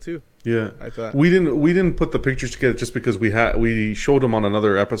 scale too. Yeah. I thought. We didn't put the pictures together just because we showed them on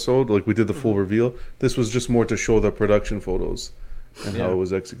another episode, like we did the full reveal. This was just more to show the production photos and how Yeah. it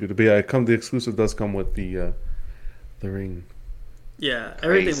was executed. But yeah, the exclusive does come with the ring. Yeah,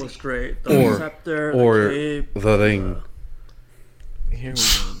 everything Crazy. looks great. The Or- scepter, or the cape. the ring. Here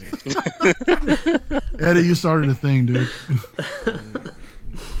we go, man. Eddie, you started a thing, dude.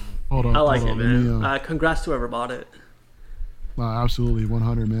 Hold on. I like hold it, on. Let man. me, Congrats to whoever bought it. absolutely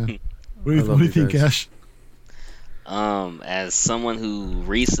 100, man. What do I you, love you think, guys. Ash? As someone who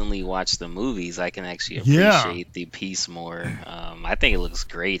recently watched the movies, I can actually Yeah. appreciate the piece more. I think it looks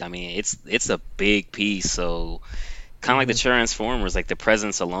great. I mean, it's a big piece, so kind of like the Transformers, like the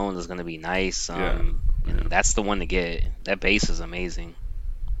presence alone is going to be nice. And that's the one to get. That base is amazing.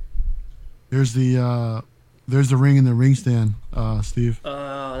 There's the ring in the ring stand, Steve.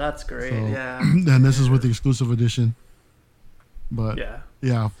 Oh, that's great. So- Yeah. And this is with the exclusive edition. But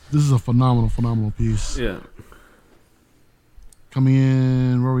Yeah. this is a phenomenal piece. Yeah. Coming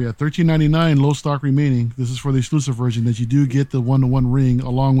in, where are we at? $13.99, low stock remaining. This is for the exclusive version that you do get the 1-to-1 ring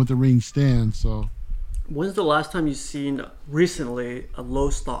along with the ring stand. So When's the last time you've seen recently a low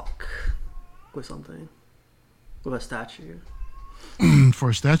stock with something? With a statue?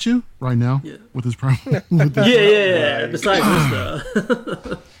 for a statue right now, Yeah. with this prime, with this, Yeah. Besides this,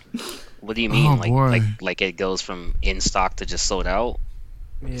 though. What do you mean? Oh, like, boy. like it goes from in stock to just sold out?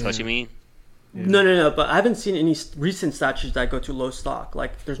 Is that what you mean? No. But I haven't seen any recent statues that go to low stock.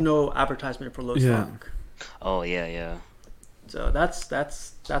 Like, there's no advertisement for low Yeah. stock. Oh yeah. So that's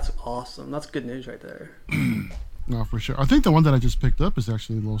awesome. That's good news right there. no, for sure. I think the one that I just picked up is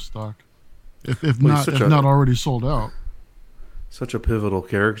actually low stock, if Well, not he's if such a- not already sold out. Such a pivotal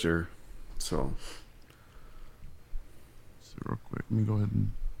character. So So real quick, let me go ahead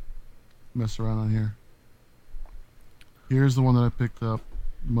and mess around on here. Here's the one that I picked up,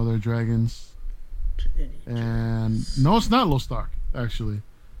 Mother of Dragons. And no, it's not low stock actually.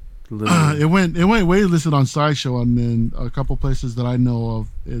 Literally. It went waitlisted on Sideshow, and then a couple places that I know of,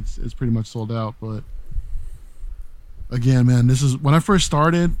 it's pretty much sold out. But again, man, this is when I first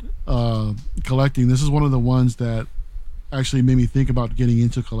started collecting. This is one of the ones that actually made me think about getting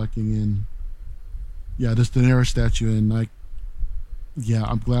into collecting. And yeah, this Daenerys statue, and I'm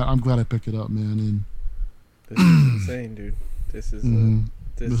glad I picked it up, man. And this is insane, dude. This is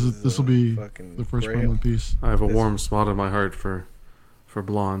this will be the first One Piece. I have a warm spot in my heart for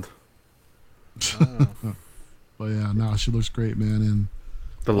blonde. Wow. But yeah, no, she looks great, man. And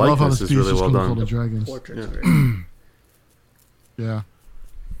The I love how likeness this is piece really well gonna done. call the dragons. Portrait's Yeah. great. Yeah.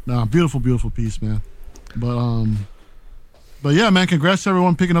 No, beautiful piece, man. But yeah, man, congrats to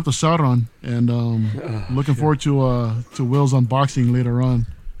everyone picking up the Sauron, and looking forward to Will's unboxing later on.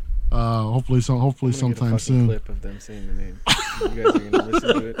 Hopefully I'm gonna get a sometime fucking soon. clip of them saying the name. You guys are gonna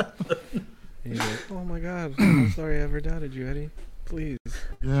listen to it. And you're like, oh my god, I'm sorry I ever doubted you, Eddie. Please.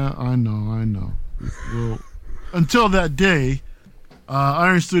 Yeah, I know. Well, until that day,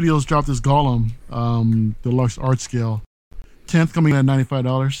 Iron Studios dropped this Gollum deluxe art scale, 10th coming in at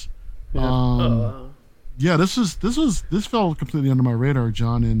 $95. Yeah, this fell completely under my radar,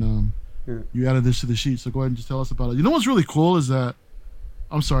 John, and you added this to the sheet. So go ahead and just tell us about it. You know what's really cool is that,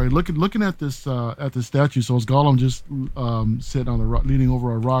 I'm sorry, looking at this statue. So it's Gollum just sitting on the rock, leaning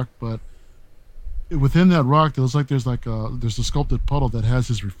over a rock, but within that rock, there's a sculpted puddle that has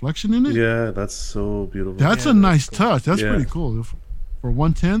his reflection in it. Yeah, that's so beautiful. That's a nice touch. That's pretty cool. For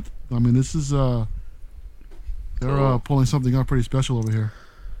 1/10, I mean, this is they're pulling something up pretty special over here.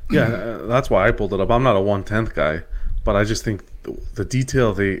 Yeah, that's why I pulled it up. I'm not a 1/10 guy, but I just think the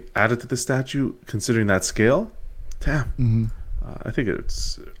detail they added to the statue, considering that scale, damn. Mm-hmm. I think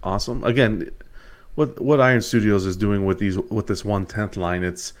it's awesome. Again, what Iron Studios is doing with this 1/10 line,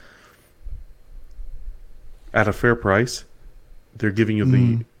 it's at a fair price. They're giving you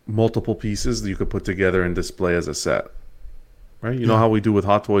the multiple pieces that you could put together and display as a set. Right? You know how we do with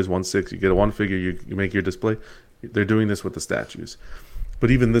Hot Toys 1/6, you get one figure, you make your display. They're doing this with the statues. But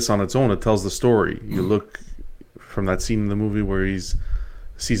even this on its own, it tells the story. You look from that scene in the movie where he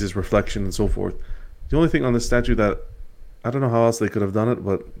sees his reflection and so forth. The only thing on this statue that I don't know how else they could have done it,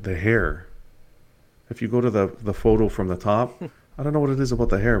 but the hair. If you go to the photo from the top, I don't know what it is about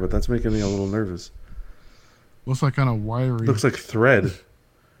the hair, but that's making me a little nervous. Looks like kind of wiry. Looks like thread.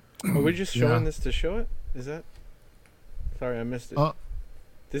 Are we just showing this to show it? Is that? Sorry, I missed it.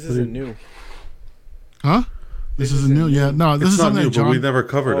 This isn't new. Huh? This isn't new. Yeah, no, this It's is not something new, that John. but we never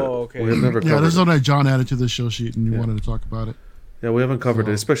covered it. Oh, okay. We have never covered Yeah, this is it. something that John added to the show sheet, and you wanted to talk about it. Yeah, we haven't covered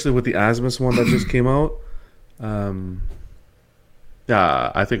it, especially with the Asmus one that just came out.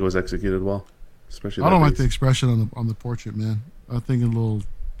 Yeah, I think it was executed well. Especially I don't that like the base. expression on the portrait, man. I think it's a little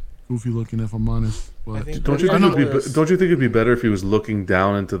goofy looking, if I'm honest. But Don't you think it'd be better if he was looking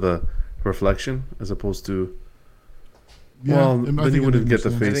down into the reflection as opposed to? Yeah, well, I then think you it wouldn't makes get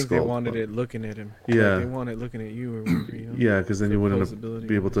the sense. I face think they sculpt, wanted but- it looking at him. Yeah. Like they want it looking at you or whatever, you know? Yeah, because then For you wouldn't posability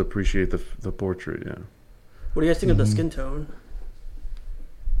be able or to appreciate the portrait. Yeah. What do you guys think of the skin tone?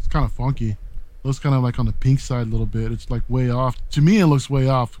 It's kind of funky. Looks kind of like on the pink side a little bit. It's like way off. To me, it looks way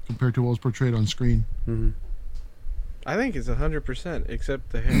off compared to what was portrayed on screen. Mm-hmm. I think it's 100%, except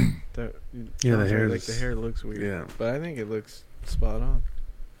the hair. Yeah, the hair like is- the hair looks weird. yeah. But I think it looks spot on.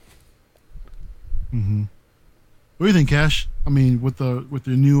 Mm-hmm. What do you think, Cash? I mean, with the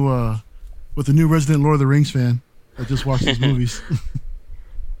new resident Lord of the Rings fan that just watched these movies.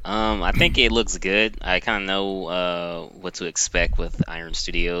 I think it looks good. I kind of know what to expect with Iron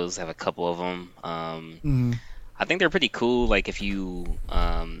Studios. I have a couple of them. I think they're pretty cool. Like if you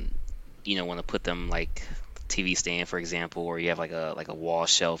want to put them like TV stand, for example, or you have like a wall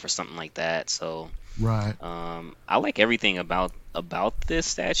shelf or something like that. So Right. I like everything about this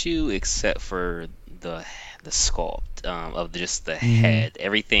statue except for the sculpt of just the head.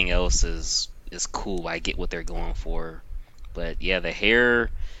 Everything else is cool. I get what they're going for, but yeah, the hair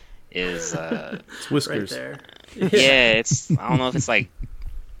is It's whiskers. Right there. yeah, it's I don't know if it's like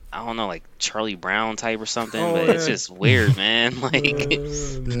Charlie Brown type or something, but it's just weird, man. Like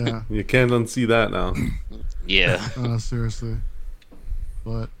Yeah. You can't unsee that now. yeah. Seriously.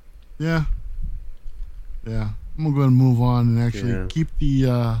 But yeah. I'm gonna go ahead and move on and actually keep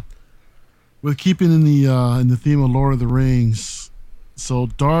the with keeping in the theme of Lord of the Rings. So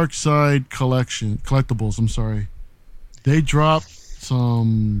Dark Side collectibles, I'm sorry. They dropped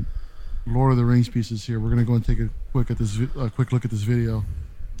some Lord of the Rings pieces here. We're gonna go and take a quick look at this video.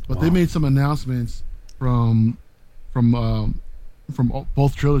 But they made some announcements from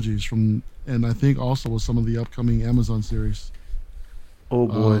both trilogies, and I think also with some of the upcoming Amazon series. Oh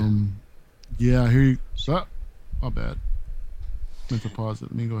boy. Yeah, here you. Oh, my bad. Meant to pause it.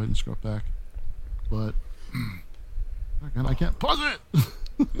 Let me go ahead and scroll back. But I can't pause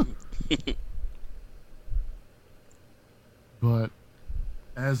it. But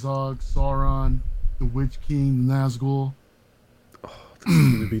Azog, Sauron, the Witch King, the Nazgul. This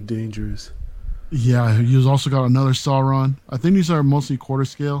is gonna be dangerous. Yeah, you've also got another Sauron. I think these are mostly quarter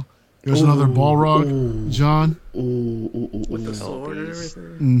scale. There's another Balrog, John. With the sword and everything.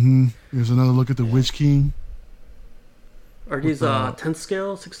 Mm-hmm. There's another look at the Witch King. Are these 10th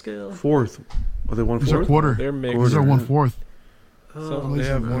scale, 6th scale? Fourth. Are they 1/4? These are quarter. They're mixed. These are 1/4. Some they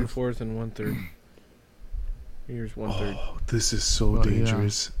have 1/4 and 1/3. Here's 1/3. Oh, this is so Oh, yeah.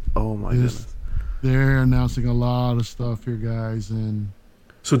 dangerous. Oh my goodness. They're announcing a lot of stuff here, guys, and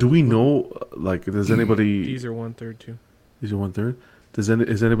So do we know? Like, does anybody? These are 1/3 too. These are 1/3. Is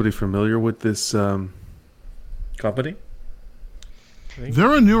anybody familiar with this company?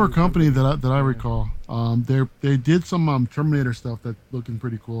 they're a newer company that I recall. They did some Terminator stuff that's looking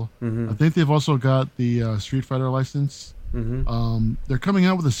pretty cool. Mm-hmm. I think they've also got the Street Fighter license. Mm-hmm. They're coming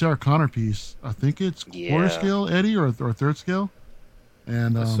out with a Sarah Connor piece. I think it's quarter scale, Eddie, or third scale.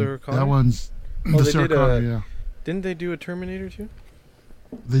 And Sarah Connor? that one's Oh, the they Sarah did Connor. Yeah, Didn't they do a Terminator too?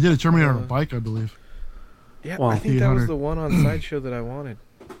 they did a Terminator on a bike, I believe. Yeah, Wow. I think that was 800. the one on Sideshow that I wanted.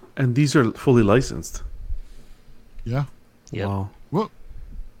 And these are fully licensed. Yeah. Yep. Wow.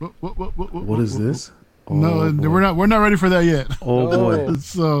 What Is this? No, boy. we're not ready for that yet. Oh boy. No.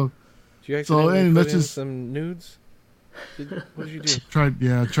 So Did you accidentally hey, put let's in just- some nudes? What did you do?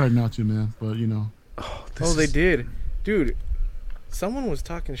 tried not to, man. But you know, Oh, they did. Dude, someone was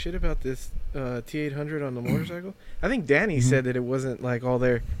talking shit about this T800 on the motorcycle. I think Danny said that it wasn't like all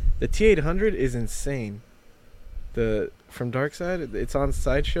there. The T800 is insane. From Darkside, it's on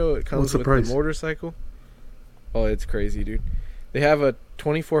Sideshow. It comes What's the with price? the motorcycle. Oh, it's crazy, dude. They have a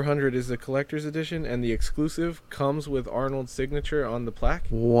 2400 is the collector's edition, and the exclusive comes with Arnold's signature on the plaque.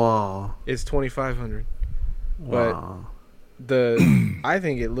 Wow. It's 2500. Wow. I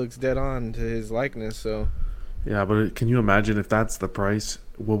think it looks dead on to his likeness. So Yeah, but can you imagine if that's the price?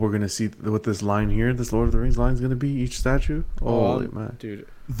 What we're gonna see with this line here, this Lord of the Rings line is gonna be each statue. Holy man, dude.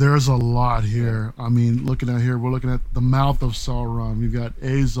 there's a lot here. I mean, looking at here, we're looking at the mouth of Sauron. We've got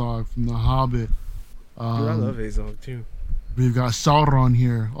Azog from The Hobbit. Dude, I love Azog too. We've got Sauron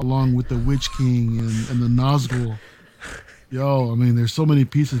here, along with the Witch King and the Nazgul. Yo, I mean, there's so many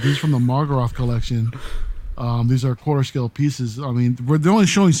pieces. These from the Margaroth collection. These are quarter scale pieces. I mean, they're only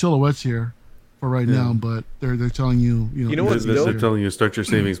showing silhouettes here for right now, but they're telling you, You know what's they're dope? telling you to start your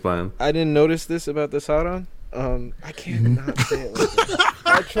savings plan. I didn't notice this about the Sauron. I can't not say it like that.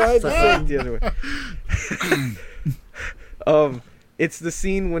 I tried to say it the other way. It's the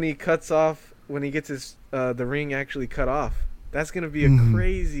scene when he cuts off, when he gets his the ring actually cut off. That's gonna be a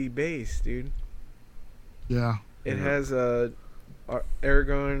crazy base, dude. Yeah. It has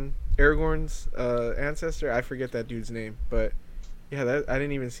Aragorn's ancestor. I forget that dude's name, but yeah, I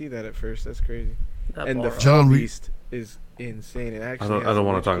didn't even see that at first. That's crazy. And the John, beast is insane. It actually. I don't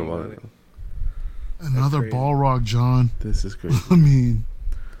want to talk about it. Another crazy. Balrog, John. This is crazy. I mean,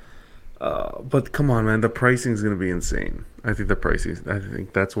 But come on, man, the pricing is gonna be insane. I think the pricing. I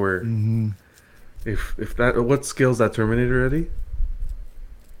think that's where. If that, what scale's that Terminator, Eddie?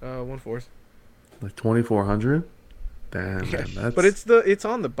 1/4. Like 2400. Damn, Yeah, man, that's. but it's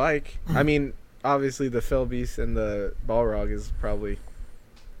on the bike. I mean, obviously the Fell Beast and the Balrog is probably,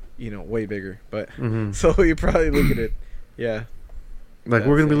 way bigger. But so you probably look at it, yeah. like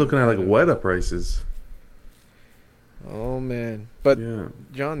we're gonna be that's looking at like incredible. Weta prices. Oh man, but Yeah.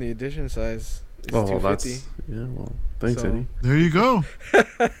 John, the edition size is Oh, 250. that's yeah. Well, thanks, So- Eddie. there you go.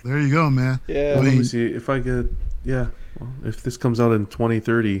 There you go, man. Yeah. Well, let me mean- see if I get. Yeah. Well, if this comes out in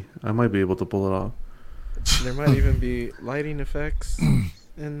 2030, I might be able to pull it off. There might even be lighting effects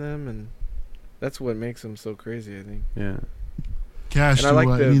in them, and that's what makes them so crazy, I think. Yeah. Cash And I to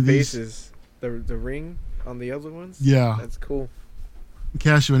like any the of these. bases, the ring on the other ones. Yeah. That's cool.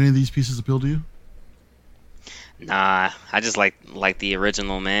 Cash, do any of these pieces appeal to you? Nah, I just like the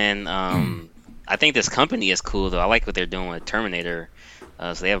original, man. I think this company is cool though. I like what they're doing with Terminator.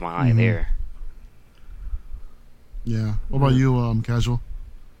 So they have my eye there. Yeah. What about you, Casual?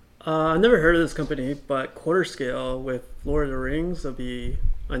 I've never heard of this company, but quarter scale with Lord of the Rings would be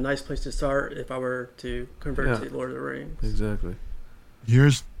a nice place to start if I were to convert Yeah. to Lord of the Rings. Exactly.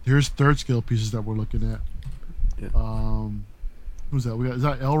 Here's third scale pieces that we're looking at. Yeah. Who's that? Is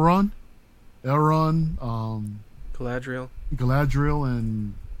that Elrond? Elrond, Galadriel. Galadriel,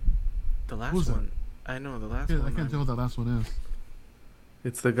 and The last Who's that? one. I know the last I one. can't tell what that last one is.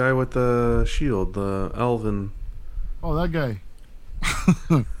 It's the guy with the shield, the elven. Oh, that guy.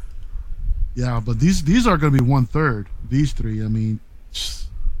 Yeah, but these are going to be 1/3. These three. I mean,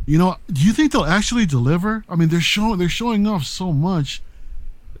 you know, do you think they'll actually deliver? I mean, they're showing off so much,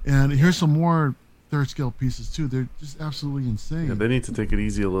 and here's some more third scale pieces too. They're just absolutely insane. Yeah, they need to take it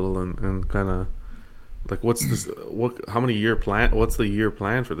easy a little and kind of like what's this? How many year plan? What's the year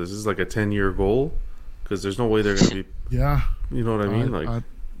plan for this? This is like a 10-year goal, because there's no way they're gonna be. Yeah, you know what I mean. I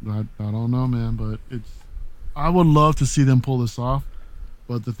don't know, man, but I would love to see them pull this off.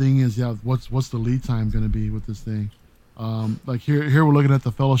 But the thing is, yeah, what's the lead time going to be with this thing? Like here we're looking at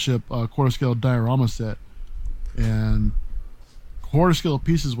the Fellowship quarter scale diorama set, and quarter scale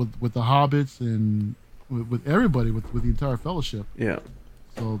pieces with the hobbits and with everybody with the entire Fellowship. Yeah.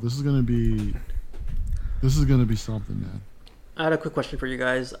 So this is gonna be something, man. I had a quick question for you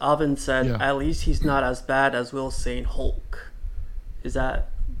guys. Alvin said, at least he's not as bad as Will saying Hulk. Is that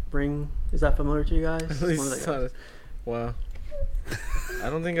familiar to you guys? At least wow. I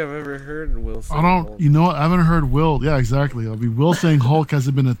don't think I've ever heard Will say Hulk. You know what? I haven't heard Will. Yeah, exactly. I mean, Will saying Hulk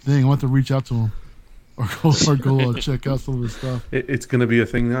hasn't been a thing. I want to reach out to him or go check out some of his stuff. It's going to be a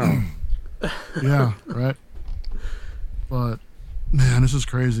thing now. Yeah, right. But, man, this is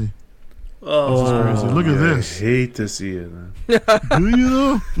crazy. Oh, this is crazy. Look at this. I hate to see it, man. Do you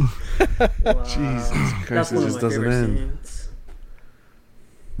though? Wow. Jesus Christ, it just doesn't end.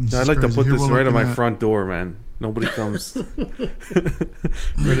 I'd like crazy. to put Here this we're right at my looking at- front door, man. Nobody comes.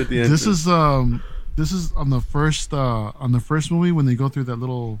 Right at the end. This is on the first movie when they go through that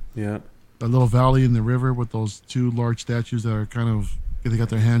little valley in the river with those two large statues that are kind of, they got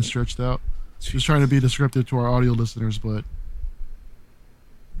their hands stretched out. Just trying to be descriptive to our audio listeners, but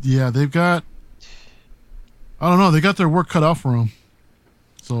yeah, they've got, I don't know, they got their work cut out for them.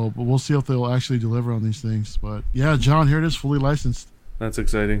 So, but we'll see if they'll actually deliver on these things. But yeah, John, here it is, fully licensed. That's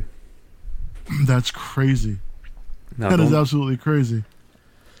exciting. That's crazy. Now, that is absolutely crazy.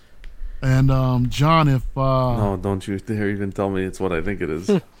 And John, if no, don't you dare even tell me it's what I think it is.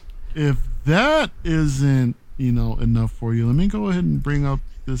 If that isn't, enough for you, let me go ahead and bring up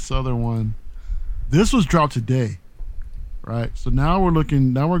this other one. This was dropped today, right? So now we're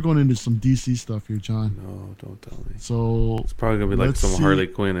going into some DC stuff here, John. No, don't tell me. So it's probably gonna be like some Harley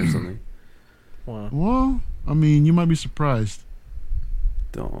Quinn or something. Wow. Well, I mean, you might be surprised.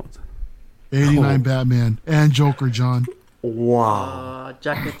 Don't. 89 Batman and Joker, John. Wow.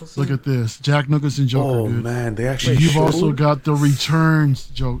 Jack Nicholson. Look at this. Jack Nicholson Joker, oh, dude. Man, they actually You've showed? also got the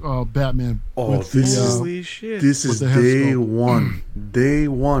Returns Batman. Oh, with this is day one. Day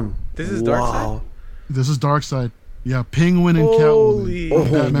one. This is Darkseid? This is Darkseid. Yeah, Penguin and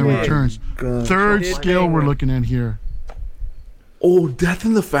Catwoman. Batman Returns. God. Third scale we're looking at here. Oh, Death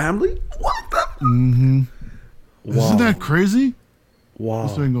in the Family? What the? Mm-hmm. Wow. Isn't that crazy? Wow.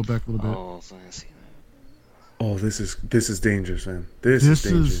 Let's go and go back a little bit. Oh, so I see that. Oh, this is dangerous, man. This is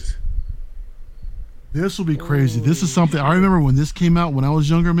dangerous. This will be crazy. This is something I remember when this came out when I was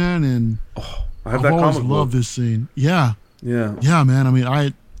younger, man, and I've always loved this scene. Yeah, man.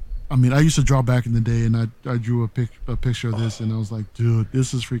 I mean, I used to draw back in the day, and I drew a picture of this, and I was like, dude,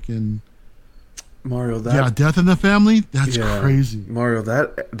 this is freaking Mario. Death in the Family. That's crazy. Mario,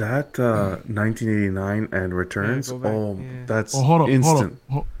 that 1989 and Returns. That's instant.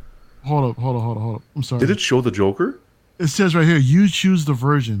 Hold up. I'm sorry. Did it show the Joker? It says right here, you choose the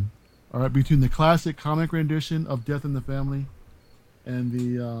version. All right, between the classic comic rendition of Death in the Family and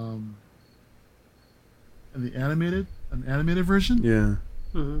the animated version. Yeah.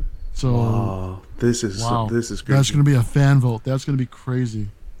 Mm-hmm. So this is crazy. That's gonna be a fan vote. That's gonna be crazy.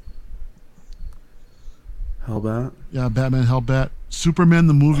 Hellbat. Yeah, Batman, Hellbat, Superman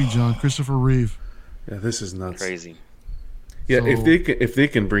the movie, John, Christopher Reeve. Yeah, this is nuts. Crazy. Yeah, so, if they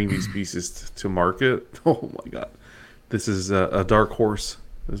can bring these pieces to market, oh my god, this is a dark horse.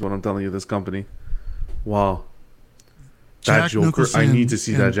 Is what I'm telling you. This company, wow. That Joker, Nicholson, I need to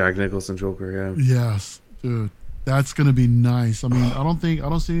see that Jack Nicholson Joker. Yeah. Yes, dude, that's gonna be nice. I mean, I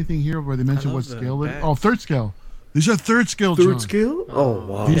don't see anything here where they mention what scale it. Oh, third scale. These are third scale. Third scale? Oh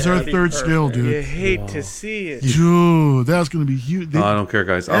wow. These are third scale, dude. You hate to see it, dude. That's gonna be huge. No, I don't care,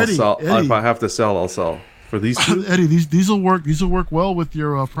 guys. I'll sell. If I have to sell, I'll sell. For these two? Eddie, these will work. These will work well with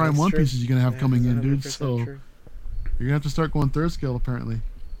your Prime One pieces you're gonna have coming in, dude. So you're gonna have to start going third scale apparently.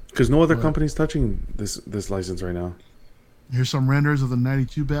 Because no other company's touching this license right now. Here's some renders of the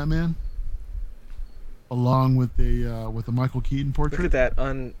 '92 Batman, along with the Michael Keaton portrait. Look at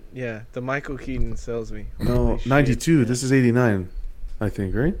that! The Michael Keaton sells me. No, 92. This is 89, I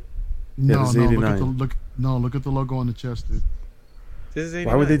think, right? No, this is 89. Look at the logo on the chest, dude. This is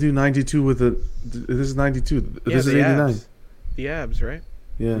 89. Why would they do 92 with the? This is 92. This is 89. The abs, right?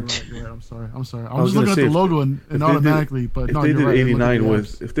 Yeah. You're right. I'm sorry. I was was just looking at gonna the say, logo and if they did- automatically, but If no, they you're did right. I look at 89 the with,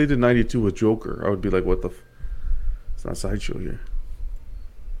 apps. if they did 92 with Joker, I would be like, what the? It's not Sideshow here.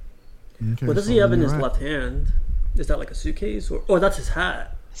 Okay, What does so he have in you're his right. left hand? Is that like a suitcase or that's his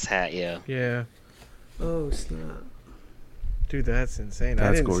hat? His hat, yeah. Yeah. Oh snap! Dude, that's insane. I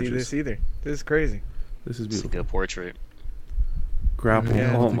That's didn't see gorgeous. this either. This is crazy. This is It's a beautiful. good portrait. Grapple.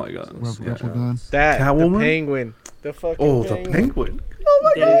 Yeah. Oh my god. Grapple Yeah. gun. That, Catwoman? the penguin. The fucking Oh, the penguin. penguin.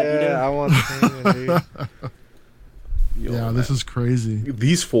 Yeah, I want the penguin, dude. Yo, Yeah, man. this is crazy.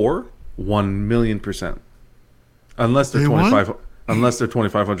 These 4, 1,000,000%. Unless they're They won? 25. Unless they're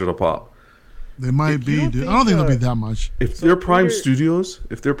 2,500 a pop. They might You be, don't dude. I think, don't think they'll be uh, that much. If So they're Prime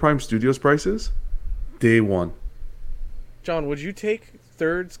we're- Studios, prices, day 1. John, would you take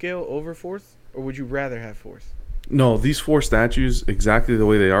third scale over fourth, or would you rather have fourth? No, these 4 statues exactly the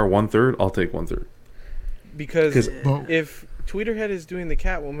way they are, 1/3. I'll take 1/3. Because 'Cause- But if Tweeterhead is doing the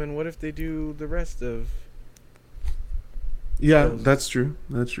Catwoman, what if they do the rest of? Yeah, Those- that's true.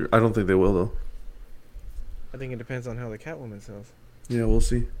 That's true. I don't think they will though. I think it depends on how the Catwoman sells. Yeah, we'll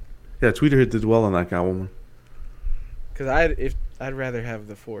see. Yeah, Tweeterhead did well on that Catwoman. Because I'd rather have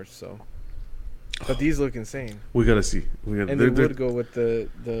the fourth. So, but these look insane, We gotta see. We got. and They're, they would go with the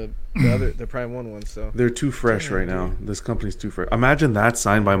other the Prime one. So they're too fresh Damn, right now. dude. This company's too fresh. Imagine that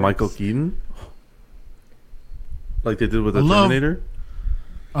signed by Michael Keaton, like they did with the I love- Terminator.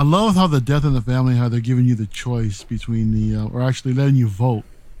 I love how the Death in the Family, how they're giving you the choice between the, or actually letting you vote.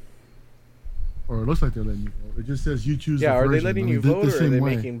 Or it looks like they're letting you vote. It just says you choose. yeah, the are they version. letting I mean, you the vote, or are same they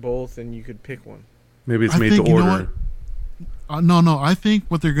way. making both and you could pick one? Maybe it's I made think, to you know order. No. I think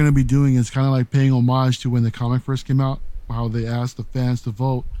what they're going to be doing is kind of like paying homage to when the comic first came out, how they asked the fans to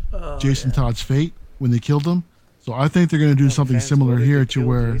vote Jason Yeah. Todd's fate when they killed him. So I think they're going to do something Fans similar voted here to kill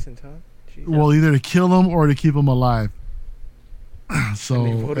where, Jason Todd? Jeez. well, either to kill him or to keep him alive. So And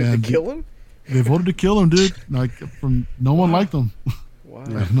they voted and to kill him. They voted to kill him, dude. Like from no one liked him. Wow.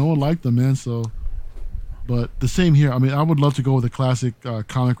 Like, no one liked them, man. So, but the same here. I mean, I would love to go with a classic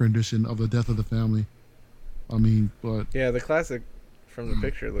comic rendition of the Death of the Family. I mean, but Yeah, the classic from the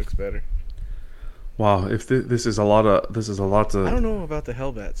picture looks better. Wow, if this is a lot I don't to know about the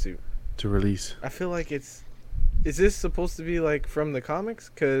Hellbat suit. release. I feel like is this supposed to be like from the comics?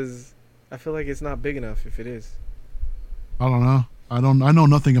 Because I feel like it's not big enough if it is. I don't know. I know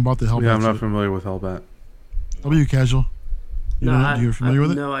nothing about the Hellbat. Yeah, I'm not suit. familiar with Hellbat. How about you, Casual? No, You're familiar I with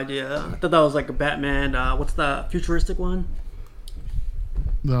have it? no idea. I thought that was like a Batman. What's the futuristic one?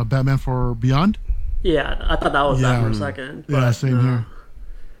 The Batman for Beyond? Yeah, I thought that was that Yeah. for a second. Yeah, but, same here.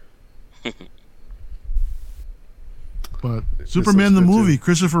 But This Superman the looks good, movie, too.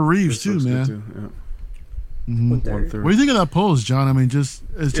 Christopher Reeves This too, looks good, man. too, yeah. Mhm. 1/3. What do you think of that pose, John? I mean, just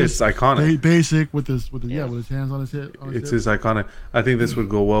it's It's just iconic. basic with his Yeah. with his hands on his hip. It's his iconic. I think this would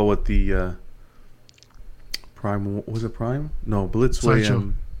go well with the Prime. Was it Prime? No, Blitzway Sideshow.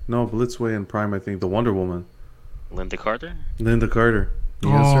 and Blitzway and Prime. I think the Wonder Woman, Linda Carter? Linda Carter.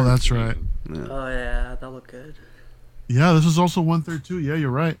 Yes, Oh, sir. that's right. Yeah. Oh yeah, that looked good. Yeah, this is also 1/3 too. Yeah, you're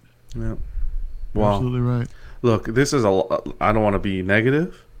right. Yeah. You're Wow. absolutely right. Look, this is I don't want to be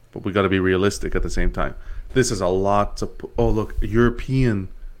negative, but we got to be realistic at the same time. This is a lot to. Oh, look, European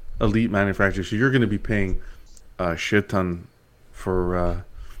elite manufacturers. So you're going to be paying a shit ton for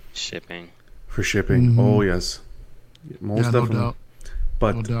Shipping. shipping. Mhm. Oh yes, most Yeah, no definitely. doubt.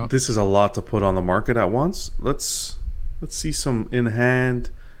 But No doubt. this is a lot to put on the market at once. Let's see some in hand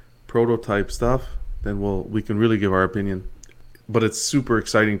prototype stuff. Then we can really give our opinion. But it's super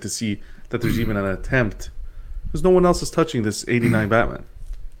exciting to see that there's even an attempt, because no one else is touching this '89 Batman.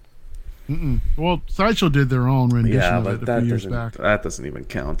 Mm-mm. Well, Sideshow did their own rendition Yeah, of but it a that few years doesn't back. that doesn't even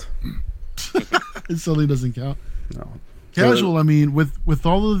count. It certainly doesn't count. No. Casual. I mean, with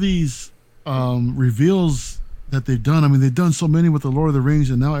all of these reveals that they've done. I mean, they've done so many with the Lord of the Rings,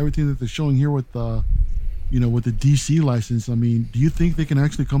 and now everything that they're showing here with the, with the DC license. I mean, do you think they can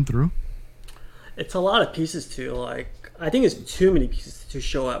actually come through? It's a lot of pieces too. Like I think it's too many pieces to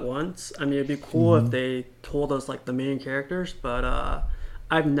show at once. I mean, it'd be cool if they told us like the main characters, but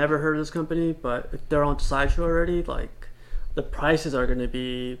I've never heard of this company. But if they're on Sideshow already, like the prices are going to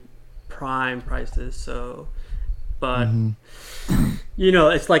be prime prices. So, but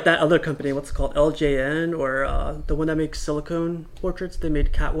it's like that other company. What's it called? LJN or the one that makes silicone portraits. They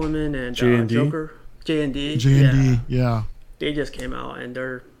made Catwoman and J&D? Joker. J&D. J&D, yeah. They just came out and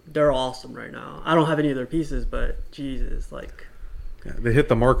they're awesome right now. I don't have any of their pieces, but Jesus, like, Yeah, they hit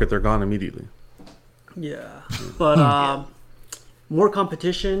the market, they're gone immediately. yeah. But more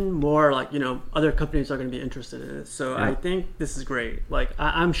competition, more like other companies are going to be interested in it. So I think this is great. Like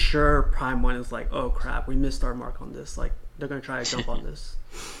I'm sure Prime One is like, oh crap, we missed our mark on this. Like they're gonna try to jump on this.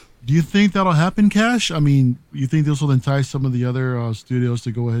 Do you think that'll happen, Cash? I mean, you think this will entice some of the other studios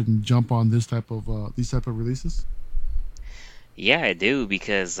to go ahead and jump on these type of releases? Yeah, I do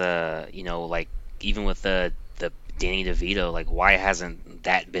because like even with the Danny DeVito, like why hasn't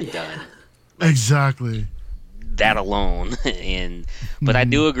that been done? Exactly. That alone, but I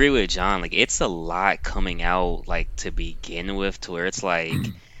do agree with John. Like it's a lot coming out like to begin with, to where it's like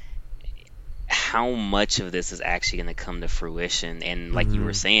how much of this is actually going to come to fruition, and like you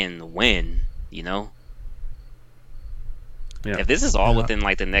were saying, when if this is all within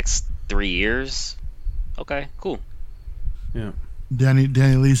like the next 3 years, okay, cool. Yeah. Danny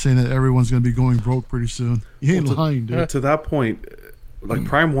Lee saying that everyone's going to be going broke pretty soon. He ain't lying, dude. To that point, like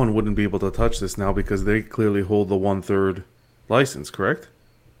Prime One wouldn't be able to touch this now because they clearly hold the 1/3 license, correct?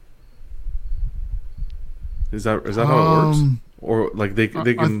 Is that how it works? Or like they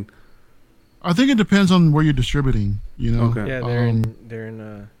can? I think it depends on where you're distributing. Okay. Yeah, they're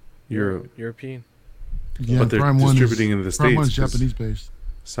in European. Yeah, but they're Prime distributing in the Prime States. One's Japanese based.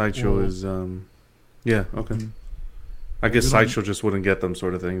 Sideshow is yeah, okay. I guess Sideshow just wouldn't get them,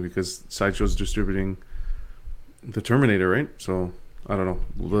 sort of thing, because Sideshow's distributing the Terminator, right? So I don't know.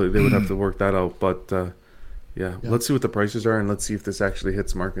 They would have to work that out. But yeah, let's see what the prices are, and let's see if this actually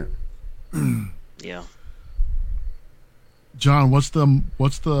hits market. Yeah. John, what's the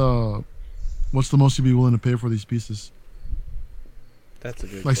most you'd be willing to pay for these pieces? That's a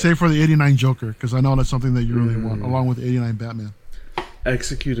good. Like, say for the '89 Joker, because I know that's something that you really want, along with '89 Batman.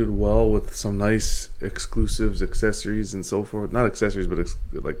 Executed well with some nice exclusives, accessories, and so forth. Not accessories, but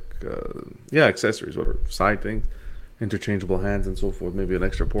accessories, whatever, side things, interchangeable hands, and so forth. Maybe an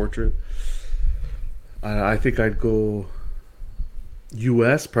extra portrait. I think I'd go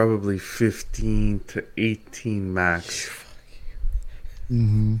US, probably 15 to 18 max.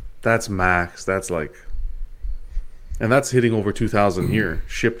 That's max. That's like, and that's hitting over 2,000 here,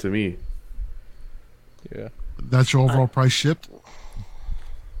 shipped to me. Yeah. That's your overall price shipped?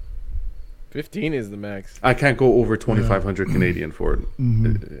 15 is the max. I can't go over 2,500 Canadian for it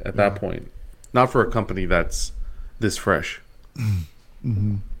at that point. Not for a company that's this fresh.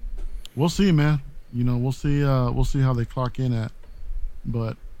 We'll see, man. We'll see how they clock in at.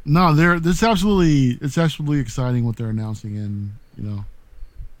 But no, it's absolutely exciting what they're announcing, and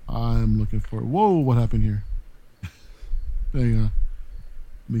I'm looking for. Whoa, what happened here? Hang on.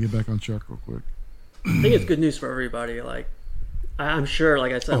 Let me get back on track real quick. I think it's good news for everybody. Like, I'm sure,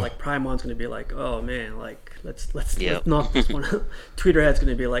 like I said, like Prime One's going to be like, oh man, like let's knock this one out. Tweeterhead's going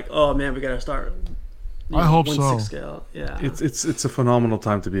to be like, oh man, we got to start. I hope 1/6 so. Scale. Yeah. It's a phenomenal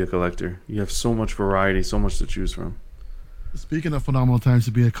time to be a collector. You have so much variety, so much to choose from. Speaking of phenomenal times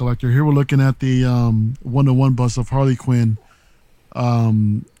to be a collector, here we're looking at the 1-to-1 bust of Harley Quinn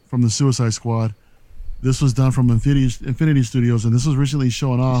from the Suicide Squad. This was done from Infinity Studios, and this was recently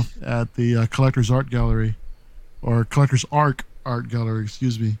shown off at the Collector's Art Gallery, or Collector's Art Gallery,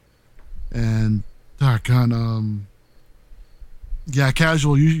 excuse me. And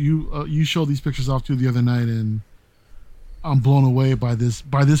Casual, you showed these pictures off to the other night, and I'm blown away by this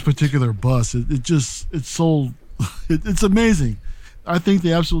particular bust. It's so it's amazing. I think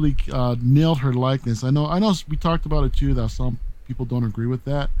they absolutely nailed her likeness. I know we talked about it too, that some people don't agree with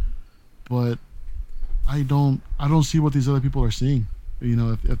that, but I don't see what these other people are seeing.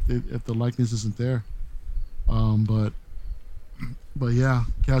 If the likeness isn't there. But yeah,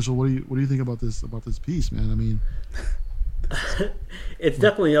 Casual, what do you think about this piece, man? I mean, it's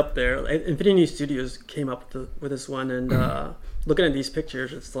definitely up there. Infinity Studios came up with this one, and looking at these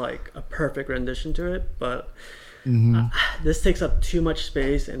pictures, it's like a perfect rendition to it. But this takes up too much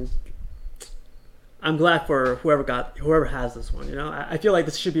space, and I'm glad for whoever has this one. I feel like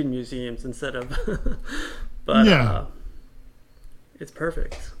this should be in museums instead of. But yeah, it's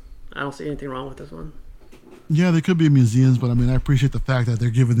perfect. I don't see anything wrong with this one. Yeah, they could be in museums, but I mean, I appreciate the fact that they're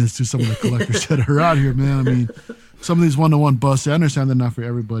giving this to some of the collectors that are out here, man. I mean, some of these 1-to-1 busts, I understand they're not for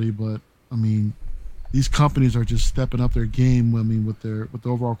everybody, but I mean, these companies are just stepping up their game. I mean, with the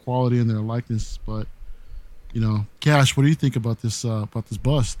overall quality and their likeness. But Cash, what do you think about this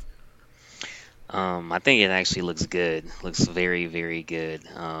bust? I think it actually looks good. Looks very, very good.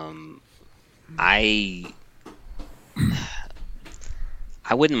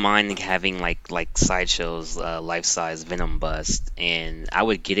 I wouldn't mind having like Sideshow's life-size Venom bust, and I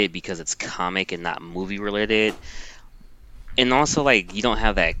would get it because it's comic and not movie related, and also like you don't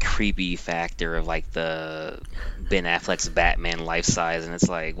have that creepy factor of like the Ben Affleck's Batman life-size, and it's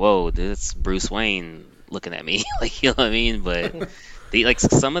like, whoa, dude, it's Bruce Wayne looking at me, like, you know what I mean? But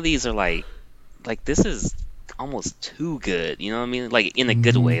some of these are like this is almost too good, you know what I mean? Like in a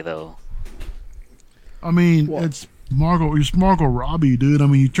good way though. I mean, Margot Robbie, dude. I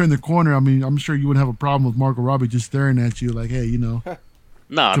mean, you turn the corner. I mean, I'm sure you wouldn't have a problem with Margot Robbie just staring at you like, hey, you know,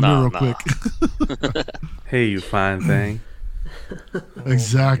 come here real quick. Hey, you fine thing.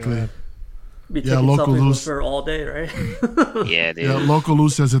 Exactly. Be Yeah, taking Local selfies Loose. with her all day, right? Yeah, dude. Yeah, Local Lou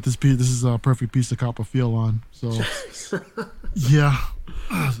says that this is a perfect piece to cop a feel on. So, yeah.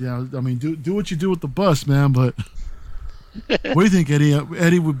 I mean, do what you do with the bus, man. But what do you think, Eddie?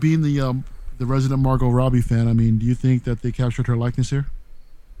 Eddie, would being the resident Margot Robbie fan, I mean, do you think that they captured her likeness here?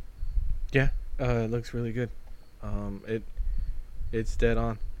 Yeah, it looks really good. It's dead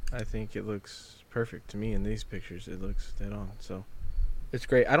on. I think it looks perfect to me in these pictures. It looks dead on. So it's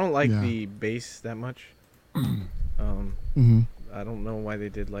great. I don't like the base that much. I don't know why they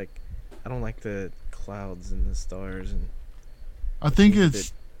did I don't like the clouds and the stars, and I think a it's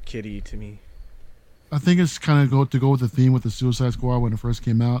bit kiddie to me. I think it's kind of go with the theme with the Suicide Squad when it first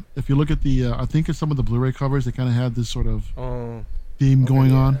came out. If you look at the, I think it's some of the Blu-ray covers, they kind of had this sort of theme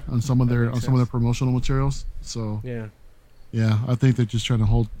going on some of their promotional materials. So yeah, I think they're just trying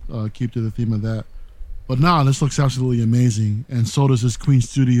to keep to the theme of that. But nah, this looks absolutely amazing, and so does this Queen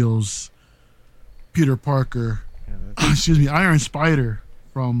Studios Peter Parker, Iron Spider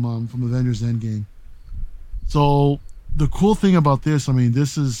from Avengers Endgame. So the cool thing about this, I mean,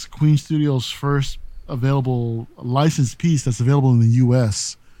 this is Queen Studios' first available licensed piece that's available in the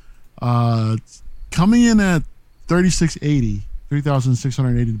U.S. Coming in at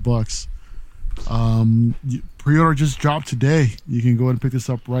 $3,680 Pre-order just dropped today. You can go ahead and pick this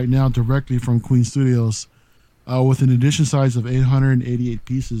up right now directly from Queen Studios with an edition size of 888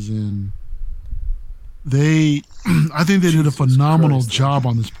 pieces. And I think they did a phenomenal job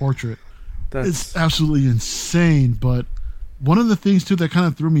on this portrait. It's absolutely insane. But one of the things too that kind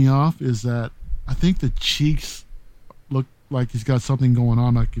of threw me off is that I think the cheeks look like he's got something going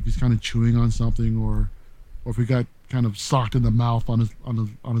on, like if he's kind of chewing on something, or if he got kind of socked in the mouth on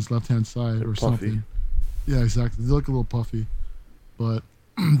his left hand side or something. Yeah, exactly. They look a little puffy, but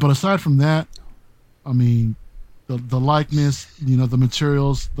aside from that, I mean, the likeness, you know, the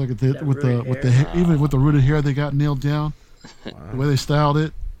materials, like with the rooted hair they got nailed down, the way they styled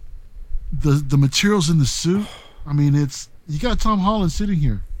it, the materials in the suit. I mean, you got Tom Holland sitting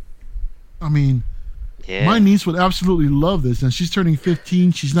here. I mean, my niece would absolutely love this, and she's turning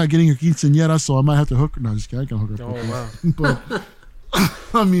 15. She's not getting her quinceañera, so I might have to hook her. No, just kidding. I can hook her. Oh wow! But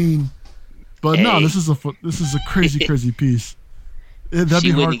I mean, no, this is a crazy piece. That'd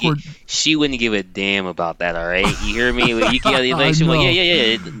be hardcore. She wouldn't give a damn about that. All right, you hear me? You get like, she's like,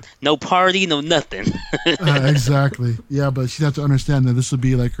 yeah. No party, no nothing. Exactly. Yeah, but she'd have to understand that this would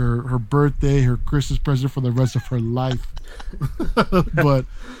be like her birthday, her Christmas present for the rest of her life.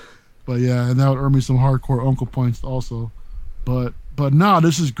 But yeah, and that would earn me some hardcore uncle points also. But no,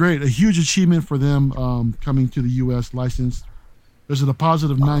 this is great. A huge achievement for them coming to the U.S. licensed. There's a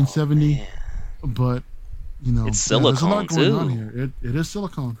deposit of $970, but you know, it's silicone there's a lot going too. on here. It is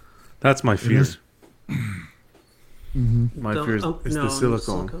silicone. That's my fear. My fear is the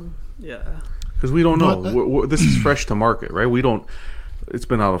silicone. Yeah. Because we don't know. This is fresh to market, right? We don't. It's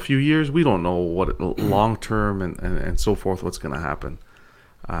been out a few years. We don't know what long term and so forth. What's going to happen?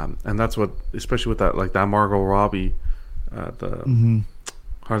 And that's what, especially with that, like that Margot Robbie, the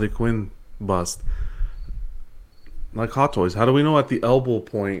Harley Quinn bust. Like Hot Toys, how do we know at the elbow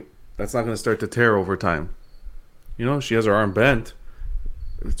point that's not going to start to tear over time? You know, she has her arm bent.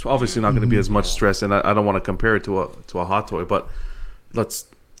 It's obviously not going to be as much stress, and I don't want to compare it to a Hot Toy, but let's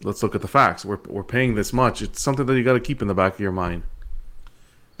look at the facts. We're paying this much. It's something that you got to keep in the back of your mind.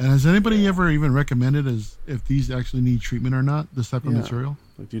 And has anybody ever even recommended as if these actually need treatment or not? This type of material?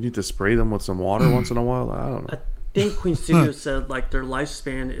 Like, do you need to spray them with some water once in a while? I don't know. I think Queen Studios said like their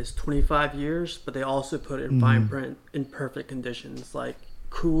lifespan is 25 years, but they also put it in fine print in perfect conditions, like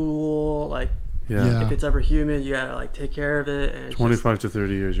cool, like if it's ever humid, you gotta like take care of it. And 25 to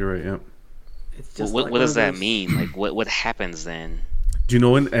 30 years. You're right. Yep. It's just what does that mean? Like what happens then? Do you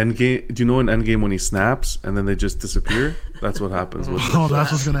know in Endgame when he snaps and then they just disappear? That's what happens with it. Oh,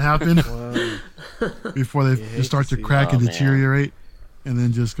 that's what's gonna happen. Before they just start to crack and deteriorate, and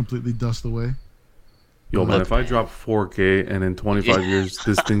then just completely dust away. Yo, man, if I dropped 4K and in 25 years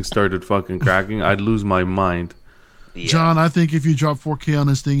this thing started fucking cracking, I'd lose my mind. Yeah. John, I think if you drop 4K on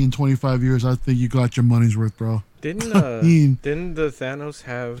this thing in 25 years, I think you got your money's worth, bro. Didn't the Thanos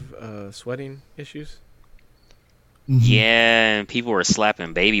have sweating issues? Yeah, and people were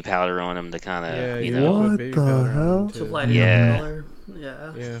slapping baby powder on him to kind of, you know. What the hell? To lighten up the color.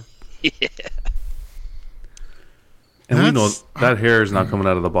 Yeah. And we know that hair is not coming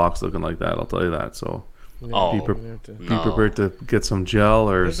out of the box looking like that. I'll tell you that. So be prepared to get some gel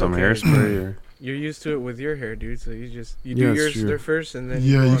or some hairspray. You're used to it with your hair, dude. So you do Yeah, it's yours true. there first, and then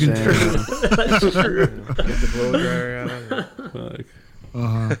Yeah, you can turn. That's true. Get the blow dryer out. Like,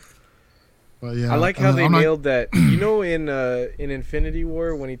 But yeah, I like how they I'm not- nailed that. You know, in Infinity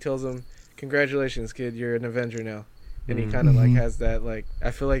War when he tells him, "Congratulations, kid, you're an Avenger now," and he kind of like has that like. I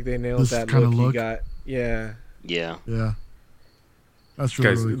feel like they nailed This that kinda look he look. got. Yeah. Yeah. Yeah, that's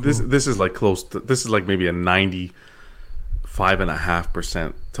really, guys, really cool. this is like close to, this is like maybe a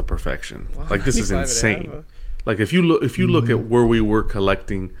 95.5% to perfection. Wow, Like this is 95.5, insane. huh? Like if you look at where we were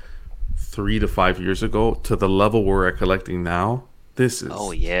collecting 3 to 5 years ago to the level we're at collecting now, this is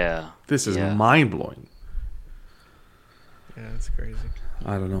Oh yeah. this is Yeah. mind blowing. Yeah, that's crazy.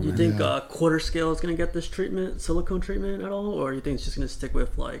 I don't know, You man. think quarter scale is gonna get this treatment, silicone treatment at all, or you think it's just gonna stick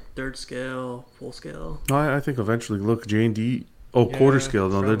with like third scale, full scale? No, I think eventually, look, J&D. Oh, quarter Yeah, scale.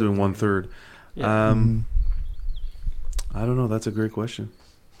 No, they're doing probably. 1/3. Yeah. I don't know. That's a great question.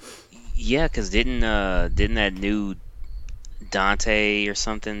 Yeah, cause didn't that new Dante or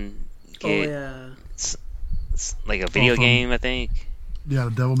something Oh get yeah. like a video from- game? I think. Yeah,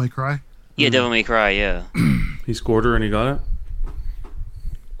 the Devil May Cry. Yeah, Devil May Cry. Yeah. He scored her and he got it.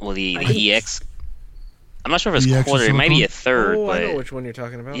 Well, the I think- EX. I'm not sure if it's EX is quarter. It might be a third, Oh, I know but which one you're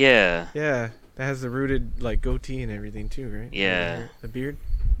talking about. yeah. Yeah, that has the rooted like goatee and everything too, right? Yeah. The beard.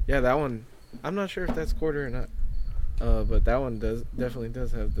 Yeah, that one. I'm not sure if that's quarter or not. But that one definitely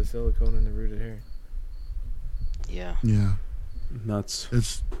does have the silicone and the rooted hair. Yeah. Yeah, Nuts.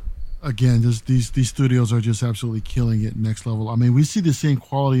 it's again just these studios are just absolutely killing it next level. I mean, we see the same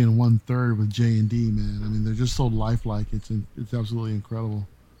quality in 1/3 with J&D, man. I mean, they're just so lifelike. It's absolutely incredible.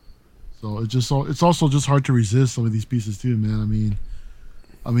 So it's also just hard to resist some of these pieces too, man.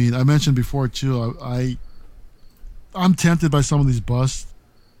 I mean, I mentioned before too. I'm tempted by some of these busts.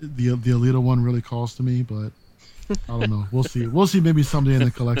 The Alita one really calls to me, but I don't know. We'll see. We'll see maybe someday in the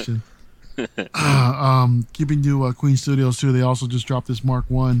collection. Keeping to Queen Studios too, they also just dropped this Mark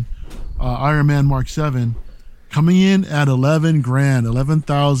 1 Iron Man Mark 7 coming in at $11,000,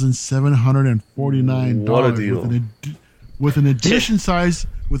 $11,749. What a deal. With an edition size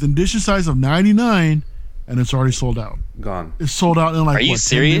of 99, and it's already sold out. Gone. It's sold out in like Are you 10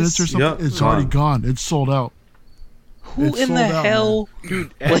 serious? minutes or something. Yeah, It's gone. already gone. It's sold out. Who It's in the sold out, hell?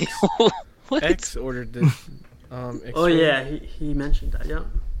 Dude, Wait, X, what? X ordered this. Oh yeah, he mentioned that. Yeah.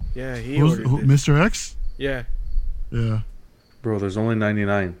 Yeah, he Who's, ordered this. Mr. X? Yeah. Yeah. Bro, there's only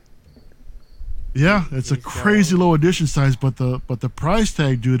 99. Yeah, it's a crazy low edition size, but the price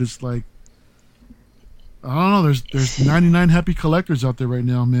tag, dude, it's like I don't know. There's 99 happy collectors out there right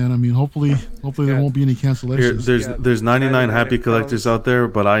now, man. I mean, hopefully there won't be any Here, cancellations. there's 99 happy accounts. collectors out there,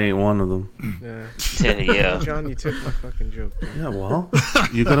 but I ain't one of them. Yeah. Yeah. John, you took my fucking joke. Yeah, well,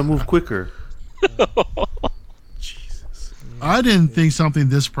 you gotta move quicker. Jesus. I didn't think something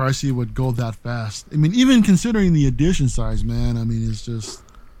this pricey would go that fast. I mean, even considering the edition size, man. I mean, it's just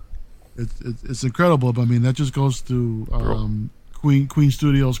it's incredible. But I mean, that just goes to Queen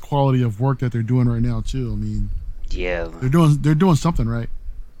Studios' quality of work that they're doing right now too. I mean, Yeah. they're doing something right.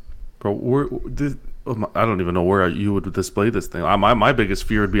 Bro, I don't even know where you would display this thing. My biggest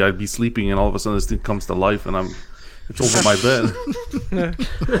fear would be I'd be sleeping and all of a sudden this thing comes to life and it's over my bed.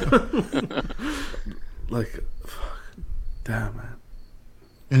 Like, fuck. Damn, man.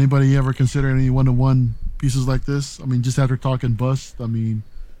 Anybody ever consider any 1-to-1 pieces like this? I mean, just after talking bust, I mean,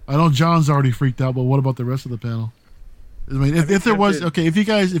 I know John's already freaked out, but what about the rest of the panel? I mean, if there was if you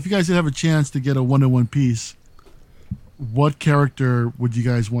guys did have a chance to get a 1-to-1 piece, what character would you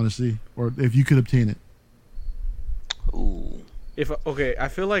guys want to see, or if you could obtain it? Ooh. I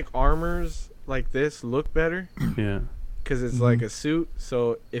feel like armors like this look better Yeah. because it's like a suit.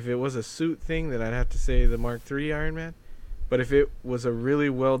 So if it was a suit thing, then I'd have to say the Mark III Iron Man. But if it was a really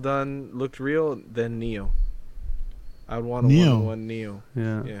well done, looked real, then Neo. I'd want a Neo. 1-to-1 Neo.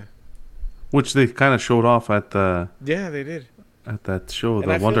 Yeah. Yeah. Which they kind of showed off at the Yeah, they did. at that show,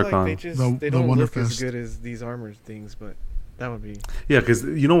 And the I feel WonderCon. like they The don't look as Wonderfest. good as these armors things, but that would be. Yeah, because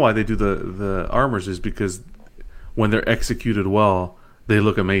you know why they do the armors is because when they're executed well, they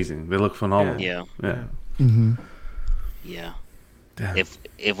look amazing. They look phenomenal. Yeah. Yeah. Mm-hmm. Yeah. Damn.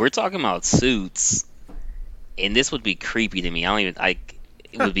 If we're talking about suits, and this would be creepy to me. It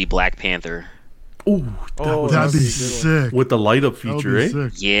would be Black Panther. Ooh, Oh, That'd be a good one. sick. with the light up That would feature, be eh?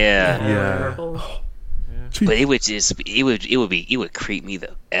 sick. Yeah. Yeah. Purple. But it would creep me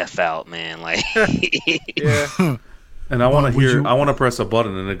the F out, man. Like Yeah. And I want to Would hear. you- I want to press a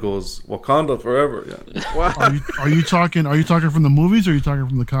button and it goes Wakanda forever. Yeah. Wow. Are you talking from the movies or are you talking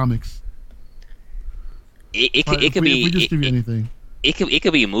from the comics? it could If we just give you be anything. it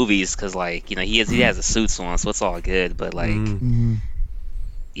could be movies because like he has the suits on, so it's all good. But like Mm. Mm-hmm.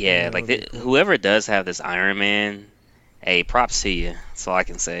 Yeah, that like would be cool. whoever does have this Iron Man, hey, props to you. That's all I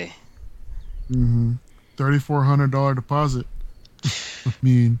can say. $3,400 deposit. I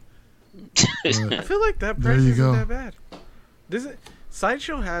mean, I feel like that There price you isn't go. that bad.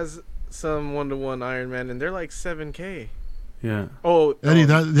 Sideshow has some 1-to-1 Iron Man, and they're like $7K. Yeah. Oh, Eddie, oh,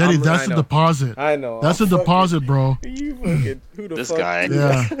 that's I the know. deposit. I know. That's a deposit, bro. You fucking who the This fuck? guy.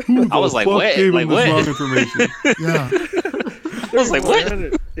 Yeah, I was like, what? Gave Like him this wrong what? information. yeah, I was like,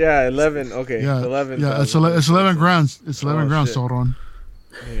 what? Yeah, 11. Okay, yeah, 11. yeah. It's 11 grand. It's 11 Oh, grand, shit. Sauron.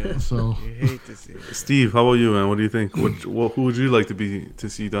 Yeah. So You hate to see it. Steve, how about you, man? What do you think? Who would you like to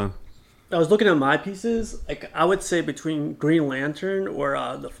see done? I was looking at my pieces. Like I would say between Green Lantern or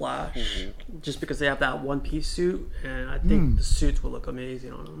the Flash, just because they have that one-piece suit, and I think the suits will look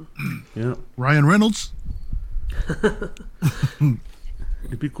amazing on them. Yeah, Ryan Reynolds.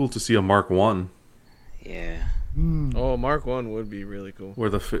 it'd be cool to see a Mark 1 Yeah. Oh, Mark 1 would be really cool. where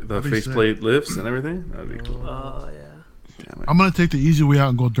the be sick. faceplate lifts and everything. That'd be cool. Oh yeah. Damn it. I'm gonna take the easy way out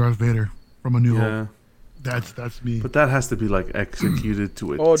and go Darth Vader from A New Hope. Yeah, That's me. but that has to be like executed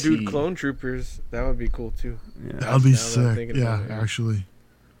to a Oh, T. dude, Clone Troopers. That would be cool too. Yeah. That'd be now that I'm sick. thinking Yeah, about it, yeah. actually.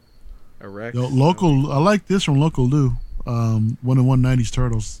 A Rex. Yo, local. I like this from Local Lou. 1-in-190s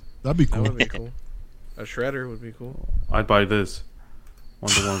Turtles. That'd be That cool. would be cool. A Shredder would be cool. I'd buy this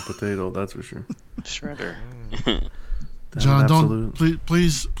 1-to-1 potato. That's for sure. Shredder. Damn, John, absolute. don't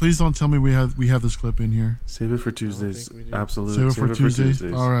please don't tell me we have this clip in here. Save it for Tuesdays. think we do. Absolute. Save it for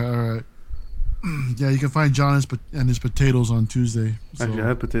Tuesday. All right. Yeah, you can find John and his potatoes on Tuesday. So. Actually, I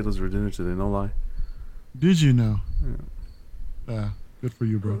had potatoes for dinner today. No lie. Did you know? Yeah, good for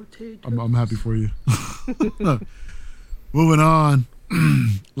you, bro. I'm happy for you. Moving on.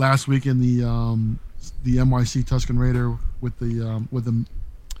 Last week in the NYC Tusken Raider with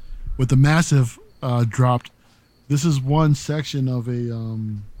the massive dropped. This is one section of a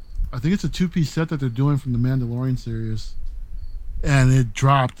I think it's a 2-piece set that they're doing from the Mandalorian series, and it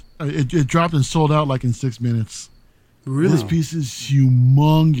dropped. It dropped and sold out like in 6 minutes. Really? This piece is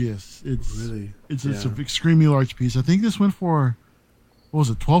humongous. It's Really? It's Yeah. an extremely large piece. I think this went for, what was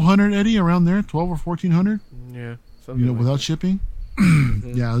it, $1,200, Eddie, around there, 12 or 1,400. Yeah. You know, like without that. shipping.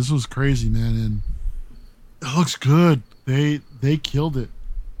 Yeah, this was crazy, man, and it looks good. They killed it.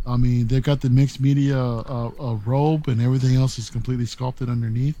 I mean, they got the mixed media robe, and everything else is completely sculpted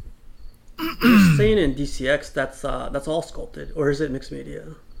underneath. You're saying in DCX that's all sculpted, or is it mixed media?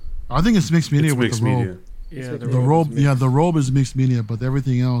 I think it's mixed media It's with mixed the robe. media. Yeah, The robe, is the robe is mixed media, but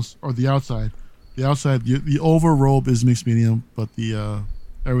everything else, or the outside, the over robe is mixed media, but the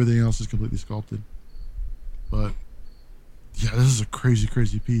everything else is completely sculpted. But yeah, this is a crazy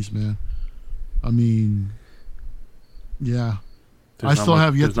piece, man. I mean, yeah, There's I still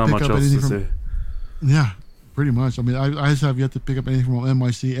have yet there's to not pick much up else anything to from. say. Yeah, pretty much. I mean, I just have yet to pick up anything from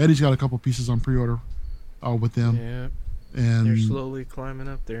NYC. Eddie's got a couple pieces on pre-order with them, Yeah, and they're slowly climbing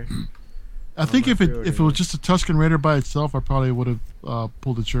up there. I think my if it pre-order, was just a Tusken Raider by itself, I probably would have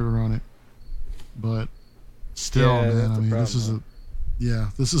pulled the trigger on it. But still, Yeah, man, that's I the mean, this is problem,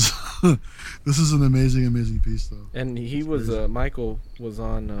 this is this is an amazing piece, though. And he was Michael was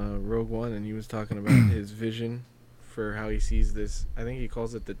on Rogue One, and he was talking about his vision for how he sees this. I think he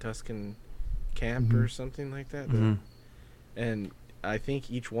calls it the Tusken Camp or something like that. Mhm. And I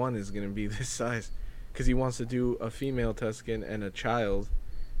think each one is going to be this size, because he wants to do a female Tusken and a child,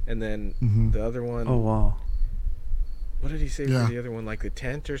 and then the other one. Oh wow. What did he say Yeah. for the other one? Like the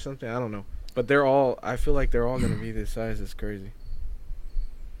tent or something? I don't know. But they're all. I feel like they're all going to be this size. It's crazy.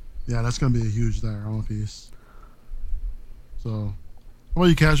 Yeah, that's gonna be a huge diorama piece. So, how about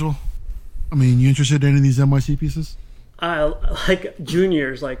you, Casual? I mean, you interested in any of these NYC pieces? I like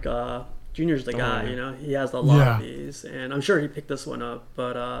Junior's Junior's the guy, yeah. you know. He has a lot Yeah. of these, and I'm sure he picked this one up.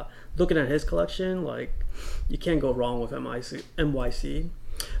 But looking at his collection, like, you can't go wrong with NYC.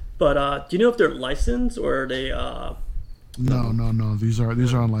 But do you know if they're licensed or are they? No. These are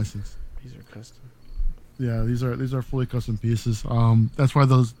unlicensed. These are custom. Yeah, these are fully custom pieces. That's why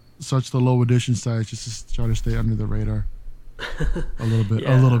those such the low edition size, just to try to stay under the radar a little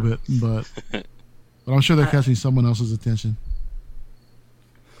bit, Yeah. but I'm sure they're catching someone else's attention.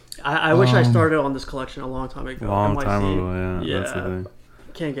 I wish I started on this collection a long time ago. Long NYC. time ago, yeah. That's the Yeah, thing.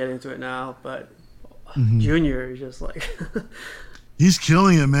 can't get into it now. But Mm-hmm. Junior is just like, He's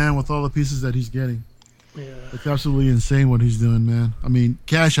killing it, man, with all the pieces that he's getting. yeah. It's absolutely insane what he's doing, man. I mean,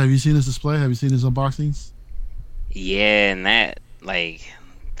 Cash, have you seen his display? Have you seen his unboxings? Yeah, and that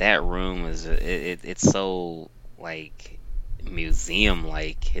room is it's so like museum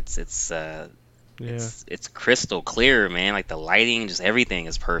like. It's crystal clear, man. Like the lighting, just everything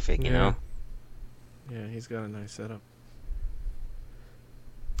is perfect, you know. Yeah, he's got a nice setup.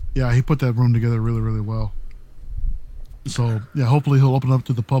 Yeah, he put that room together really, really well. So yeah, hopefully he'll open up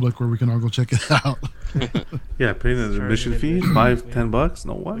to the public where we can all go check it out. Yeah, paying an admission fee, $5-10.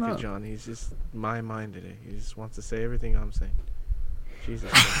 No, why Look not? at John. He's just my mind today. He just wants to say everything I'm saying.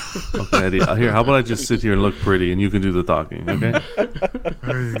 Jesus. Okay, Eddie. Here, how about I just sit here and look pretty, and you can do the talking, okay?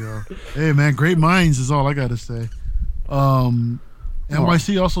 There you go. Hey man, great minds is all I gotta say.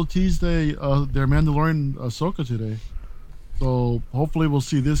 NYC also teased their Mandalorian Ahsoka today, so hopefully we'll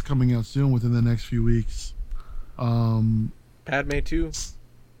see this coming out soon within the next few weeks. Padme too.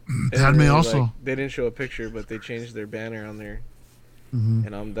 Padme also. They didn't show a picture, but they changed their banner on there,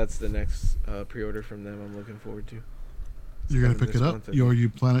 Mm-hmm. and that's the next pre-order from them. I'm looking forward to. You're gonna pick it up? You're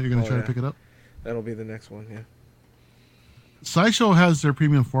gonna try to pick it up? That'll be the next one. Yeah. Sideshow has their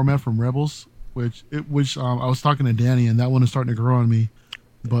premium format from Rebels, which I was talking to Danny, and that one is starting to grow on me.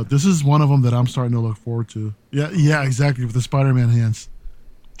 But this is one of them that I'm starting to look forward to. Yeah, exactly, with the Spider-Man hands.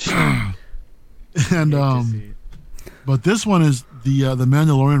 And but this one is the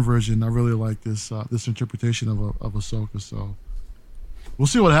Mandalorian version. I really like this interpretation of Ahsoka. So we'll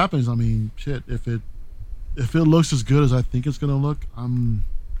see what happens. I mean, shit, if it looks as good as I think it's gonna look, I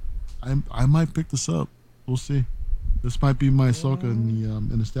might pick this up. We'll see. This might be my Ahsoka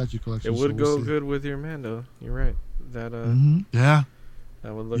in the statue collection. It would go good with your Mando. You're right. That yeah.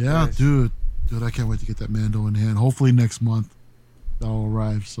 That would look nice. Dude, I can't wait to get that Mando in hand. Hopefully next month that'll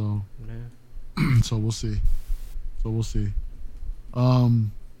arrive. So so we'll see.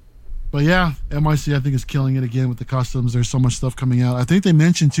 But yeah, MIC I think is killing it again with the customs. There's so much stuff coming out. I think they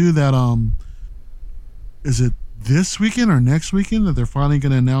mentioned too that is it this weekend or next weekend that they're finally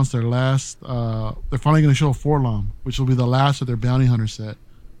going to announce their last they're finally going to show a Forlom, which will be the last of their bounty hunter set.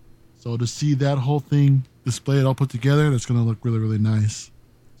 So to see that whole thing displayed all put together, that's going to look really, really nice.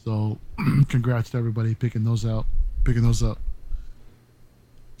 So congrats to everybody picking those up.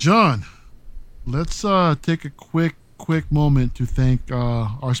 John, let's take a quick moment to thank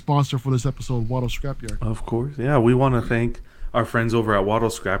our sponsor for this episode, Watto Scrapyard. Of course. Yeah, we want to thank our friends over at Watto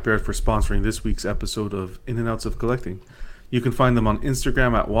Scrapyard for sponsoring this week's episode of In and Outs of Collecting. You can find them on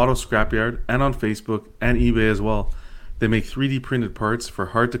Instagram at Watto Scrapyard and on Facebook and eBay as well. They make 3D printed parts for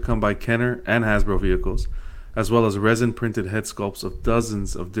hard-to-come-by Kenner and Hasbro vehicles, as well as resin-printed head sculpts of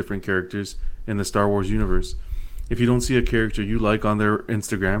dozens of different characters in the Star Wars universe. If you don't see a character you like on their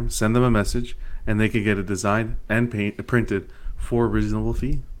Instagram, send them a message, and they can get it designed and printed for a reasonable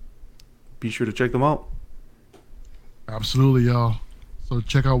fee. Be sure to check them out. Absolutely, y'all. So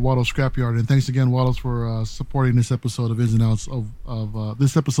check out Watto Scrapyard, and thanks again, Wattos, for supporting this episode of Ins and Outs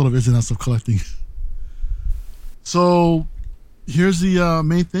of Collecting. So here's the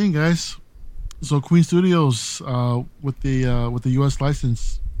main thing, guys. So Queen Studios with the U.S.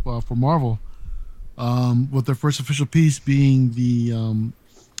 license for Marvel, with their first official piece being the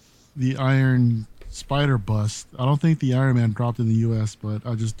Iron Spider bust. I don't think the Iron Man dropped in the U.S., but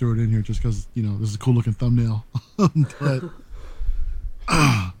I just threw it in here just because this is a cool looking thumbnail.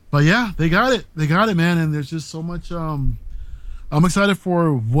 But yeah, they got it, man. And there's just so much. I'm excited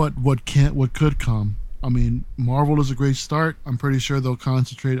for what could come. I mean, Marvel is a great start. I'm pretty sure they'll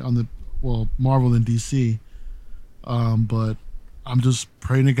concentrate on Marvel and DC. But I'm just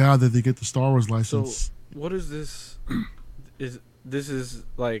praying to God that they get the Star Wars license. So what is this? Is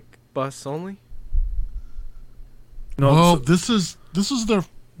like bus only? No. Well, this is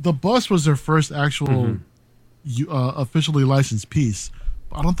the bus was their first actual officially licensed piece.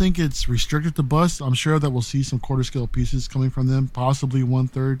 I don't think it's restricted to bus. I'm sure that we'll see some quarter scale pieces coming from them, possibly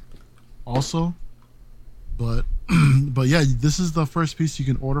 1/3 also. But yeah, this is the first piece you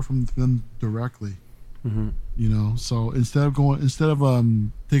can order from them directly. Mm-hmm. So instead of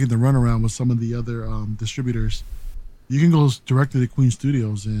taking the runaround with some of the other distributors, you can go directly to Queen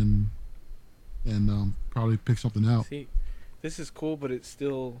Studios and probably pick something out. See, this is cool, but it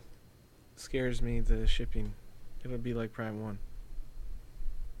still scares me, the shipping. It'll be like Prime 1.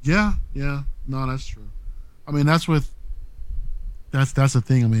 Yeah. No, that's true. I mean, that's the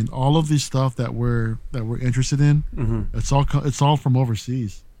thing. I mean, all of these stuff that we're interested in, it's all from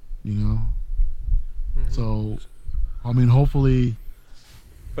overseas, So, I mean, hopefully.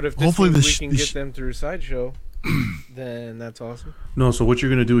 But if we can get them through Sideshow, then that's awesome. No, so what you're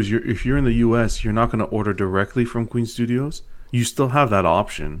going to do is if you're in the U.S., you're not going to order directly from Queen Studios. You still have that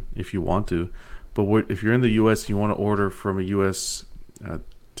option if you want to. But if you're in the U.S., you want to order from a U.S.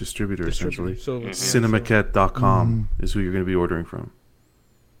 distributor, essentially. Cinemaquette.com is who you're going to be ordering from.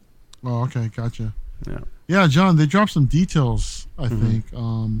 Oh, okay. Gotcha. Yeah. Yeah, John, they dropped some details, I think,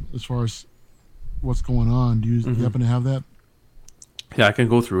 as far as what's going on. Do you happen to have that? Yeah, I can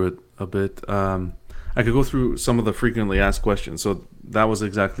go through it a bit. I could go through some of the frequently asked questions. So that was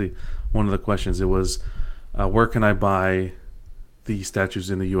exactly one of the questions. It was, where can I buy the statues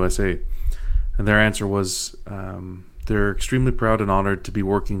in the USA? And their answer was, they're extremely proud and honored to be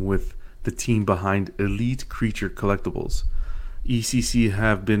working with the team behind Elite Creature Collectibles. ECC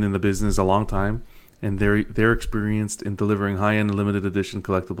have been in the business a long time, and they're experienced in delivering high-end limited edition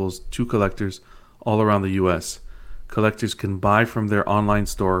collectibles to collectors all around the U.S. Collectors can buy from their online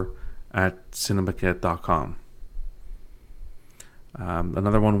store at cinemaquette.com.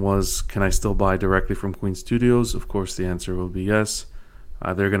 Another one was, can I still buy directly from Queen Studios? Of course, the answer will be yes.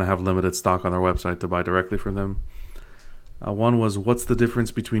 They're going to have limited stock on their website to buy directly from them. One was, what's the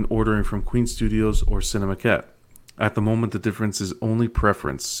difference between ordering from Queen Studios or Cinemaquette? At the moment, the difference is only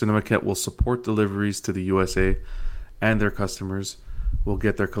preference. Cinemaquette will support deliveries to the USA, and their customers will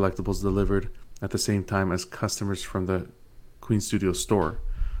get their collectibles delivered at the same time as customers from the Queen Studios store.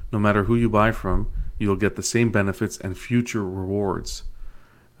 No matter who you buy from, you'll get the same benefits and future rewards.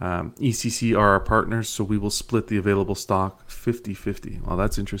 ECC are our partners, so we will split the available stock 50-50. Well,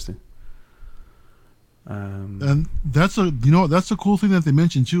 that's interesting. And that's a cool thing that they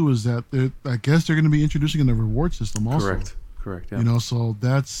mentioned too, is that I guess they're going to be introducing a reward system also. Correct. Yeah. So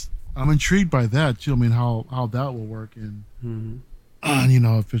I'm intrigued by that too. I mean, how that will work, and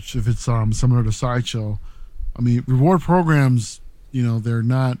if it's similar to Sideshow. I mean, reward programs, they're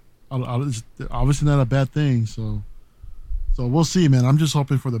not obviously not a bad thing. So we'll see, man. I'm just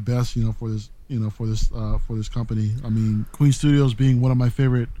hoping for the best, for this company. I mean, Queen Studios being one of my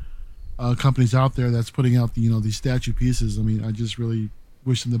favorite companies out there that's putting out these statue pieces. I mean, I just really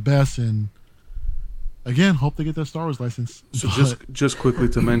wish them the best, and again, hope they get that Star Wars license. So just quickly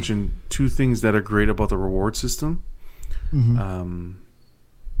to mention two things that are great about the reward system. Mm-hmm.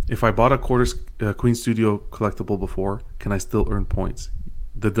 If I bought a Queen Studio collectible before, can I still earn points?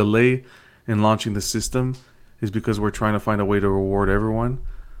 The delay in launching the system is because we're trying to find a way to reward everyone.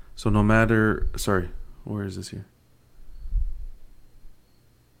 So no matter, where is this here?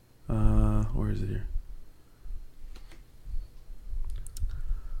 Where is it here?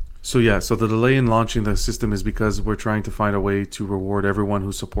 So the delay in launching the system is because we're trying to find a way to reward everyone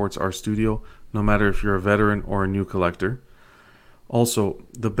who supports our studio, no matter if you're a veteran or a new collector. Also,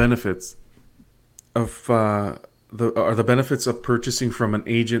 the benefits of the benefits of purchasing from an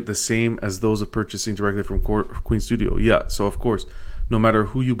agent the same as those of purchasing directly from Queen Studio? Yeah, so of course, no matter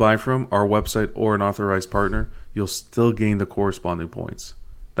who you buy from, our website or an authorized partner, you'll still gain the corresponding points.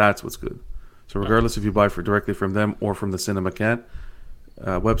 That's what's good. So regardless if you buy directly from them or from the Cinemaquette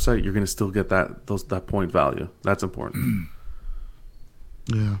website, you're going to still get that point value. That's important.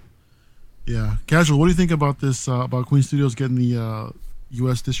 Yeah. Casual, what do you think about this, about Queen Studios getting the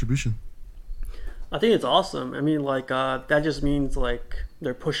U.S. distribution? I think it's awesome. I mean, that just means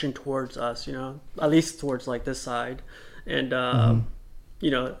they're pushing towards us, at least towards this side. And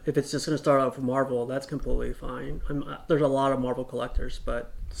if it's just going to start out from Marvel, that's completely fine. There's a lot of Marvel collectors,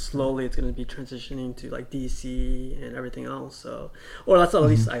 but slowly it's going to be transitioning to DC and everything else. So, or that's at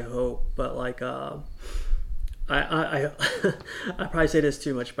least I hope. But I probably say this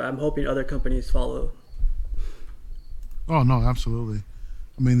too much, but I'm hoping other companies follow. Oh no, absolutely.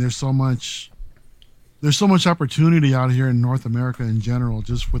 I mean, there's so much opportunity out here in North America in general,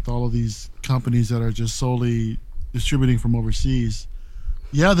 just with all of these companies that are just solely distributing from overseas.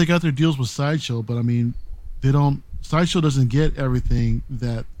 Yeah, they got their deals with Sideshow, but I mean, Sideshow doesn't get everything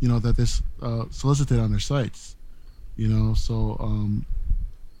that that they solicitate on their sites. So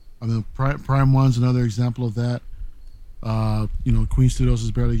I mean, Prime One's another example of that. Queen Studios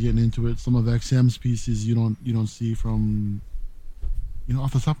is barely getting into it. Some of XM's pieces you don't see from.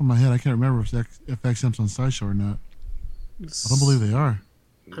 Off the top of my head, I can't remember if XM's on Sideshow or not. I don't believe they are.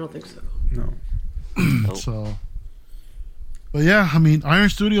 I don't think so. No. So, but yeah, I mean, Iron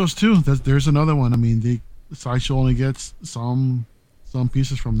Studios too. There's another one. I mean, Sideshow only gets some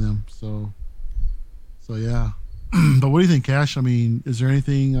pieces from them. So yeah. But what do you think, Cash? I mean, is there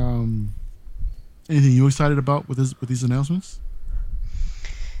anything you excited about with these announcements?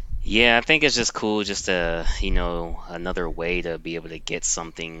 Yeah, I think it's just cool, just another way to be able to get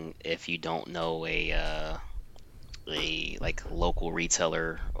something if you don't know a local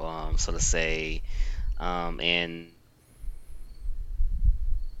retailer, so to say, and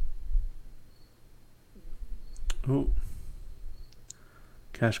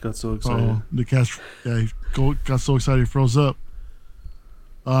Cash got so excited. Oh, the Cash got so excited he froze up.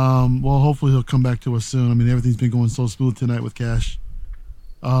 Well, hopefully he'll come back to us soon. I mean, everything's been going so smooth tonight with Cash.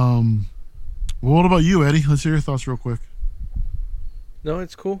 Well, what about you, Eddie? Let's hear your thoughts real quick. No,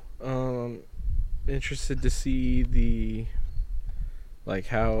 it's cool. Interested to see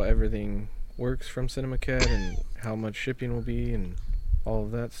how everything works from CinemaCat and how much shipping will be and all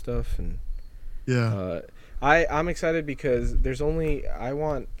of that stuff. And Yeah. I'm excited because I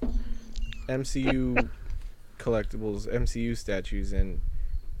want MCU collectibles, MCU statues, and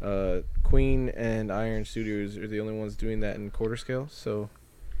Queen and Iron Studios are the only ones doing that in quarter scale. So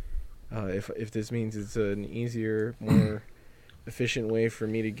if this means it's an easier, more efficient way for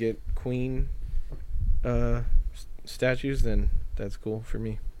me to get Queen statues, then that's cool for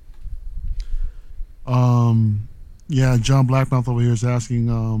me. Yeah, John Blackmouth over here is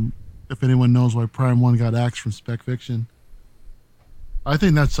asking if anyone knows why Prime 1 got axed from Spec Fiction. I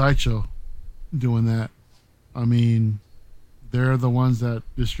think that's Sideshow doing that. I mean, they're the ones that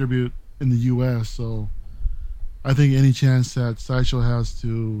distribute in the U.S., so I think any chance that Sideshow has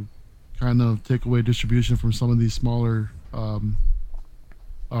to kind of take away distribution from some of these smaller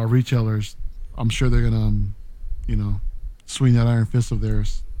retailers, I'm sure they're gonna, swing that iron fist of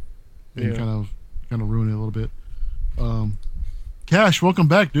theirs and kind of ruin it a little bit. Cash, welcome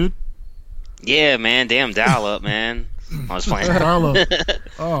back, dude. Yeah, man. Damn dial up, man. I was playing. Dial up.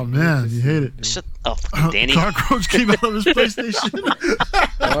 Oh man, you hate it. Shut up, Danny. Cockroach came out of his PlayStation.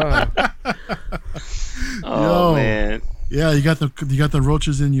 Oh man. Yeah, you got the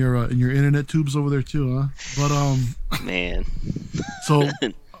roaches in your internet tubes over there too, huh? But man.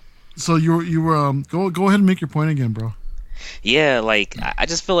 So you were go ahead and make your point again, bro. Yeah, like I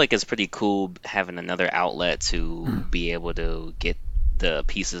just feel like it's pretty cool having another outlet to be able to get the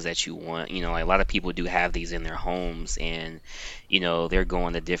pieces that you want. Like a lot of people do have these in their homes, and they're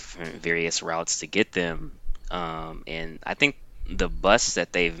going the different various routes to get them. And I think the busts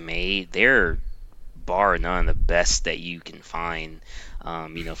that they've made, they're bar none the best that you can find.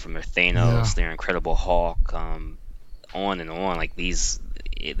 From their Thanos, their Incredible Hulk, on and on. Like these,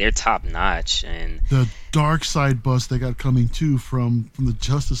 they're top notch. And the Dark Side bust they got coming too from the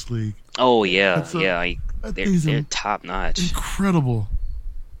Justice League. Oh yeah, they're top notch. Incredible.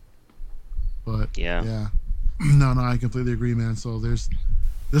 But yeah. No, I completely agree, man. So this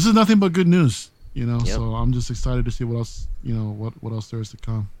is nothing but good news, Yep. So I'm just excited to see what else, what else there is to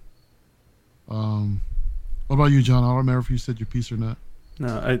come. What about you, John? I don't remember if you said your piece or not.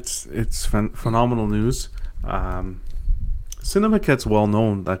 No, it's phenomenal news. CinemaCat's well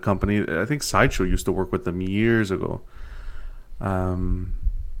known, that company. I think Sideshow used to work with them years ago.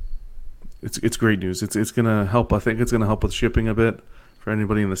 It's great news. It's gonna help. I think it's gonna help with shipping a bit for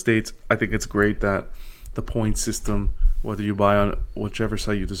anybody in the States. I think it's great that the point system, whether you buy on whichever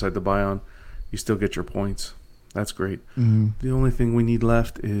site you decide to buy on, you still get your points. That's great. Mm-hmm. The only thing we need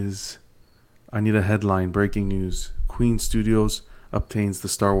left is I need a headline, breaking news. Queen Studios obtains the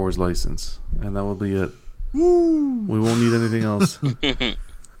Star Wars license, and that will be it. Woo! We won't need anything else.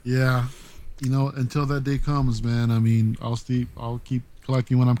 Yeah, until that day comes, man. I mean, I'll keep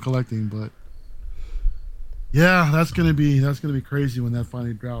collecting when I'm collecting, but yeah, that's gonna be crazy when that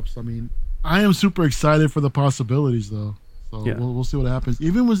finally drops. I mean, I am super excited for the possibilities, though. So Yeah. we'll see what happens.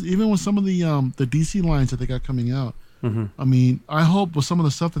 Even with some of the DC lines that they got coming out. Mm-hmm. I mean, I hope with some of the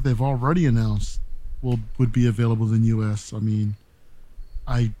stuff that they've already announced would be available in the U.S. I mean,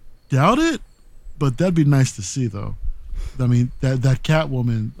 I doubt it, but that'd be nice to see, though. I mean, that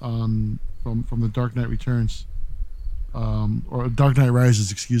Catwoman from the Dark Knight Returns, or Dark Knight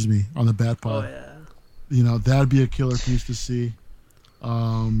Rises, excuse me, on the Batpod. Oh yeah. That'd be a killer piece to see.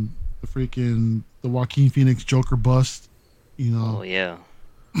 The Joaquin Phoenix Joker bust. Oh yeah.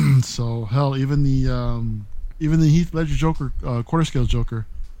 So hell, even the Heath Ledger Joker, quarter scale Joker,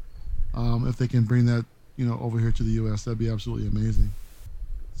 if they can bring that over here to the U.S., that'd be absolutely amazing.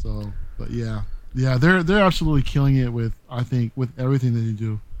 So, but yeah, they're absolutely killing it with everything that they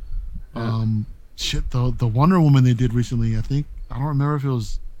do. The Wonder Woman they did recently, I don't remember if it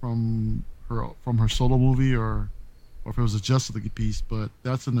was from her solo movie or if it was a Justice League piece, but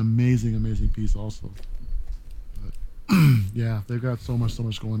that's an amazing piece also. But, yeah, they've got so much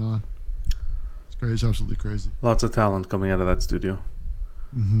going on. It's crazy. It's absolutely crazy. Lots of talent coming out of that studio.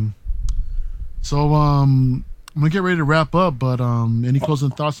 Mm-hmm. So I'm gonna get ready to wrap up, but any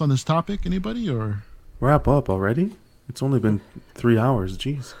closing thoughts on this topic? Anybody or Wrap up already? It's only been 3 hours.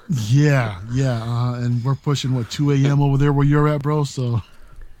 Jeez. Yeah, and we're pushing 2 a.m. over there where you're at, bro. So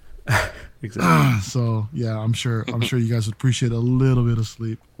Exactly. so yeah, I'm sure you guys would appreciate a little bit of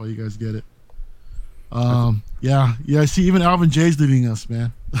sleep while you guys get it. Yeah. I see even Alvin J's leaving us,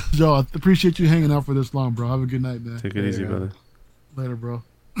 man. Joe, I appreciate you hanging out for this long, bro. Have a good night, man. Take it easy, brother. Later, bro.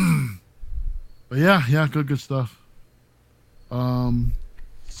 But yeah, good stuff.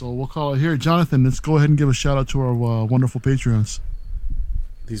 So we'll call it here. Jonathan, let's go ahead and give a shout out to our wonderful Patreons.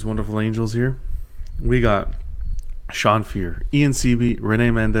 These wonderful angels here. We got Sean Fear, Ian Seaby,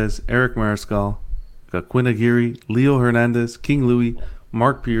 Renee Mendez, Eric Mariscal, got Quinn Aguirre, Leo Hernandez, King Louie,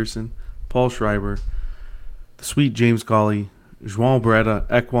 Mark Pearson, Paul Schreiber, the sweet James Colley, João Beretta,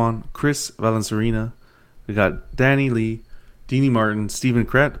 Ekwan, Chris Valencerina. We got Danny Lee, Deanie Martin, Stephen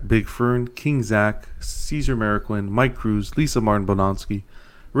Krett, Big Fern, King Zach, Caesar Mariquin, Mike Cruz, Lisa Martin Bononsky,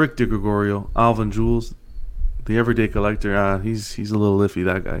 Rick DiGregorio, Alvin Jules, the Everyday Collector. He's a little iffy,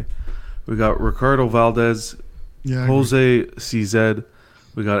 that guy. We got Ricardo Valdez, Jose CZ.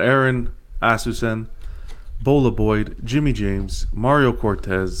 We got Aaron Asusen, Bola Boyd, Jimmy James, Mario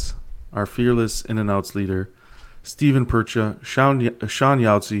Cortez, our fearless in and outs leader, Stephen Percha, Sean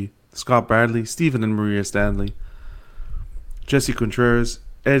Yauzi, Scott Bradley, Stephen and Maria Stanley, Jesse Contreras,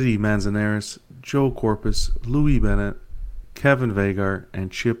 Eddie Manzanares, Joe Corpus, Louis Bennett, Kevin Vagar,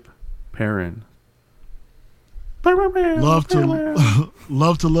 and Chip Perrin. Love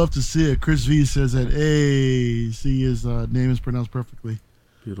to see it. Chris V says that. Hey, see his name is pronounced perfectly.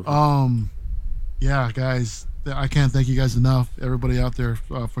 Beautiful. Yeah, guys, I can't thank you guys enough. Everybody out there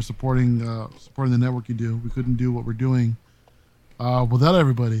for supporting the network you do. We couldn't do what we're doing without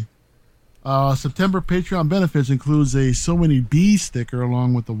everybody. September Patreon benefits includes a So Many Bees sticker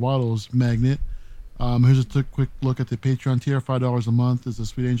along with the Waddles magnet. Here's a quick look at the Patreon tier. $5 a month is the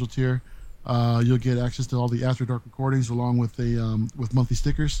Sweet Angel tier. You'll get access to all the After Dark recordings along with with monthly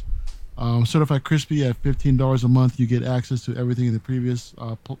stickers. Certified Crispy at $15 a month. You get access to everything in the previous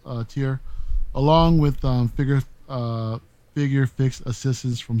tier, along with figure fix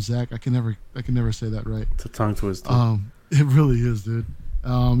assistance from Zach. I can never say that right. It's a tongue twister. It really is, dude.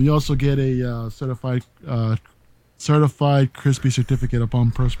 You also get a certified Crispy certificate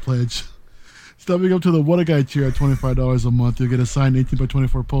upon first pledge. Stepping up to the What a Guy tier at $25 a month, you'll get a signed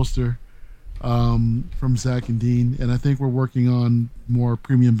 18x24 poster from Zach and Dean, and I think we're working on more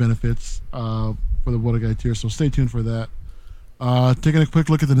premium benefits for the What a Guy tier, so stay tuned for that. Taking a quick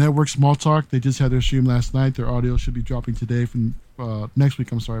look at the network, Small Talk, they just had their stream last night. Their audio should be dropping today from next week,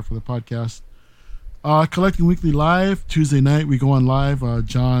 for the podcast. Collecting Weekly Live, Tuesday night we go on live.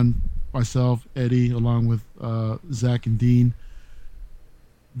 John, myself, Eddie, along with Zach and Dean.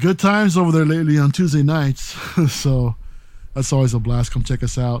 Good times over there lately on Tuesday nights, so that's always a blast. Come check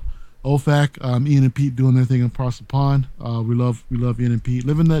us out. OFAC, Ian and Pete doing their thing across the pond. We love Ian and Pete.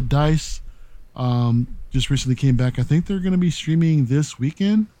 Living That Dice just recently came back. I think they're going to be streaming this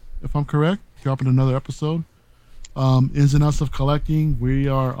weekend, if I'm correct. Dropping another episode. Ins and Outs of Collecting, we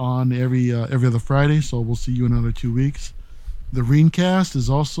are on every other Friday, so we'll see you in another 2 weeks. The Reencast is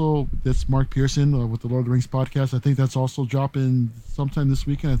also, that's Mark Pearson with the Lord of the Rings podcast. I think that's also dropping sometime this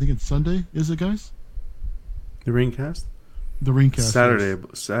weekend. I think it's Sunday. Is it, guys? The Reencast? The Reencast.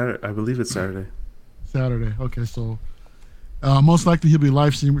 Saturday. I believe it's Saturday. Saturday. Okay, so most likely he'll be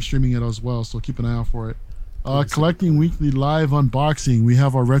live streaming it as well, so keep an eye out for it. Collecting Weekly Live Unboxing. We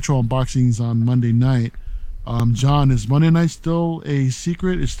have our retro unboxings on Monday night. John, is Monday night still a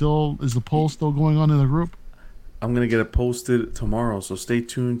secret? Is the poll still going on in the group? I'm going to get it posted tomorrow, so stay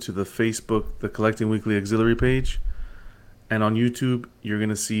tuned to the Facebook, the Collecting Weekly Auxiliary page. And on YouTube, you're going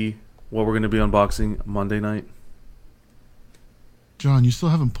to see what we're going to be unboxing Monday night. John, you still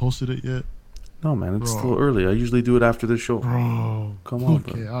haven't posted it yet? No, man, it's still early. I usually do it after the show. Bro. Come on,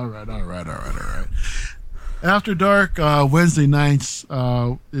 okay, bro. All right. After Dark, Wednesday nights,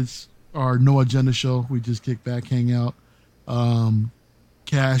 it's our No Agenda show. We just kick back, hang out.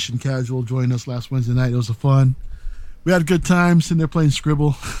 Cash and Casual joined us last Wednesday night. It was fun. We had a good time sitting there playing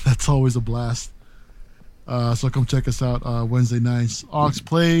Scribble. That's always a blast. So come check us out Wednesday nights. Ox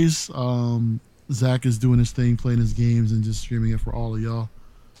Plays. Zach is doing his thing, playing his games, and just streaming it for all of y'all.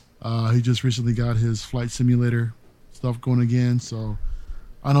 He just recently got his flight simulator stuff going again. So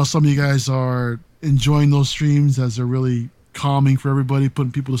I know some of you guys are enjoying those streams as they're really calming for everybody,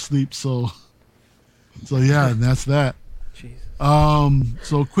 putting people to sleep. So yeah, and that's that. Jesus.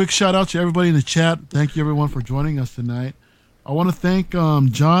 So quick shout out to everybody in the chat. Thank you everyone for joining us tonight. I want to thank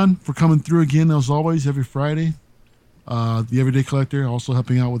John for coming through again as always every Friday. The Everyday Collector also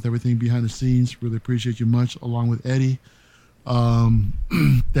helping out with everything behind the scenes. Really appreciate you much, along with Eddie.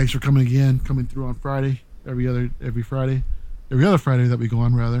 Thanks for coming through on Friday, every other Friday that we go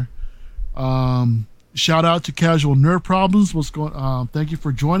on rather. Shout out to Casual Nerd Problems. Thank you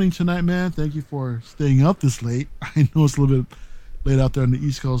for joining tonight, man. Thank you for staying up this late. I know it's a little bit late out there on the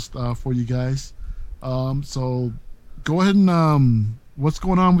East Coast for you guys. So go ahead and what's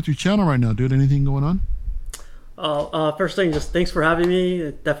going on with your channel right now, dude? Anything going on? First thing, just thanks for having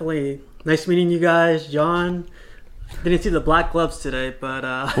me. Definitely nice meeting you guys, John. Didn't see the black gloves today, but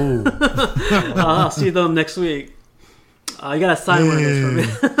I'll see them next week. You gotta sign one of those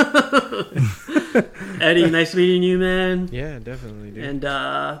for me. Eddie, nice meeting you, man. Yeah, definitely, dude. And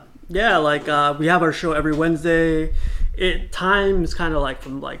we have our show every Wednesday. Time is kind of like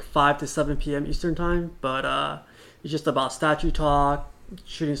from like 5 to 7 p.m. Eastern time, but it's just about statue talk,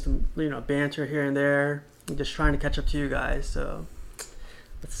 shooting some banter here and there, and just trying to catch up to you guys. So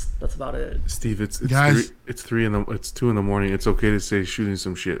that's about it. Steve, it's guys, it's 2 in the morning. It's okay to say shooting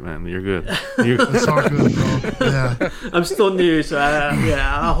some shit, man. You're good. It's all good, bro. Yeah. I'm still new, so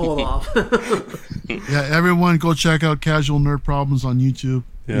I'll hold off. Yeah, everyone go check out Casual Nerd Problems on YouTube.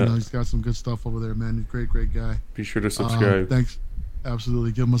 Yeah. He's got some good stuff over there, man. Great guy. Be sure to subscribe. Thanks.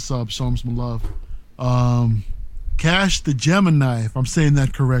 Absolutely. Give him a sub. Show him some love. Cash the Gemini, if I'm saying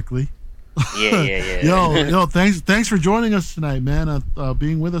that correctly. Yeah. Yo, thanks for joining us tonight, man.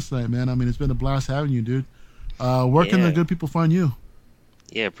 Being with us tonight, man. I mean, it's been a blast having you, dude. Where can the good people find you?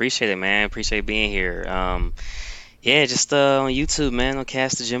 Yeah, appreciate it, man. Appreciate being here. Just on YouTube, man, on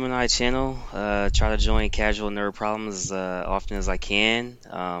Cast the Gemini channel. Try to join Casual Nerd Problems as often as I can.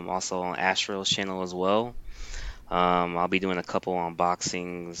 Also on Astro's channel as well. I'll be doing a couple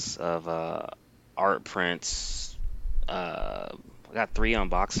unboxings of art prints. I got 3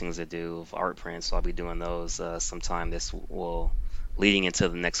 unboxings to do of art prints, so I'll be doing those sometime leading into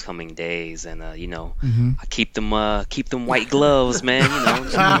the next coming days, and I keep them white gloves, man.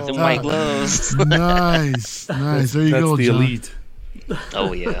 Keep them white gloves. Nice. There you go, That's the John. elite.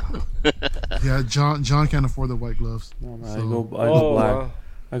 Oh yeah. Yeah, John can't afford the white gloves. No, man, I go black.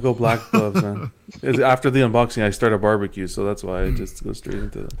 I go black gloves, man. After the unboxing, I start a barbecue, so that's why I just go straight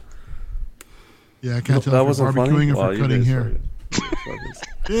into it. Yeah, I can't tell if you're barbecuing or if you're cutting hair.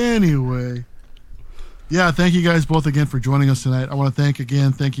 Anyway. Yeah, thank you guys both again for joining us tonight. I want to thank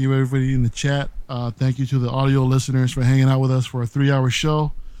you everybody in the chat. Thank you to the audio listeners for hanging out with us for a 3-hour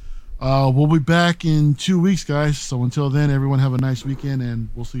show. We'll be back in 2 weeks, guys. So until then, everyone have a nice weekend, and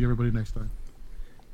we'll see everybody next time.